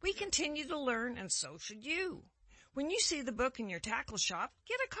 We continue to learn, and so should you. When you see the book in your tackle shop,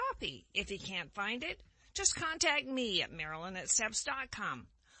 get a copy. If you can't find it, just contact me at marilyn@seps.com.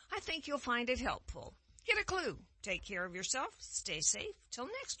 I think you'll find it helpful. Get a clue. Take care of yourself. Stay safe. Till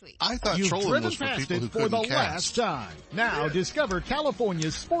next week. I thought You've trolling was for driven people who past it for the couldn't last cast. time. Now discover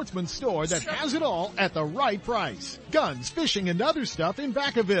California's sportsman store that has it all at the right price. Guns, Fishing, and Other Stuff in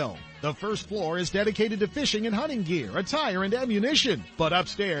Vacaville. The first floor is dedicated to fishing and hunting gear, attire, and ammunition. But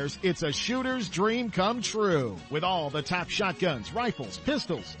upstairs, it's a shooter's dream come true. With all the top shotguns, rifles,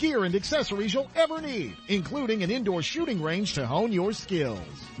 pistols, gear, and accessories you'll ever need, including an indoor shooting range to hone your skills.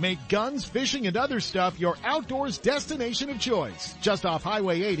 Make Guns, Fishing, and Other Stuff your outdoors destination of choice. Just off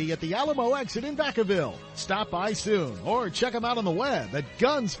Highway 80 at the Alamo exit in Vacaville. Stop by soon or check them out on the web at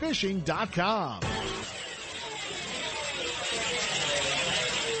gunsfishing.com.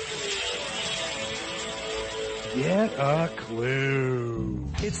 Get a clue.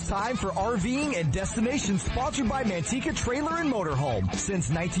 It's time for RVing and Destinations, sponsored by Manteca Trailer and Motorhome. Since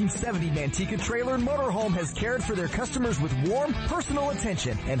 1970, Manteca Trailer and Motorhome has cared for their customers with warm, personal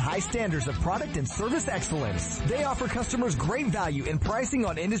attention and high standards of product and service excellence. They offer customers great value in pricing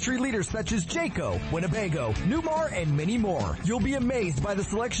on industry leaders such as Jayco, Winnebago, Newmar, and many more. You'll be amazed by the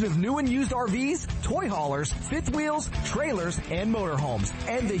selection of new and used RVs, toy haulers, fifth wheels, trailers, and motorhomes,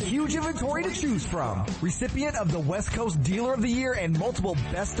 and the huge inventory to choose from. Recipient of the West Coast Dealer of the Year and multiple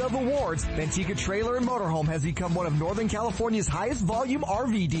Best of awards, Manteca Trailer and Motorhome has become one of Northern California's highest volume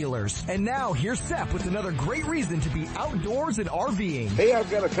RV dealers. And now here's Sep with another great reason to be outdoors and RVing. Hey,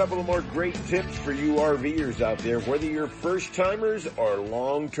 I've got a couple of more great tips for you RVers out there. Whether you're first timers or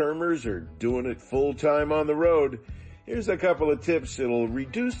long termers or doing it full time on the road, here's a couple of tips that'll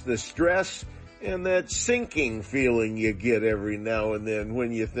reduce the stress and that sinking feeling you get every now and then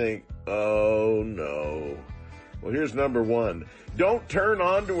when you think, oh no. Well, here's number one. Don't turn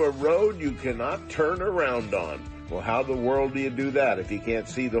onto a road you cannot turn around on. Well, how the world do you do that if you can't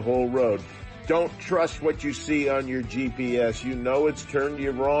see the whole road? Don't trust what you see on your GPS. You know it's turned you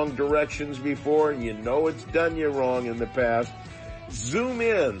wrong directions before, and you know it's done you wrong in the past. Zoom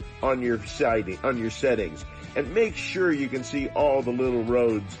in on your settings and make sure you can see all the little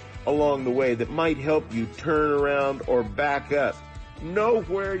roads along the way that might help you turn around or back up. Know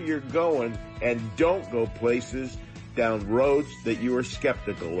where you're going and don't go places down roads that you are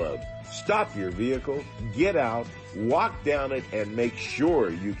skeptical of. Stop your vehicle, get out, walk down it, and make sure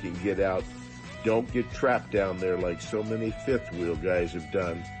you can get out. Don't get trapped down there like so many fifth wheel guys have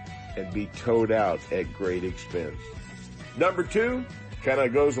done and be towed out at great expense. Number two, kind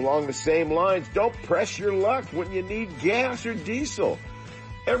of goes along the same lines. Don't press your luck when you need gas or diesel.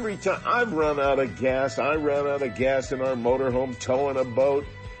 Every time I've run out of gas, I ran out of gas in our motorhome towing a boat,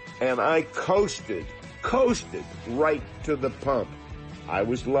 and I coasted right to the pump. I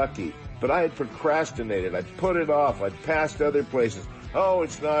was lucky, but I had procrastinated. I'd put it off. I'd passed other places. Oh,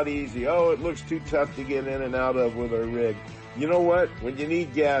 it's not easy. Oh, it looks too tough to get in and out of with our rig. You know what? When you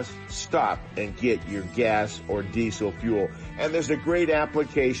need gas, stop and get your gas or diesel fuel. And there's a great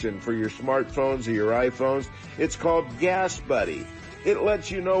application for your smartphones or your iPhones. It's called Gas Buddy. It lets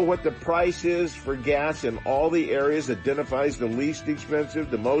you know what the price is for gas in all the areas, identifies the least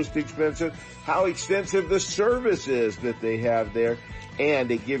expensive, the most expensive, how extensive the service is that they have there, and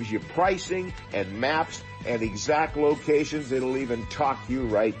it gives you pricing and maps and exact locations. It'll even talk you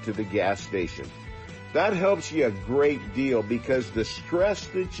right to the gas station. That helps you a great deal because the stress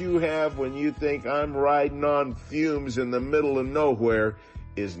that you have when you think I'm riding on fumes in the middle of nowhere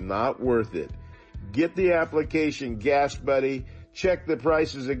is not worth it. Get the application Gas Buddy. Check the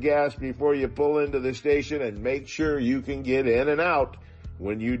prices of gas before you pull into the station and make sure you can get in and out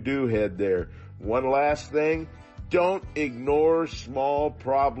when you do head there. One last thing, don't ignore small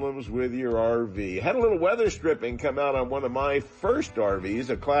problems with your RV. Had a little weather stripping come out on one of my first RVs,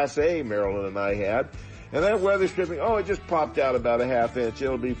 a Class A Maryland and I had, and that weather stripping, it just popped out about a half inch.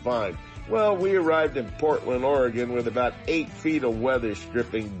 It'll be fine. Well, we arrived in Portland, Oregon with about 8 feet of weather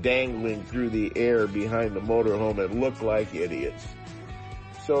stripping dangling through the air behind the motorhome and looked like idiots.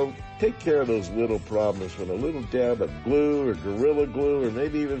 So take care of those little problems when a little dab of glue or Gorilla Glue or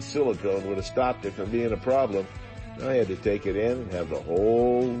maybe even silicone would have stopped it from being a problem. I had to take it in and have the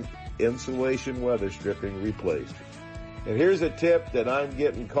whole insulation weather stripping replaced. And here's a tip that I'm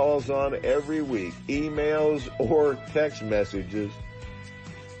getting calls on every week, emails or text messages.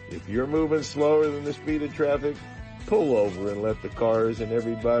 If you're moving slower than the speed of traffic, pull over and let the cars and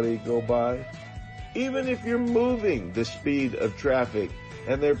everybody go by. Even if you're moving the speed of traffic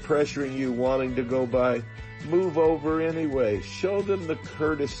and they're pressuring you wanting to go by, move over anyway. Show them the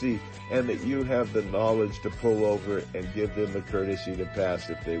courtesy and that you have the knowledge to pull over and give them the courtesy to pass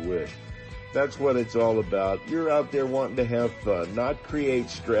if they wish. That's what it's all about. You're out there wanting to have fun, not create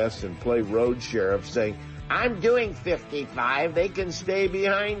stress and play road sheriff saying, I'm doing 55, they can stay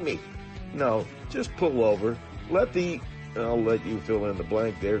behind me. No, just pull over. I'll let you fill in the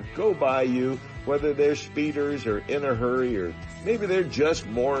blank there, go by you, whether they're speeders or in a hurry or maybe they're just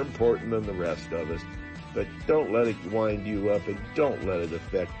more important than the rest of us. But don't let it wind you up and don't let it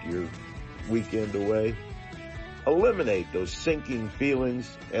affect your weekend away. Eliminate those sinking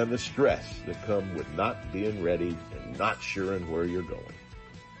feelings and the stress that come with not being ready and not sure where you're going.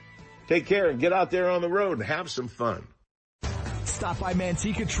 Take care and get out there on the road and have some fun. Stop by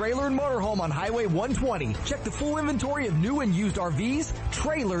Manteca Trailer and Motorhome on Highway 120. Check the full inventory of new and used RVs,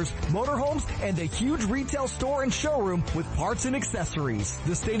 trailers, motorhomes, and a huge retail store and showroom with parts and accessories.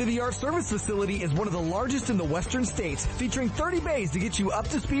 The state-of-the-art service facility is one of the largest in the western states, featuring 30 bays to get you up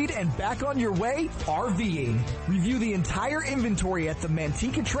to speed and back on your way RVing. Review the entire inventory at the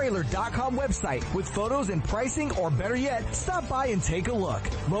MantecaTrailer.com website with photos and pricing, or better yet, stop by and take a look.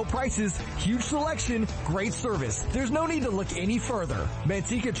 Low prices, huge selection, great service. There's no need to look any further.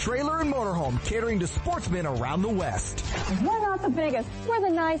 Manteca Trailer and Motorhome, catering to sportsmen around the West. We're not the biggest, we're the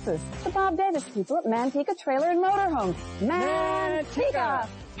nicest. The Bob Davis people at Manteca Trailer and Motorhome. Manteca!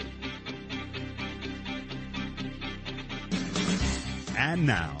 And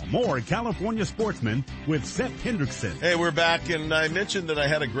now, more California Sportsmen with Seth Hendrickson. Hey, we're back, and I mentioned that I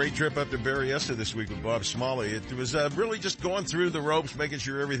had a great trip up to Berryessa this week with Bob Smalley. It was really just going through the ropes, making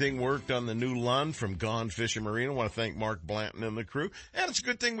sure everything worked on the new Lund from Gone Fishing Marine. I want to thank Mark Blanton and the crew. And it's a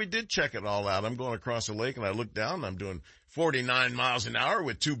good thing we did check it all out. I'm going across the lake, and I look down, and I'm doing 49 miles an hour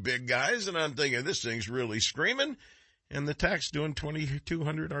with two big guys, and I'm thinking, this thing's really screaming. And the tack's doing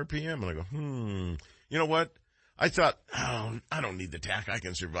 2,200 RPM. And I go, you know what? I thought, I don't need the tack. I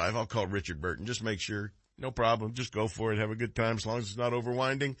can survive. I'll call Richard Burton. Just make sure. No problem. Just go for it. Have a good time as long as it's not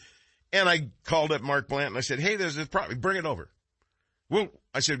overwinding. And I called up Mark Blanton. I said, hey, there's this problem. Bring it over. Well,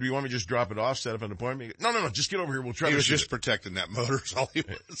 I said, do you want me to just drop it off, set up an appointment? No, just get over here. We'll try to. He was just protecting that motor is all he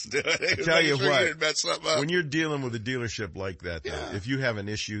was doing. I tell you what, when you're dealing with a dealership like that, though, if you have an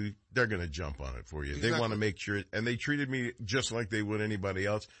issue, they're going to jump on it for you. Exactly. They want to make sure, and they treated me just like they would anybody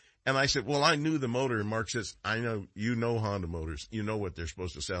else. And I said, well, I knew the motor. And Mark says, I know, you know Honda motors. You know what they're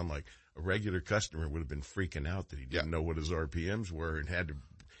supposed to sound like. A regular customer would have been freaking out that he didn't know what his RPMs were and had to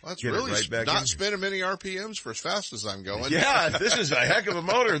get really it right back not in. spinning many RPMs for as fast as I'm going. Yeah, this is a heck of a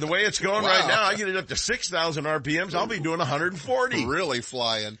motor. The way it's going right now, I get it up to 6,000 RPMs. I'll be doing 140. Really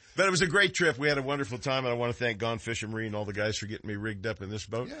flying. But it was a great trip. We had a wonderful time, and I want to thank Gone Fishing Marine, all the guys for getting me rigged up in this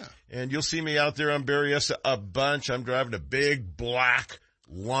boat. Yeah. And you'll see me out there on Berryessa a bunch. I'm driving a big black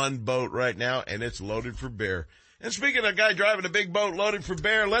Lund boat right now, and it's loaded for bear. And speaking of a guy driving a big boat loaded for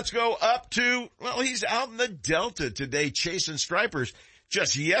bear, let's go up to, well, he's out in the Delta today chasing stripers.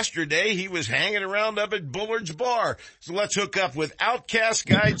 Just yesterday, he was hanging around up at Bullard's Bar. So let's hook up with Outcast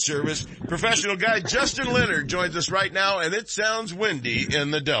Guide Service. Professional guide Justin Leonard joins us right now, and it sounds windy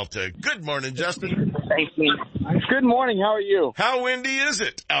in the Delta. Good morning, Justin. Thank you. Good morning. How are you? How windy is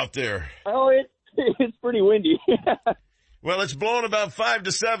it out there? Oh, it's pretty windy. Well, it's blowing about 5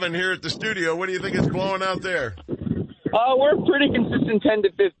 to 7 here at the studio. What do you think it's blowing out there? We're pretty consistent 10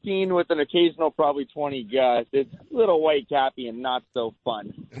 to 15 with an occasional probably 20 gusts. It's a little white cappy and not so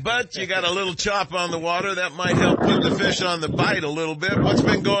fun. But you got a little chop on the water. That might help put the fish on the bite a little bit. What's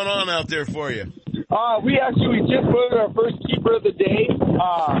been going on out there for you? We just put our first keeper of the day.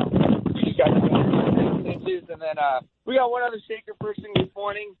 We got 6 inches, and then we got one other shaker person this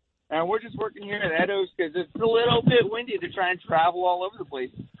morning. And we're just working here at Edo's because it's a little bit windy to try and travel all over the place.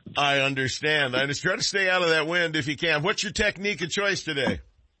 I understand. Try to stay out of that wind if you can. What's your technique of choice today?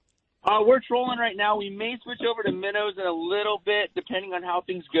 We're trolling right now. We may switch over to minnows in a little bit, depending on how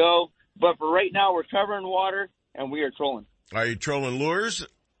things go. But for right now, we're covering water, and we are trolling. Are you trolling lures?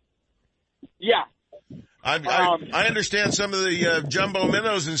 Yeah. I understand some of the jumbo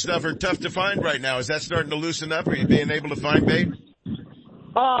minnows and stuff are tough to find right now. Is that starting to loosen up? Are you being able to find bait?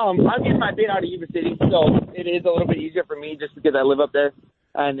 I'm getting my bait out of Yuba City, so it is a little bit easier for me just because I live up there,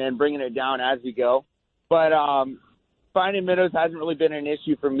 and then bringing it down as we go. But finding minnows hasn't really been an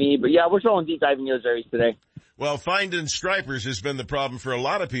issue for me. But, yeah, we're throwing deep diving those areas today. Well, finding stripers has been the problem for a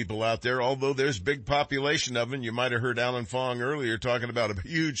lot of people out there, although there's a big population of them. You might have heard Alan Fong earlier talking about a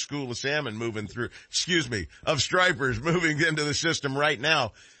huge school of salmon moving through, of stripers moving into the system right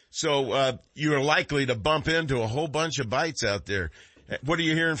now. So you're likely to bump into a whole bunch of bites out there. What are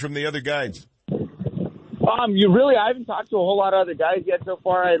you hearing from the other guides? I haven't talked to a whole lot of other guys yet so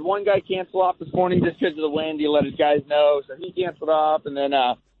far. I had one guy cancel off this morning just because of the wind. He let his guys know, so he canceled off. And then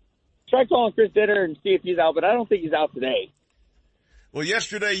tried calling Chris Ditter and see if he's out, but I don't think he's out today. Well,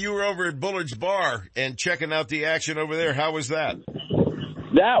 yesterday you were over at Bullard's Bar and checking out the action over there. How was that?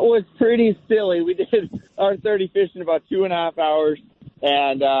 That was pretty silly. We did our 30 fish in about 2.5 hours,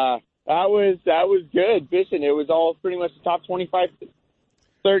 and that was good fishing. It was all pretty much the top 25,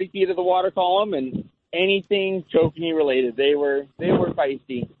 30 feet of the water column, and anything kokanee related. They were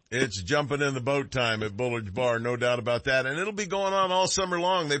feisty. It's jumping in the boat time at Bullard's Bar, no doubt about that. And it'll be going on all summer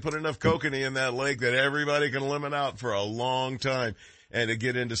long. They put enough kokanee in that lake that everybody can limit out for a long time and to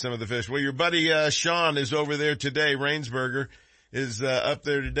get into some of the fish. Well, your buddy Sean is over there today, Rainsberger. is up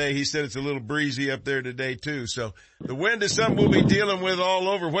there today. He said it's a little breezy up there today too. So the wind is something we'll be dealing with all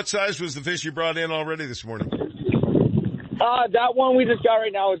over. What size was the fish you brought in already this morning? That one we just got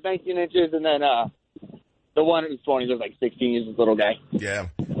right now is 19 inches, and then the one this morning was like 16 inches, little guy. Yeah.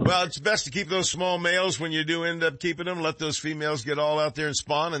 Well, it's best to keep those small males when you do end up keeping them. Let those females get all out there and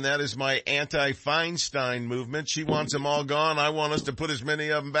spawn, and that is my anti-Feinstein movement. She wants them all gone. I want us to put as many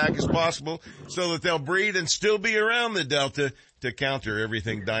of them back as possible so that they'll breed and still be around the Delta to counter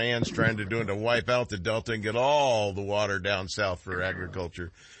everything Diane's trying to do to wipe out the Delta and get all the water down south for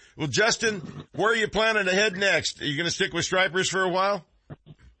agriculture. Well, Justin, where are you planning to head next? Are you going to stick with stripers for a while?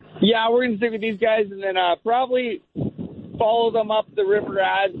 Yeah, we're going to stick with these guys and then probably follow them up the river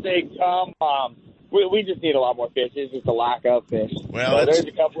as they come. We just need a lot more fish. It's just a lack of fish. Well, so there's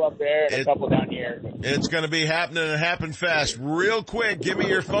a couple up there and a couple down here. It's going to be happening and happen fast. Real quick, give me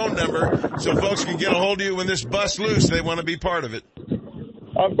your phone number so folks can get a hold of you when this busts loose. They want to be part of it.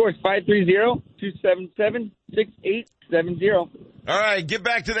 Of course, 530-277-6870. All right, get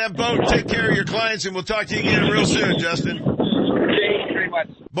back to that boat. Take care of your clients, and we'll talk to you again real soon, Justin. Thank you very much.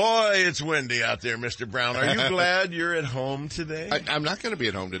 Boy, it's windy out there, Mr. Brown. Are you glad you're at home today? I'm not going to be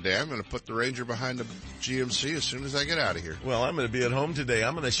at home today. I'm going to put the Ranger behind the GMC as soon as I get out of here. Well, I'm going to be at home today.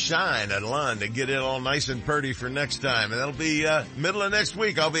 I'm going to shine at Lund and get it all nice and purty for next time. And that'll be middle of next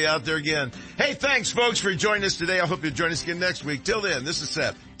week. I'll be out there again. Hey, thanks, folks, for joining us today. I hope you'll join us again next week. Till then, this is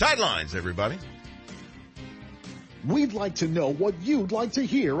Seth. Tight lines, everybody. We'd like to know what you'd like to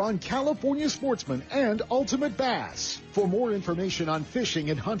hear on California Sportsman and Ultimate Bass. For more information on fishing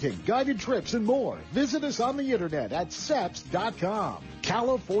and hunting, guided trips, and more, visit us on the internet at seps.com.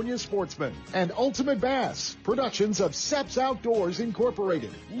 California Sportsman and Ultimate Bass, productions of Seps Outdoors Incorporated,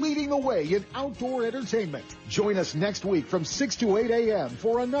 leading the way in outdoor entertainment. Join us next week from 6 to 8 a.m.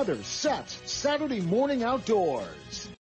 for another Seps Saturday Morning Outdoors.